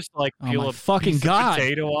couldn't just like Oh peel my a fucking piece God. of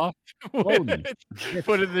potato off. Holy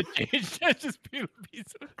Put it in the change. Just peel a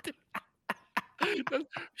piece of potato.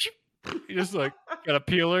 You just like got a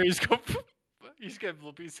peeler. You just go. You just get a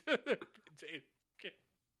little piece of potato. Okay.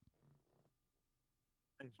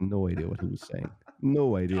 No idea what he was saying.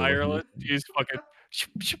 No idea. what he was Ireland. saying. You just fucking.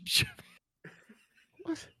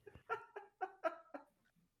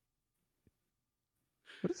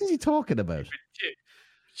 What is he talking about?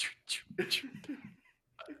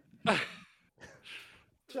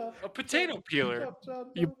 A potato peeler.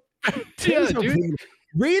 You, Potato dude. peeler.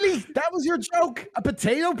 Really? That was your joke? A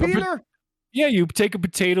potato peeler? Yeah, you take a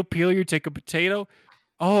potato peeler. You take a potato.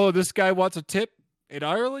 Oh, this guy wants a tip in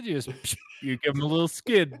Ireland. You just you give him a little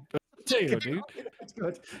skid of potato, dude. That's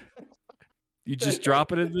good. You just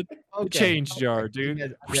drop it in the Okay. change jar,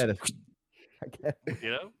 dude. I get it. I get it.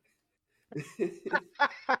 You know,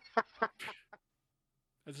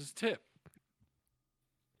 that's his tip.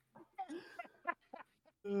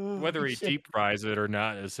 Whether he deep fries it or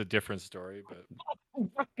not is a different story, but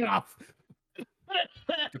Fuck off.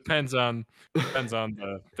 depends on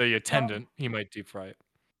the attendant. He might deep fry it.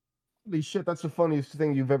 Holy shit, that's the funniest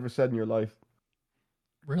thing you've ever said in your life.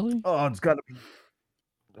 Really? Oh, it's gotta be.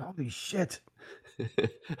 Holy shit.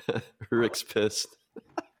 Rick's pissed.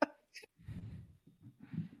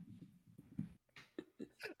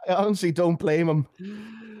 I honestly don't blame him.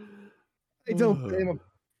 I don't blame him.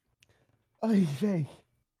 Ay, vey.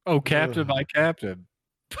 Oh, Captain by Captain.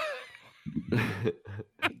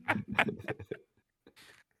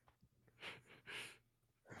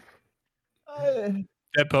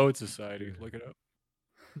 Dead Poet Society. Look it up.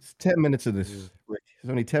 It's 10 minutes of this, Rick. There's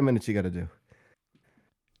only 10 minutes you got to do.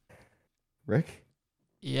 Rick?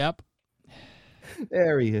 Yep.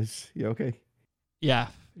 There he is. You okay? Yeah,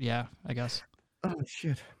 I guess. Oh,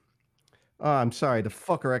 shit. Oh, I'm sorry. The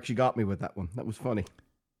fucker actually got me with that one. That was funny.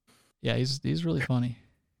 Yeah, he's really funny.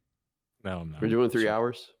 No, I'm not. We're doing 3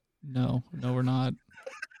 hours? No, we're not.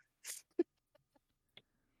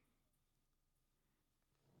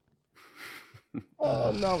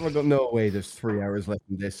 Oh, no way. There's 3 hours left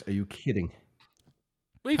in this. Are you kidding?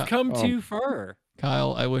 We've come too far.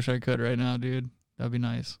 Kyle, I wish I could right now, dude. That'd be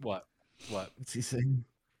nice. What? What's he saying?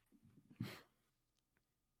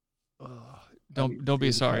 Don't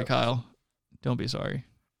be sorry, Kyle. Don't be sorry.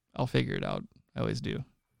 I'll figure it out. I always do.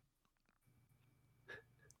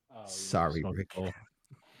 Sorry, Rick.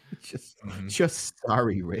 Just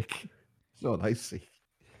sorry, Rick. That's not what I see.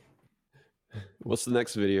 What's the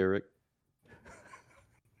next video, Rick?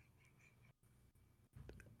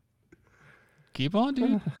 Keep on,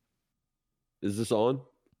 dude. Is this on?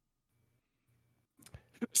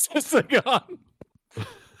 Is this thing on?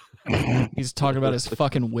 He's talking about his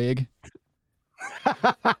fucking wig.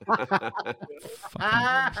 Fucking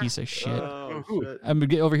piece of shit. Oh, shit. I'm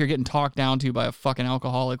over here getting talked down to by a fucking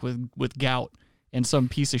alcoholic with gout and some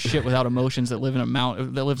piece of shit without emotions that lives in a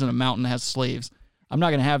mountain and has slaves. I'm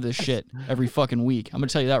not gonna have this shit every fucking week. I'm gonna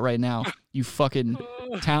tell you that right now. You fucking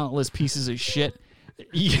talentless pieces of shit.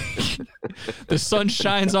 The sun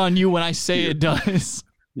shines on you when I say it does.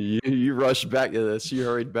 You rushed back to this. You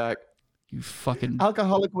hurried back. You fucking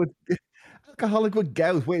alcoholic with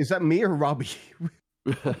gout. Wait, is that me or Robbie?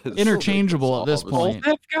 Interchangeable at this point.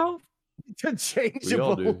 Interchangeable. We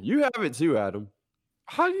all do. You have it too, Adam.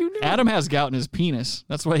 How do you know? Adam has gout in his penis.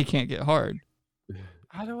 That's why he can't get hard.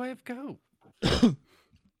 How do I have gout?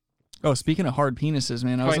 Oh, speaking of hard penises,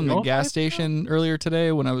 man, I was in the gas station earlier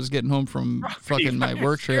today when I was getting home from fucking my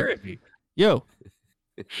work trip. Yo.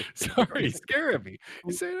 Sorry, scaring me.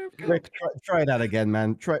 You say that? Rick, try that again,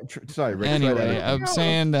 man. Sorry, Rick. Anyway, I'm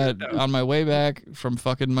saying that on my way back from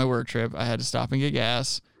fucking my work trip, I had to stop and get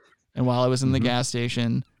gas. And while I was in the gas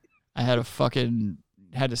station, I had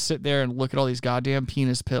to sit there and look at all these goddamn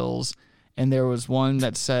penis pills. And there was one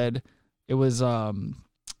that said it was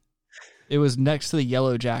next to the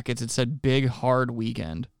Yellow Jackets. It said Big Hard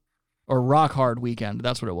Weekend or Rock Hard Weekend.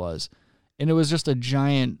 That's what it was. And it was just a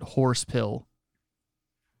giant horse pill.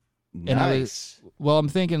 Nice. And I'm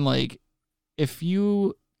thinking like, if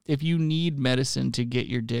you need medicine to get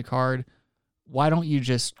your dick hard, why don't you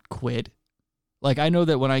just quit? Like, I know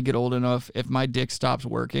that when I get old enough, if my dick stops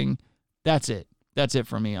working, that's it. That's it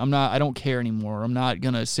for me. I don't care anymore. I'm not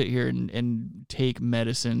going to sit here and take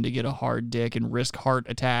medicine to get a hard dick and risk heart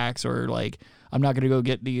attacks, or like, I'm not going to go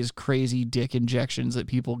get these crazy dick injections that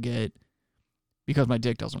people get because my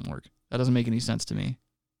dick doesn't work. That doesn't make any sense to me.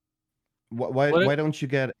 Why don't you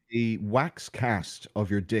get a wax cast of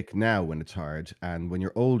your dick now when it's hard, and when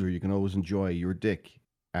you're older, you can always enjoy your dick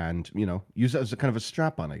and, use it as a kind of a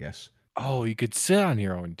strap on, I guess. Oh, you could sit on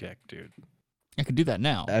your own dick, dude. I could do that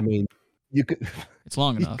now. I mean, you could. It's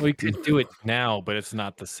long enough. We could do it now, but it's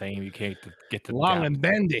not the same. You can't get the long and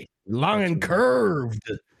bendy, long and curved.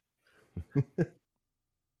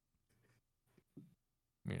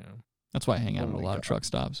 Yeah. That's why I hang out at a lot of truck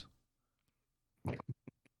stops.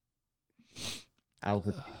 Al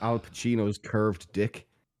Pacino's curved dick.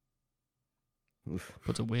 Oof.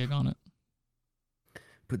 Puts a wig on it.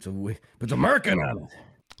 Puts a merkin on it.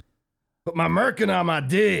 Put my merkin on my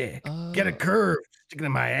dick. Get it curved. Stick it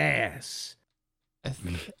in my ass.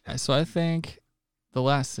 So I think the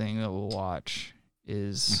last thing that we'll watch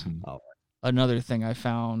is another thing I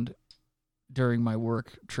found during my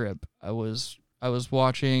work trip. I was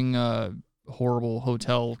watching horrible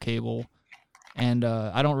hotel cable. And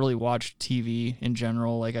I don't really watch TV in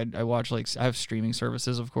general. Like I watch I have streaming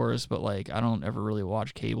services, of course, but like I don't ever really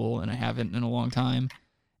watch cable, and I haven't in a long time.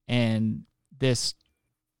 And this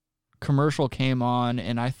commercial came on,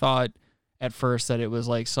 and I thought at first that it was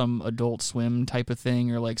like some Adult Swim type of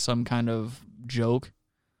thing or like some kind of joke.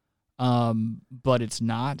 but it's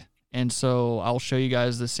not. And so I'll show you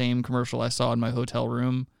guys the same commercial I saw in my hotel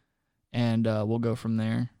room, and we'll go from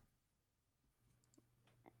there.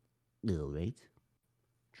 All right.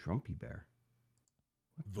 Trumpy bear.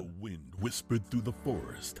 The wind whispered through the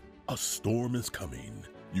forest. A storm is coming.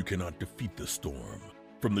 You cannot defeat the storm.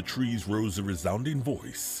 From the trees rose a resounding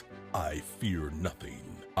voice. I fear nothing.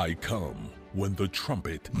 I come when the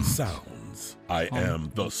trumpet sounds. I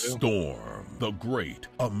am the storm, the great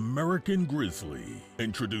American grizzly.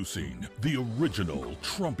 Introducing the original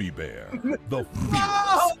Trumpy bear, the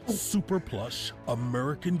fierce, super plush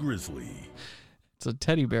American grizzly. It's a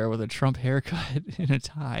teddy bear with a Trump haircut and a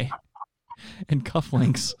tie and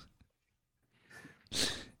cufflinks.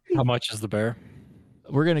 How much is the bear?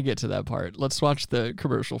 We're gonna get to that part. Let's watch the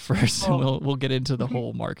commercial first, and we'll get into the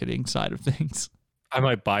whole marketing side of things. I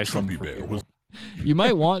might buy some for people. You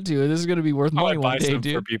might want to. This is gonna be worth money one day,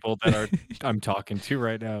 dude. For people that are I'm talking to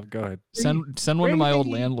right now. Go ahead. Send one to my old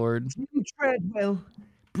landlord. Tim Treadwell.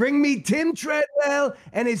 Bring me Tim Treadwell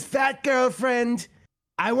and his fat girlfriend.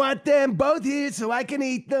 I want them both here so I can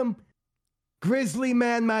eat them. Grizzly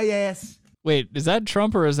man my ass. Wait, is that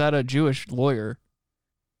Trump or is that a Jewish lawyer?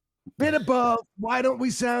 Bit of both. Why don't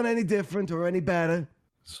we sound any different or any better?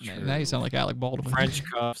 Now you sound like Alec Baldwin. French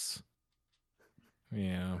cuffs.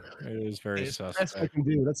 Yeah, it is very suspect. Best I can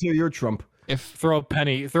do. Let's hear your Trump. If throw a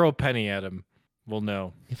penny at him, we'll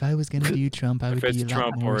know. If I was gonna do Trump, I would be a lot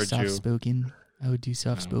Trump more or a Jew. soft-spoken. I would do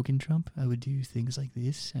soft-spoken Trump. I would do things like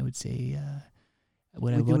this. I would say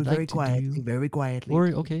what I would like to do very quietly.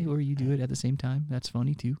 Or you do it at the same time. That's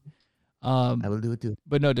funny too. I will do it too.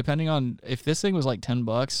 But no, depending on if this thing was like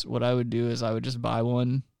 $10, what I would do is I would just buy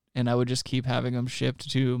one and I would just keep having them shipped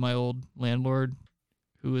to my old landlord,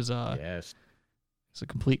 who is is a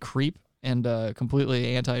complete creep and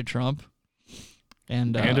completely anti-Trump,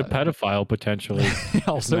 and a pedophile potentially.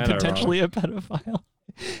 Also potentially a pedophile.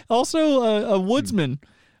 Also a woodsman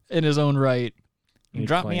in his own right. You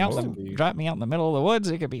drop me out in the middle of the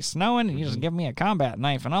woods. It could be snowing, and you just give me a combat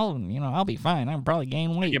knife, and I'll be fine. I'll probably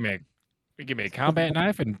gain weight. Give me a combat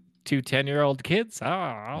knife and 2 10-year-old kids.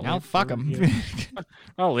 I'll fuck them.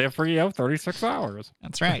 I'll live for 36 hours.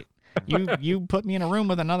 That's right. You put me in a room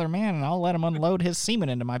with another man, and I'll let him unload his semen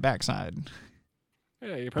into my backside.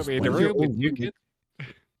 Yeah, you put me in a room with you kids.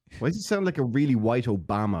 Why does he sound like a really white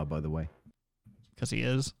Obama, by the way? Because he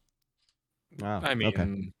is. Oh, I mean,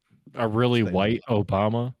 okay. A really white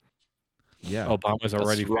Obama. Yeah, Obama's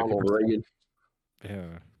already Ronald Reagan. Yeah.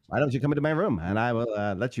 Why don't you come into my room and I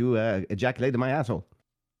will let you ejaculate in my asshole?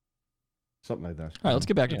 Something like that. All right, let's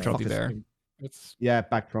get back to Trumpy Bear. Yeah,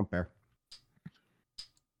 back Trump Bear.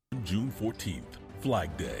 June 14th,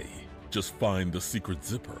 Flag Day. Just find the secret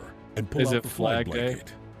zipper and pull Is out it the flag Flag Day?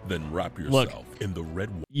 blanket. Then wrap yourself in the red.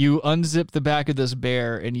 You unzip the back of this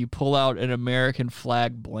bear and you pull out an American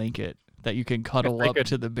flag blanket that you can cuddle up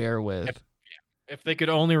to the bear with. If they could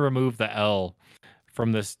only remove the L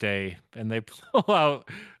from this day and they pull out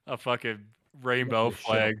a fucking rainbow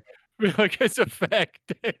flag, like it's a fact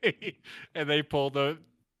day, and they pulled a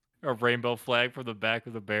rainbow flag from the back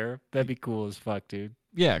of the bear, that'd be cool as fuck, dude.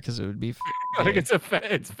 Yeah, because it would be. Like it's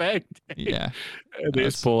fact day. Yeah, and they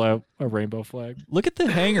just pull out a rainbow flag. Look at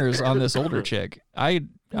the hangers on this older chick. I'm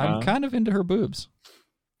kind of into her boobs.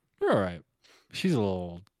 You're all right. She's a little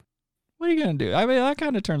old. What are you gonna do? I mean, that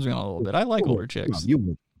kind of turns me on a little bit. I like older chicks.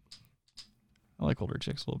 I like older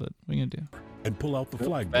chicks a little bit. What are you gonna do? And pull out the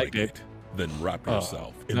flag blanket. Then wrap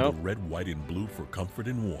yourself in the red, white, and blue for comfort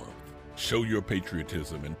and warmth. Show your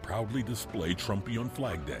patriotism and proudly display Trumpy on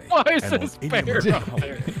Flag Day. Why is and this on any bear American up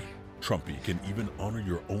there? holiday, Trumpy can even honor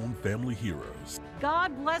your own family heroes.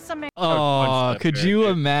 God bless America. Oh, could you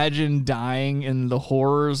imagine dying in the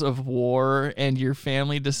horrors of war and your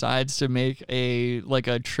family decides to make a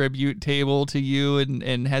tribute table to you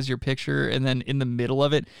and has your picture, and then in the middle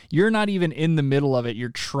of it, you're not even in the middle of it, your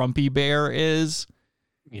Trumpy bear is?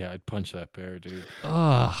 Yeah, I'd punch that bear, dude.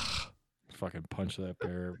 Ugh. Fucking punch that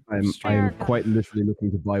bear. I am quite literally looking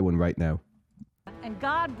to buy one right now. And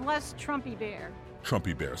God bless Trumpy Bear.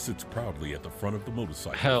 Trumpy Bear sits proudly at the front of the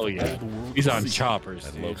motorcycle. Hell yeah. He's on choppers,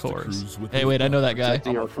 and dude. loves to cruise with Hey, his wait, I know dog. that guy.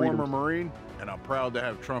 I'm a former Marine, and I'm proud to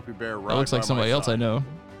have Trumpy Bear right That looks like by somebody my else I side. know.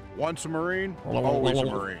 Once a Marine, always a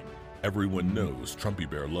Marine. Everyone knows Trumpy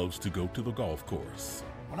Bear loves to go to the golf course.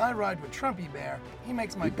 When I ride with Trumpy Bear, he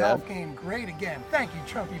makes my golf game great again. Thank you,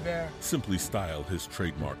 Trumpy Bear. Simply style his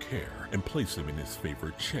trademark hair and place him in his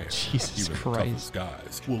favorite chair. Jesus Even the toughest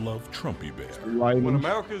guys will love Trumpy Bear. When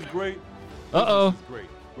America is great, Uh-oh. business is great.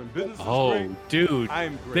 When business is Oh, great, dude. I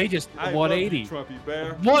am great. They just I 180. love you, Trumpy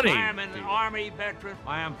Bear. 180. I am an Army veteran.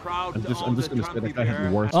 I am proud I'm to just own going the to say that Trumpy guy had Bear.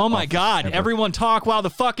 the worst. Oh my office God! ever. Everyone talk while the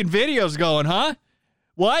fucking video's going, huh?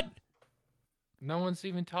 What? No one's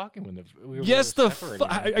even talking when we were Yes,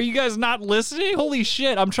 are you guys not listening? Holy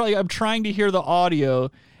shit! I'm trying to hear the audio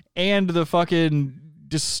and the fucking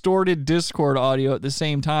distorted Discord audio at the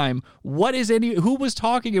same time. Who was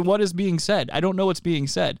talking and what is being said? I don't know what's being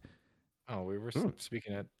said. Oh, we were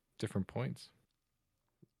speaking at different points.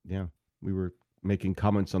 Yeah, we were making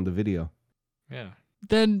comments on the video. Yeah.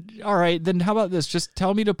 Then, all right, then how about this? Just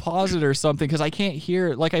tell me to pause it or something, because I can't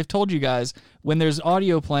hear. Like I've told you guys, when there's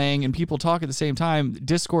audio playing and people talk at the same time,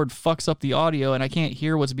 Discord fucks up the audio and I can't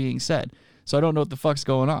hear what's being said. So I don't know what the fuck's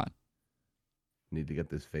going on. Need to get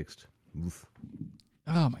this fixed. Oof.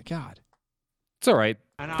 Oh my God. It's all right.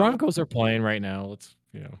 Broncos are playing right now. Let's,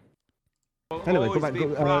 Anyway, go Always back. be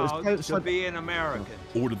Go, proud to be an American.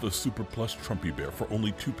 Order the Super Plus Trumpy Bear for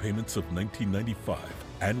only 2 payments of $19.95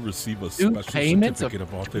 and receive a 2 special payments certificate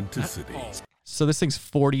of authenticity. So this thing's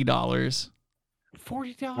 $40.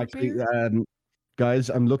 $40 Actually, guys,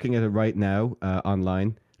 I'm looking at it right now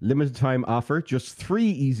online. Limited time offer, just 3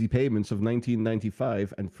 easy payments of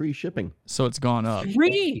 $19.95 and free shipping. So it's gone up.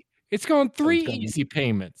 3. It's gone 3 easy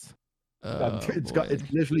payments. It's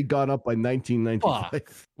literally gone up by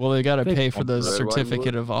 $19.95. Well, they got to pay for the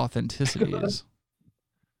certificate of authenticities.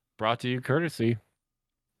 Brought to you courtesy.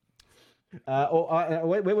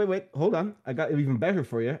 Wait. Hold on. I got it even better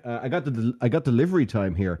for you. I got delivery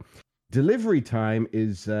time here. Delivery time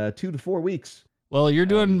is 2 to 4 weeks. Well, you're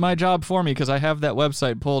doing my job for me because I have that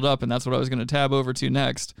website pulled up, and that's what I was going to tab over to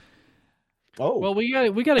next. Oh, well, we got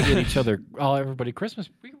to get each other, everybody, Christmas.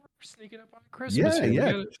 We were sneaking up on Christmas.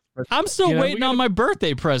 Yeah. I'm still waiting on my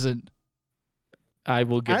birthday present. I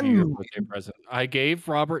will give you your birthday present. I gave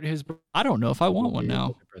Robert his. I don't know if I want one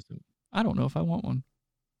now. I don't know if I want one.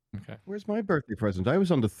 Okay. Where's my birthday present? I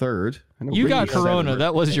was on the 3rd. You got Corona.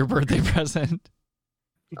 That was your birthday present.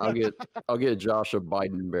 I'll get Josh a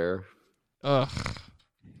Biden bear. Ugh.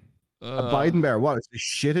 A Biden bear. What? It's the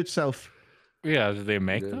shit itself. Yeah. Do they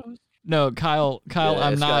make those? No, Kyle.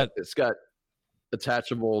 I'm not. It's got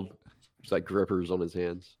attachable, like grippers on his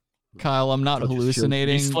hands. Kyle, I'm not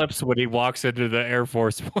hallucinating. He slips when he walks into the Air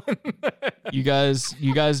Force One. You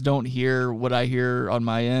guys don't hear what I hear on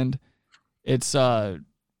my end. It's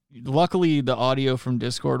luckily the audio from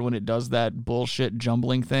Discord, when it does that bullshit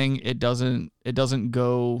jumbling thing, it doesn't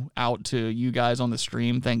go out to you guys on the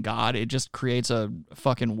stream. Thank God. It just creates a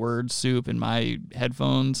fucking word soup in my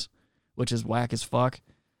headphones, which is whack as fuck.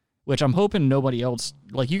 Which I'm hoping nobody else,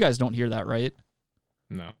 like, you guys don't hear that, right?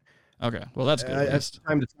 No. Okay. Well, that's good. At least.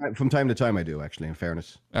 From time to time, I do, actually, in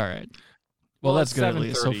fairness. All right. Well, that's good at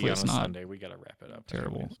least. Hopefully it's not Sunday. We got to wrap it up.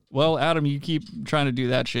 Terrible. Anyways. Well, Adam, you keep trying to do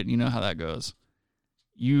that shit, and you know how that goes.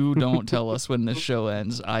 You don't tell us when this show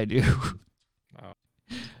ends. I do. Oh.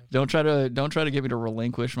 Don't try to get me to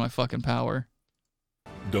relinquish my fucking power.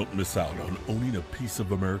 Don't miss out on owning a piece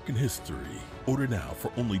of American history. Order now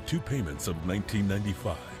for only 2 payments of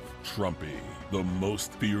 $19.95. Trumpy, the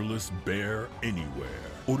most fearless bear anywhere.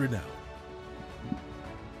 Order now.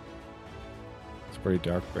 It's a pretty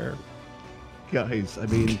dark bear. Guys, I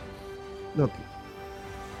mean, look,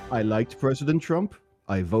 I liked President Trump.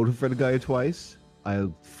 I voted for the guy twice.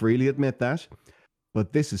 I'll freely admit that.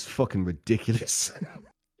 But this is fucking ridiculous.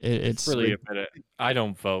 It's really a bit. I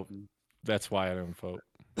don't vote. That's why I don't vote.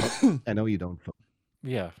 I know you don't vote.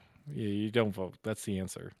 Yeah, you don't vote. That's the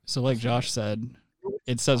answer. So like Josh said,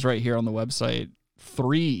 it says right here on the website,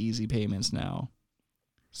 3 easy payments now.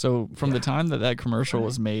 So from the time that commercial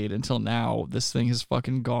was made until now, this thing has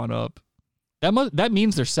fucking gone up. That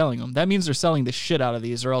means they're selling them. That means they're selling the shit out of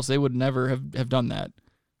these, or else they would never have done that.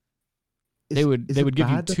 They would give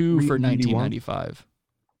you 2 for $19.95.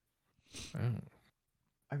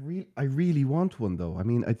 I really want one though. I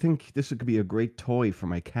mean, I think this could be a great toy for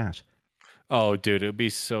my cat. Oh, dude, it'd be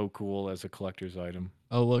so cool as a collector's item.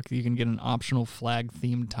 Oh, look, you can get an optional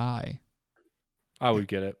flag-themed tie. I would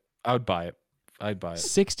get it. I would buy it. I'd buy it.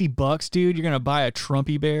 $60, dude. You're gonna buy a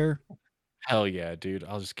Trumpy bear? Hell yeah, dude.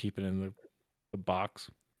 I'll just keep it in the box.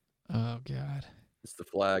 Oh god. It's the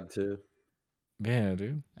flag too. Yeah,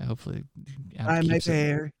 dude. Hopefully, I'm my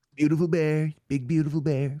bear. Beautiful bear. Big beautiful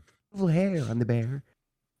bear. Beautiful hair on the bear.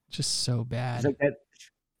 Just so bad. It's like that.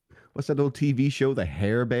 What's that old TV show? The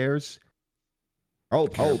Hair Bears. Oh,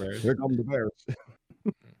 here come the bears.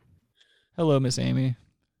 Hello, Miss Amy.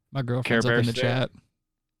 My girlfriend's up in the chat.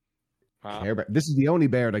 Wow. Care Bear. This is the only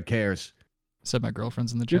bear that cares. Said my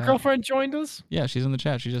girlfriend's in the chat. Your girlfriend joined us? Yeah, she's in the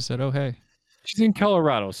chat. She just said, "Oh hey." She's in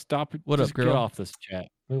Colorado. Stop it. What up, Just girl? Get off this chat.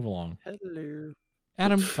 Move along. Hello.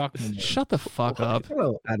 Adam, shut the fuck up.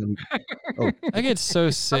 Hello, Adam. Oh. I get so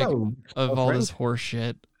sick of all this horse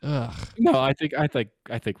shit. Ugh. No, I think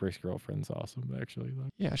Rick's girlfriend's awesome. Actually,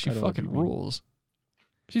 like, yeah, she fucking rules.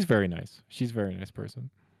 She's very nice. She's a very nice person.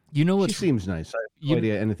 You know what? She seems nice. I have no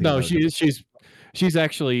idea anything. No, about she's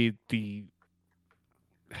actually the.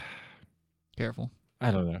 Careful. I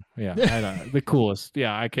don't know. Yeah, I don't know. The coolest.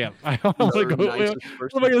 Yeah, I can't. I don't know. What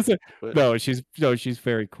am I gonna say? No, she's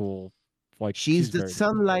very cool. Like she's the very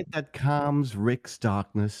sunlight that calms Rick's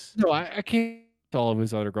darkness. No, I can't. All of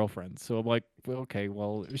his other girlfriends. So I'm like, well, okay,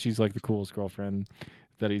 well, she's like the coolest girlfriend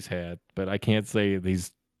that he's had, but I can't say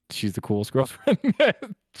she's the coolest girlfriend.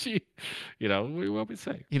 She, what we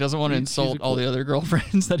say. He doesn't want to insult all the other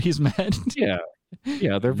girlfriends that he's met.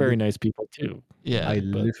 Yeah, they're very nice people too. Yeah,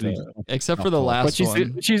 literally, except for the last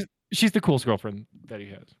one. She's the coolest girlfriend that he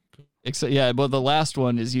has. Except, yeah, but the last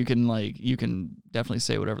one is you can definitely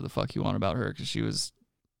say whatever the fuck you want about her because she was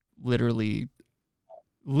literally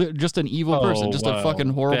just an evil person, just a fucking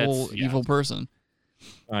horrible evil person.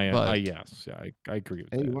 Yes, I agree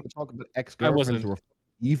with that. You want to talk about ex-girlfriends who are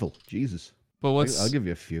evil? Jesus. But I'll give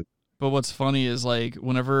you a few. But what's funny is like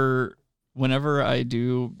whenever I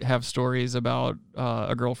do have stories about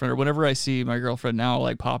a girlfriend, or whenever I see my girlfriend now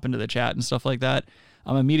like pop into the chat and stuff like that,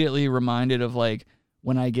 I'm immediately reminded of like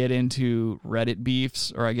when I get into Reddit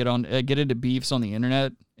beefs or I get into beefs on the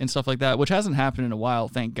internet and stuff like that, which hasn't happened in a while,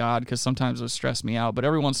 thank God, because sometimes it would stress me out. But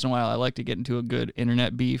every once in a while, I like to get into a good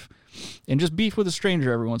internet beef and just beef with a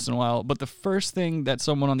stranger every once in a while. But the first thing that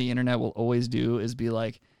someone on the internet will always do is be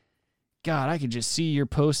like, God, I could just see your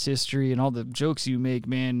post history and all the jokes you make,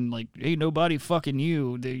 man. Like, ain't nobody fucking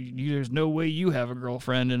you. There's no way you have a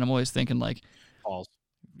girlfriend. And I'm always thinking like, false.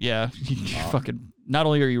 Yeah, fucking. Not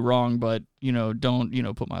only are you wrong, but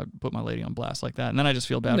don't put my lady on blast like that. And then I just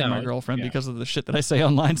feel bad for my girlfriend because of the shit that I say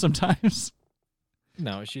online sometimes.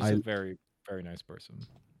 No, she's a very, very nice person.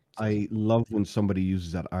 I love when somebody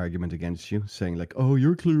uses that argument against you, saying like, "Oh,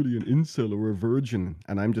 you're clearly an incel or a virgin,"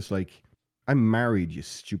 and I'm just like, "I'm married, you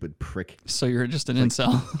stupid prick." So you're just an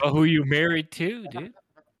incel. Well, who you married to, dude?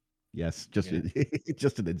 Yes, just an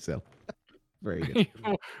incel. Very good.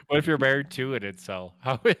 What if you're married to an incel?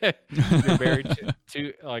 How you're married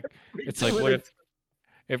to like it's like what if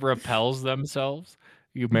it repels themselves?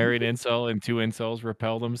 You marry an incel and two incels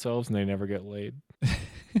repel themselves and they never get laid.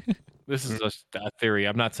 This is just a theory.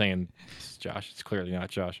 I'm not saying it's Josh. It's clearly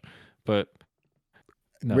not Josh, but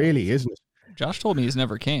no. Really, isn't it? Josh told me he's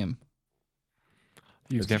never came.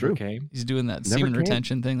 He's never came. He's doing that semen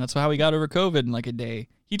retention thing. That's how he got over COVID in like a day.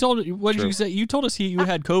 He told. What did you say? You told us you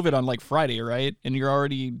had COVID on like Friday, right? And you're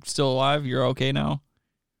already still alive. You're okay now.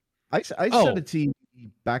 I said it to you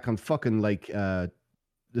back on fucking like the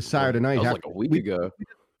Saturday night. That was like a week ago.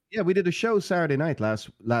 Yeah, we did a show Saturday night last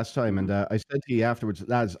time, and I said to you afterwards,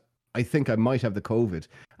 lads, I think I might have the COVID,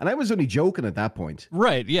 and I was only joking at that point.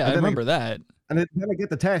 Right? Yeah, I remember that. And then I get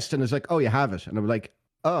the test, and it's like, oh, you have it, and I'm like,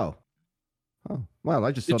 oh, well,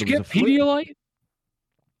 I just thought it was a flu. Did you get Pedialyte?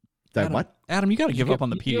 What? Adam, you got to give up on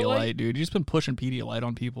the Pedialyte, dude. You just been pushing Pedialyte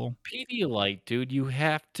on people. Pedialyte, dude. You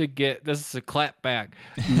have to get. This is a clap back.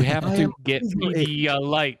 You have to get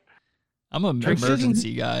Pedialyte. I'm an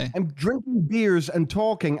emergency guy. I'm drinking beers and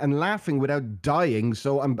talking and laughing without dying,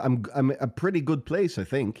 so I'm a pretty good place, I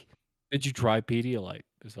think. Did you try Pedialyte?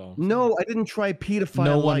 No, I didn't try Pedophile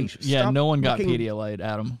no one, Light. Yeah, no one got Pedialyte,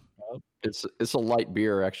 Adam. It's a light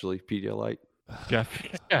beer, actually. Pedialyte.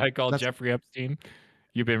 I called Jeffrey Epstein.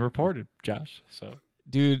 You've been reported, Josh. So,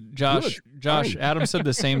 dude, Josh, Adam said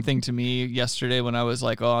the same thing to me yesterday when I was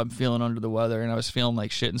like, "Oh, I'm feeling under the weather," and I was feeling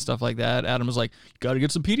like shit and stuff like that. Adam was like, "You got to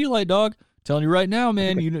get some Pedialyte, dog. Telling you right now,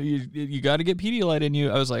 man. You got to get Pedialyte in you."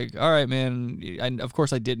 I was like, "All right, man." Of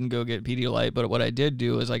course, I didn't go get Pedialyte, but what I did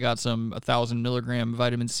do is I got some 1,000 milligram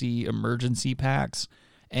vitamin C emergency packs,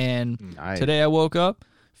 and today I woke up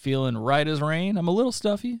feeling right as rain. I'm a little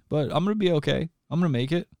stuffy, but I'm gonna be okay. I'm gonna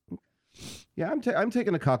make it. Yeah, I'm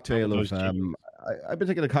taking a cocktail of I've been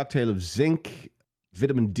taking a cocktail of zinc,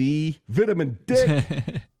 vitamin D, vitamin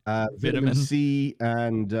C,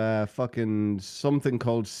 and fucking something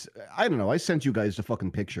called, I don't know. I sent you guys the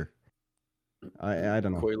fucking picture. I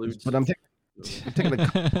don't know. Quaaludes. But I'm taking a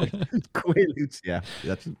Quaaludes. Yeah,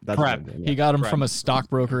 that's prep. Yeah. He got them from a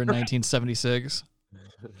stockbroker in 1976.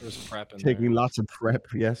 There's prep in taking there. Lots of prep.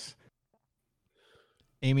 Yes.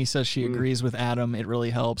 Amy says she agrees with Adam. It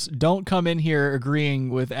really helps. Don't come in here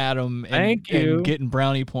agreeing with Adam and getting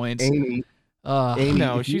brownie points. Amy,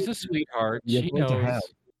 no, she's a sweetheart. She knows.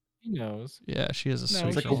 She knows. Yeah, she is a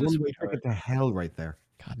sweetheart. It's like a one-way ticket to hell right there.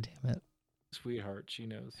 God damn it. Sweetheart, she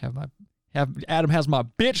knows. Adam has my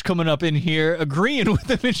bitch coming up in here agreeing with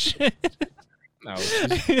him and shit. No,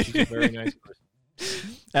 she's a very nice person.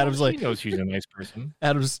 Adam's She like, knows she's a nice person.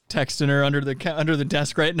 Adam's texting her under the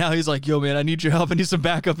desk right now. He's like, yo, man, I need your help. I need some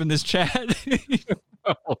backup in this chat.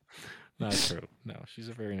 Oh, not true. No, she's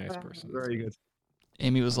a very nice person. Very good.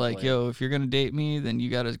 Amy was like, yo, if you're going to date me, then you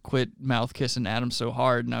got to quit mouth kissing Adam so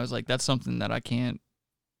hard. And I was like, that's something that I can't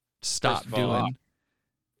stop First of all, doing.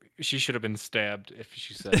 She should have been stabbed if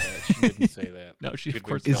she said that. She didn't say that. No, she of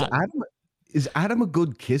course Is not. Adam a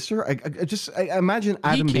good kisser? I imagine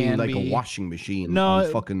Adam being can like be. a washing machine. No,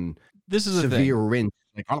 on fucking this is the severe thing. rinse.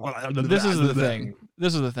 This is the thing.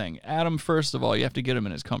 This is the thing. Adam, first of all, you have to get him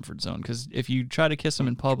in his comfort zone, because if you try to kiss him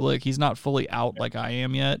in public, he's not fully out like I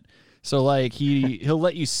am yet. So like he'll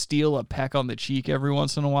let you steal a peck on the cheek every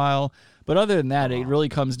once in a while. But other than that, it really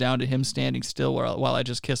comes down to him standing still while I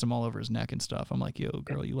just kiss him all over his neck and stuff. I'm like, yo,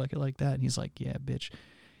 girl, you like it like that? And he's like, yeah, bitch.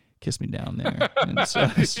 Kiss me down there. And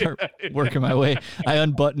so I start working my way. I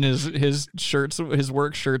unbutton his shirts, his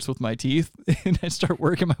work shirts with my teeth, and I start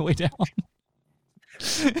working my way down.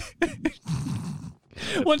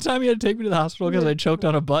 One time he had to take me to the hospital because I choked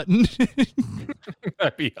on a button.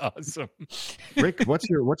 That'd be awesome. Rick, what's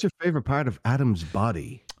your favorite part of Adam's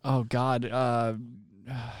body? Oh God,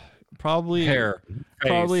 probably Hair,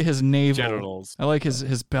 probably face, his navel. genitals. I like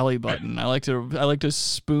his belly button. I like to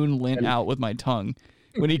spoon lint out with my tongue.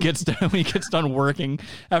 When he gets done working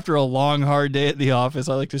after a long hard day at the office,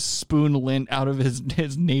 I like to spoon lint out of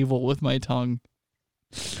his navel with my tongue.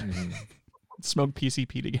 Smoke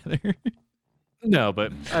PCP together. No,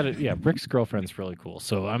 but yeah, Rick's girlfriend's really cool.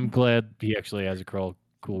 So I'm glad he actually has a cool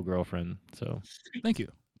girlfriend. So thank you.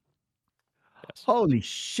 Yes. Holy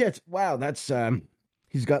shit! Wow, that's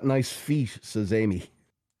he's got nice feet, says Amy.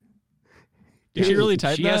 Did she really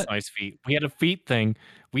type She that? has nice feet. We had a feet thing.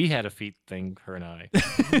 Her and I.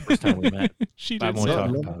 First time we met. She I did won't so.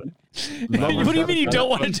 talk about it. What do you mean you don't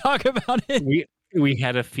want to talk about it? We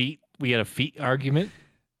had a feet argument.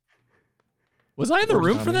 Was I in the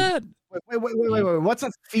room for that? Wait. What's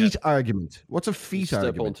a feet argument? What's a feet Step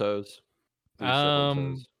argument? on toes.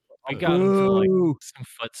 I got into like some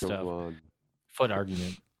foot stuff. Foot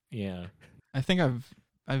argument. Yeah. I think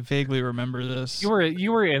I vaguely remember this. You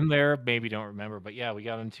were in there, maybe don't remember, but yeah, we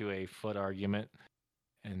got into a foot argument,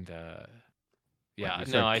 and yeah,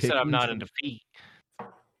 no, I said I'm not into feet.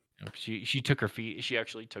 She took her feet. She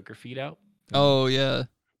actually took her feet out. Oh yeah,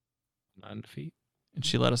 not into feet, and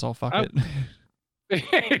she let us all fuck it.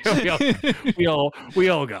 we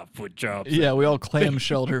all got foot jobs. Yeah, we all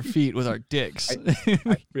clamshelled her feet with our dicks.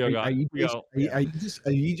 Are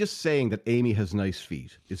you just saying that Amy has nice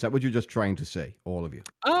feet? Is that what you're just trying to say, all of you?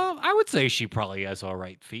 I would say she probably has all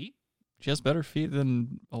right feet. She has better feet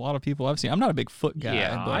than a lot of people I've seen. I'm not a big foot guy.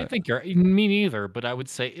 Yeah, but I think me neither. But I would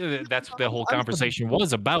say that's what the whole conversation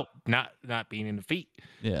was about, not being into feet.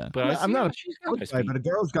 Yeah, but I'm not a foot guy, but a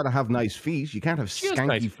girl's got to have nice feet. You can't have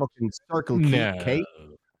skanky fucking circle cake.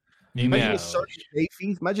 Imagine a circle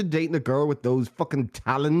feet. Imagine dating a girl with those fucking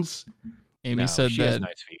talons. Amy said that.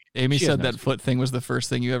 Nice feet. Amy said that foot thing was the first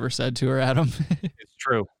thing you ever said to her, Adam. It's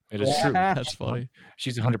true. It is true. That's funny.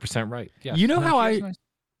 She's 100% right. Yeah. You know how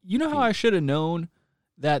I should have known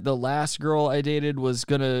that the last girl I dated was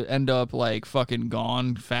gonna end up like fucking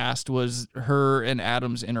gone fast was her and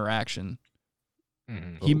Adam's interaction.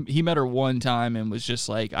 Mm-hmm. He met her one time and was just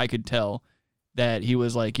like, I could tell that he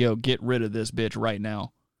was like, yo, get rid of this bitch right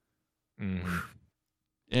now. Mm-hmm.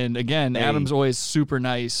 And again, Adam's always super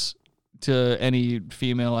nice to any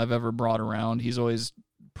female I've ever brought around. He's always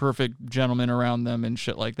perfect gentleman around them and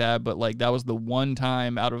shit like that. But like that was the one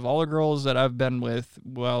time out of all the girls that I've been with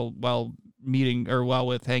while meeting or while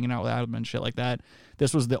with hanging out with Adam and shit like that,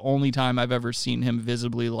 this was the only time I've ever seen him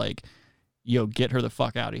visibly like, yo, get her the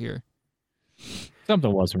fuck out of here.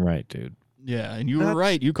 Something wasn't right, dude. Yeah, and you were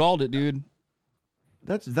right. You called it, dude.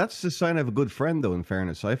 That's the sign of a good friend, though. In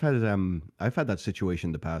fairness, I've had that situation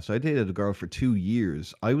in the past. I dated a girl for 2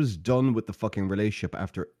 years. I was done with the fucking relationship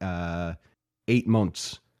after 8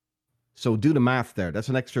 months. So do the math there. That's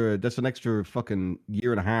an extra fucking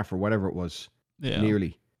year and a half or whatever it was. Yeah.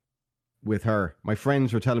 Nearly. With her, my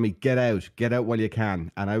friends were telling me, get out while you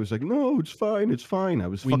can, and I was like, no, it's fine. I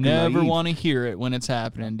was. We fucking never naive. want to hear it when it's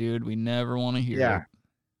happening, dude. We never want to hear it.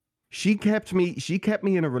 She kept me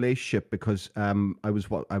in a relationship because I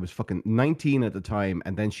was fucking 19 at the time,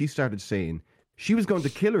 and then she started saying she was going to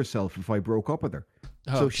kill herself if I broke up with her.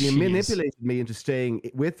 So she manipulated me into staying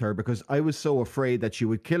with her because I was so afraid that she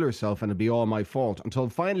would kill herself and it'd be all my fault. Until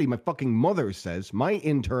finally my fucking mother says, my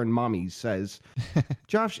intern mommy says,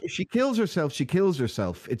 Josh, if she kills herself, she kills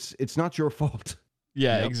herself. It's not your fault.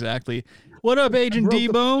 Yeah, exactly. What up, Agent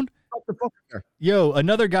D-Bone? What the fuck? Yo,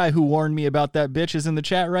 another guy who warned me about that bitch is in the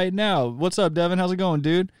chat right now. What's up, Devin? How's it going,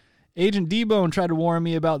 dude? Agent D-Bone tried to warn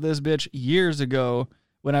me about this bitch years ago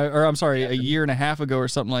a year and a half ago or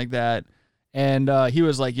something like that. And he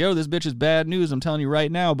was like, yo, this bitch is bad news. I'm telling you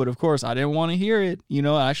right now. But of course, I didn't want to hear it. You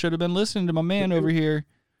know, I should have been listening to my man over here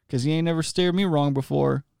because he ain't never steered me wrong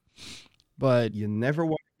before. But you never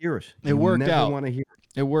want to hear it. It worked out. Want to hear it.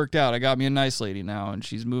 It worked out. I got me a nice lady now, and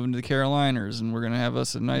she's moving to the Carolinas, and we're gonna have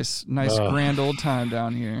us a nice grand old time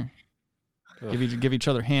down here. Give each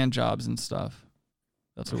other hand jobs and stuff.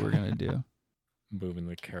 That's what we're gonna do. Moving to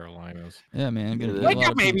the Carolinas. Yeah, man. Wake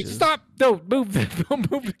up, baby! Stop! Don't move to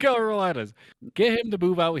the Carolinas. Get him to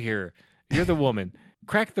move out here. You're the woman.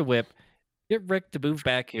 Crack the whip. Get Rick to move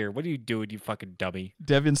back here. What are you doing, you fucking dummy?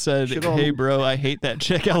 Devin said, "Hey, bro, I hate that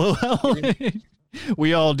chick." LOL.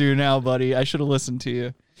 We all do now, buddy. I should have listened to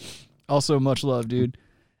you. Also, much love, dude.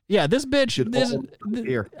 Yeah, this bitch.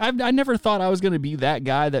 I never thought I was gonna be that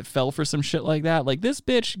guy that fell for some shit like that. Like this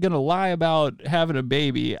bitch gonna lie about having a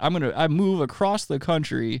baby. I move across the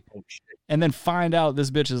country and then find out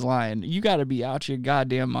this bitch is lying. You got to be out your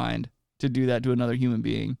goddamn mind to do that to another human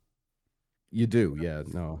being. You do, yeah.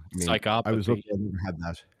 No, I mean, psychopathy. I was lucky I never had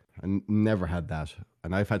that. I never had that.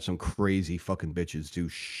 And I've had some crazy fucking bitches do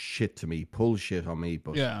shit to me, pull shit on me,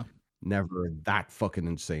 but yeah, never that fucking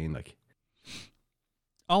insane. Like,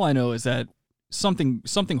 all I know is that something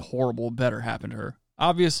horrible better happened to her.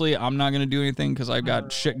 Obviously, I'm not gonna do anything because I've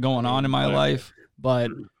got shit going on in my life, but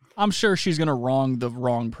I'm sure she's gonna wrong the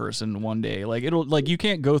wrong person one day. Like you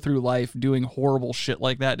can't go through life doing horrible shit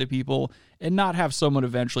like that to people and not have someone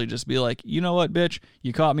eventually just be like, you know what, bitch,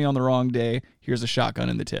 you caught me on the wrong day. Here's a shotgun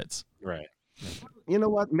in the tits. Right. You know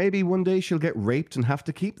what? Maybe one day she'll get raped and have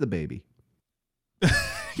to keep the baby.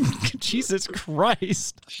 Jesus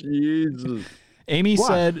Christ. Jesus.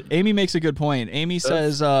 Amy makes a good point. Amy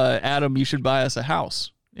says, Adam, you should buy us a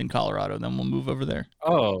house in Colorado. Then we'll move over there.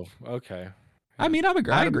 Oh, okay. I mean,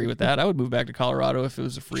 I agree with that. I would move back to Colorado if it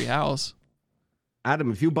was a free house.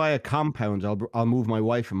 Adam, if you buy a compound, I'll move my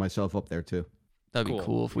wife and myself up there too. That'd be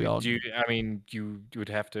cool if we all. You would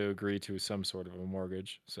have to agree to some sort of a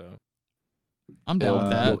mortgage. So I'm down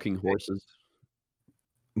with that. Milking horses.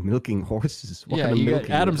 Milking horses. What yeah, kind of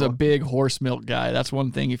milking Adam's a big horse milk guy. That's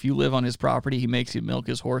one thing. If you live on his property, he makes you milk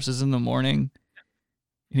his horses in the morning,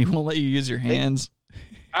 and he won't let you use your hands.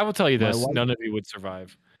 I will tell you this: none of you would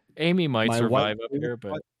survive. Amy might survive up here,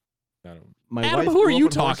 but I don't. Adam, who are you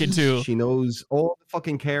talking to? She knows all the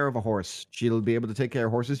fucking care of a horse. She'll be able to take care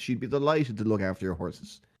of horses. She'd be delighted to look after your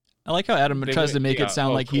horses. I like how Adam tries to make it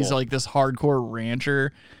sound like he's like this hardcore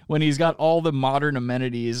rancher when he's got all the modern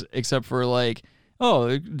amenities except for like,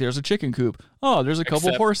 oh, there's a chicken coop. Oh, there's a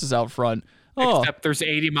couple horses out front. Oh, except there's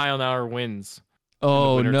 80-mile-an-hour winds.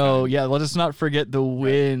 Oh no, yeah. Let us not forget the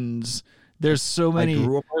winds. There's so many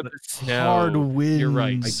hard winds. You're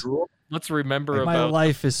right. Let's remember my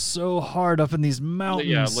life is so hard up in these mountains.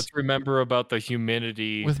 Yeah, let's remember about the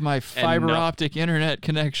humidity with my fiber optic internet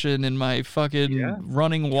connection and my fucking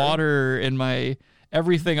running water and my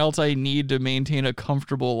everything else I need to maintain a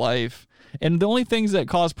comfortable life. And the only things that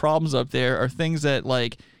cause problems up there are things that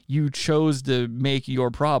like you chose to make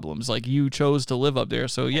your problems. Like you chose to live up there.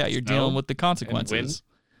 So yeah, you're dealing with the consequences.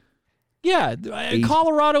 Yeah,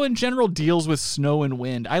 Colorado in general deals with snow and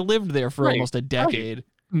wind. I lived there for almost a decade.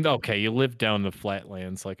 Okay, you live down the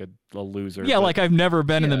flatlands like a loser. Yeah, like I've never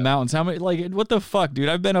been in the mountains. How many? Like, what the fuck, dude?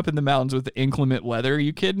 I've been up in the mountains with inclement weather. Are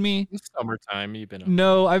you kidding me? In summertime, you've been up.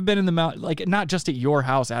 No, I've been in the mountain. Like, not just at your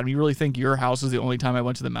house, Adam. You really think your house was the only time I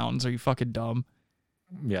went to the mountains? Are you fucking dumb?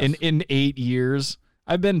 Yes. In 8 years,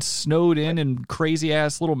 I've been snowed in crazy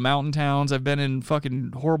ass little mountain towns. I've been in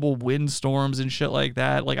fucking horrible windstorms and shit like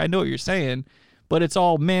that. Like, I know what you're saying, but it's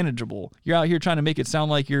all manageable. You're out here trying to make it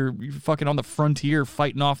sound like you're fucking on the frontier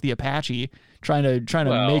fighting off the Apache, trying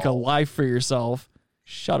to make a life for yourself.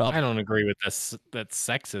 Shut up. I don't agree with this. That's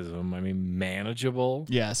sexism. I mean, manageable.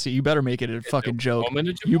 Yeah, see, you better make it a fucking joke.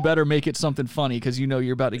 You better make it something funny because you know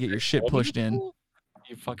you're about to get your shit pushed in.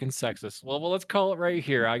 You fucking sexist. Well, let's call it right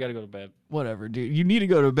here. I gotta go to bed. Whatever, dude. You need to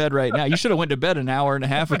go to bed right now. You should have went to bed an hour and a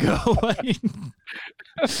half ago. All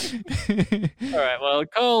right, well,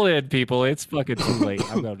 call in, people. It's fucking too late.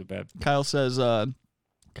 I'm going to bed. Kyle says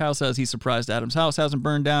he's surprised Adam's house hasn't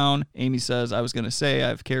burned down. Amy says, I was going to say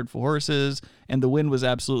I've cared for horses, and the wind was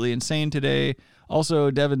absolutely insane today.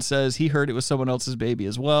 Also, Devin says he heard it was someone else's baby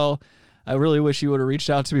as well. I really wish you would have reached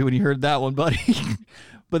out to me when you heard that one, buddy.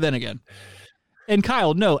 But then again. And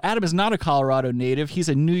Kyle, no, Adam is not a Colorado native. He's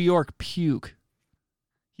a New York puke.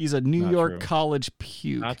 He's a New York college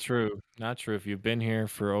puke. Not true. Not true. If you've been here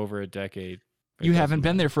for over a decade, You haven't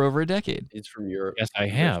been there for over a decade. He's from Europe. Yes, I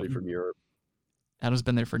He's have. actually from Europe. Adam's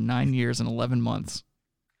been there for 9 years and 11 months.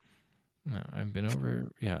 No, I've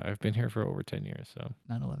been here for over 10 years. So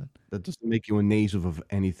 9/11. That doesn't make you a native of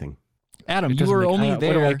anything. Adam, you were only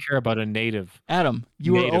there. What do I care about a native? Adam,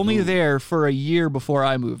 you were only who? there for a year before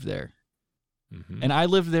I moved there. Mm-hmm. And I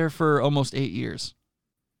lived there for almost 8 years.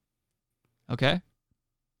 Okay?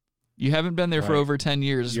 You haven't been there for over 10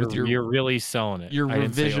 years with your... You're really selling it. Your I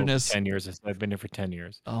didn't say over revisionist... 10 years. I've been there for 10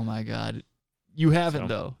 years. Oh, my God. You haven't,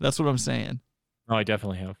 though. That's what I'm saying. No, I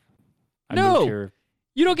definitely have. I no! moved here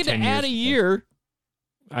you don't get to add a year.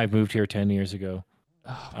 I moved here 10 years ago.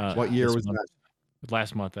 What year was that?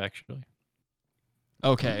 Last month, actually.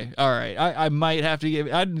 Okay, all right. I might have to give.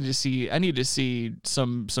 I need to see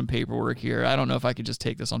some paperwork here. I don't know if I could just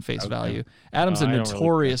take this on face value. Adam's a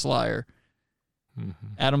notorious liar. Mm-hmm.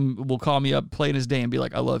 Adam will call me up plain as day and be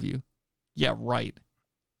like, "I love you." Yeah, right.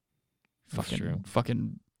 That's true.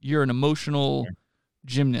 Fucking, you're an emotional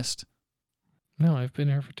gymnast. No, I've been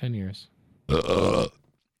here for 10 years. All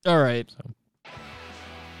right. So.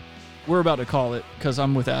 We're about to call it because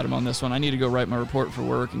I'm with Adam on this one. I need to go write my report for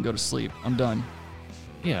work and go to sleep. I'm done.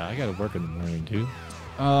 Yeah, I got to work in the morning too.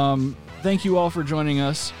 Thank you all for joining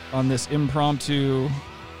us on this impromptu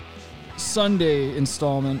Sunday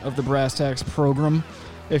installment of the Brass Tacks program.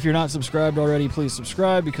 If you're not subscribed already, please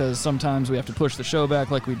subscribe because sometimes we have to push the show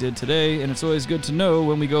back like we did today, and it's always good to know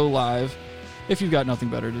when we go live if you've got nothing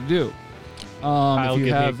better to do. If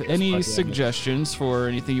you have any suggestions for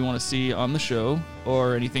anything you want to see on the show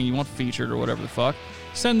or anything you want featured or whatever the fuck,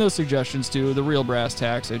 send those suggestions to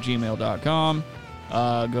therealbrasstacks@gmail.com.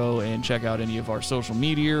 Go and check out any of our social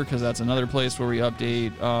media because that's another place where we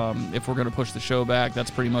update. If we're going to push the show back,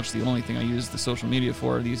 that's pretty much the only thing I use the social media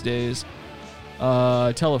for these days.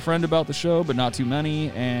 Tell a friend about the show, but not too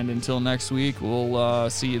many. And until next week, we'll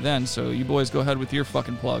see you then. So you boys go ahead with your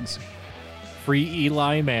fucking plugs. Free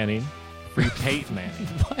Eli Manning. Free Peyton Manning.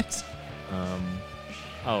 What?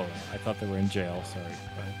 Oh, I thought they were in jail. Sorry.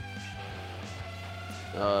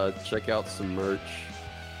 Go ahead. Check out some merch.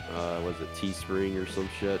 Was it Teespring or some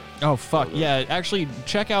shit? Oh, fuck. Yeah, actually,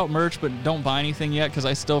 check out merch, but don't buy anything yet because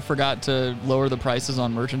I still forgot to lower the prices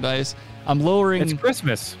on merchandise. It's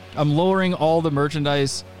Christmas. I'm lowering all the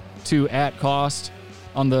merchandise to at cost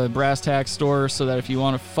on the Brass Tacks store so that if you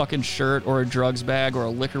want a fucking shirt or a drugs bag or a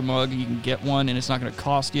liquor mug, you can get one and it's not going to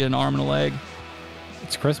cost you an arm and a leg.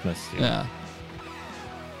 It's Christmas. Dude. Yeah.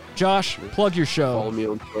 Josh, plug your show. Follow me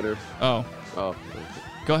on Twitter. Oh. Oh.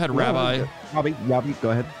 Go ahead, Rabbi. Robbie, go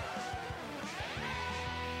ahead.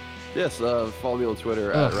 Yes, follow me on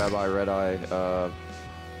Twitter at Rabbi Red Eye.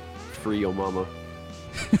 Free your mama.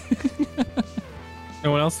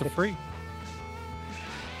 No one else to free.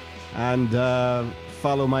 And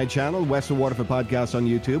follow my channel, Western Waterford Podcast on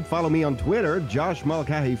YouTube. Follow me on Twitter, Josh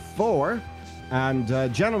Mulcahy 4. And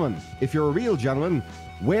gentlemen, if you're a real gentleman,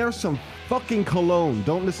 wear some fucking cologne.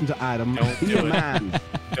 Don't listen to Adam. Be a man.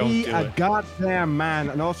 Be a goddamn man.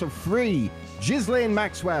 And also free Ghislaine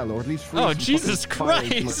Maxwell, or at least free. Oh, Jesus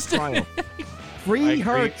Christ. Trial. Free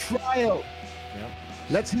her trial. Yep.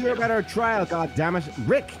 Let's hear about her trial, goddammit.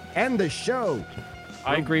 Rick, end the show.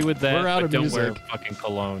 I agree with that. We're out of don't music. wear fucking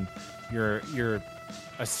cologne. You're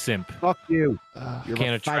a simp. Fuck you. You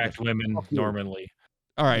can't attract women normally.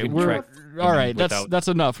 All right, that's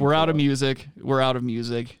enough. We're out of music.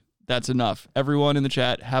 That's enough. Everyone in the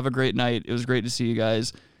chat, have a great night. It was great to see you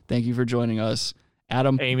guys. Thank you for joining us.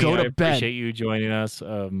 Adam, Amy, go to bed. I appreciate you joining us.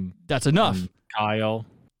 That's enough. Kyle.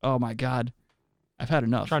 Oh my God. I've had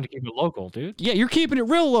enough. I'm trying to keep it local, dude. Yeah, you're keeping it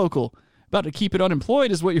real local. About to keep it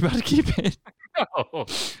unemployed is what you're about to keep it. No.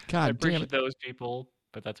 God I appreciate damn it. those people,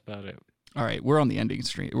 but that's about it. All right, we're on the ending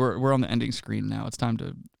screen. We're on the ending screen now. It's time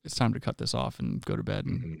to cut this off and go to bed.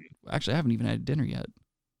 And actually, I haven't even had dinner yet.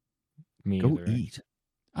 Go eat.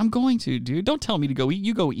 I'm going to, dude. Don't tell me to go eat.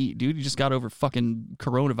 You go eat, dude. You just got over fucking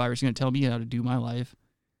coronavirus. You're gonna tell me how to do my life.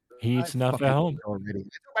 He eats enough at home. Already.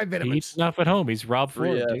 He eats enough at home. He's Rob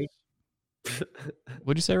Ford, dude.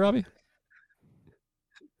 What'd you say, Robbie?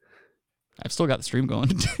 I've still got the stream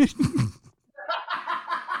going.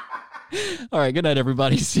 All right, good night,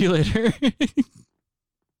 everybody. See you later.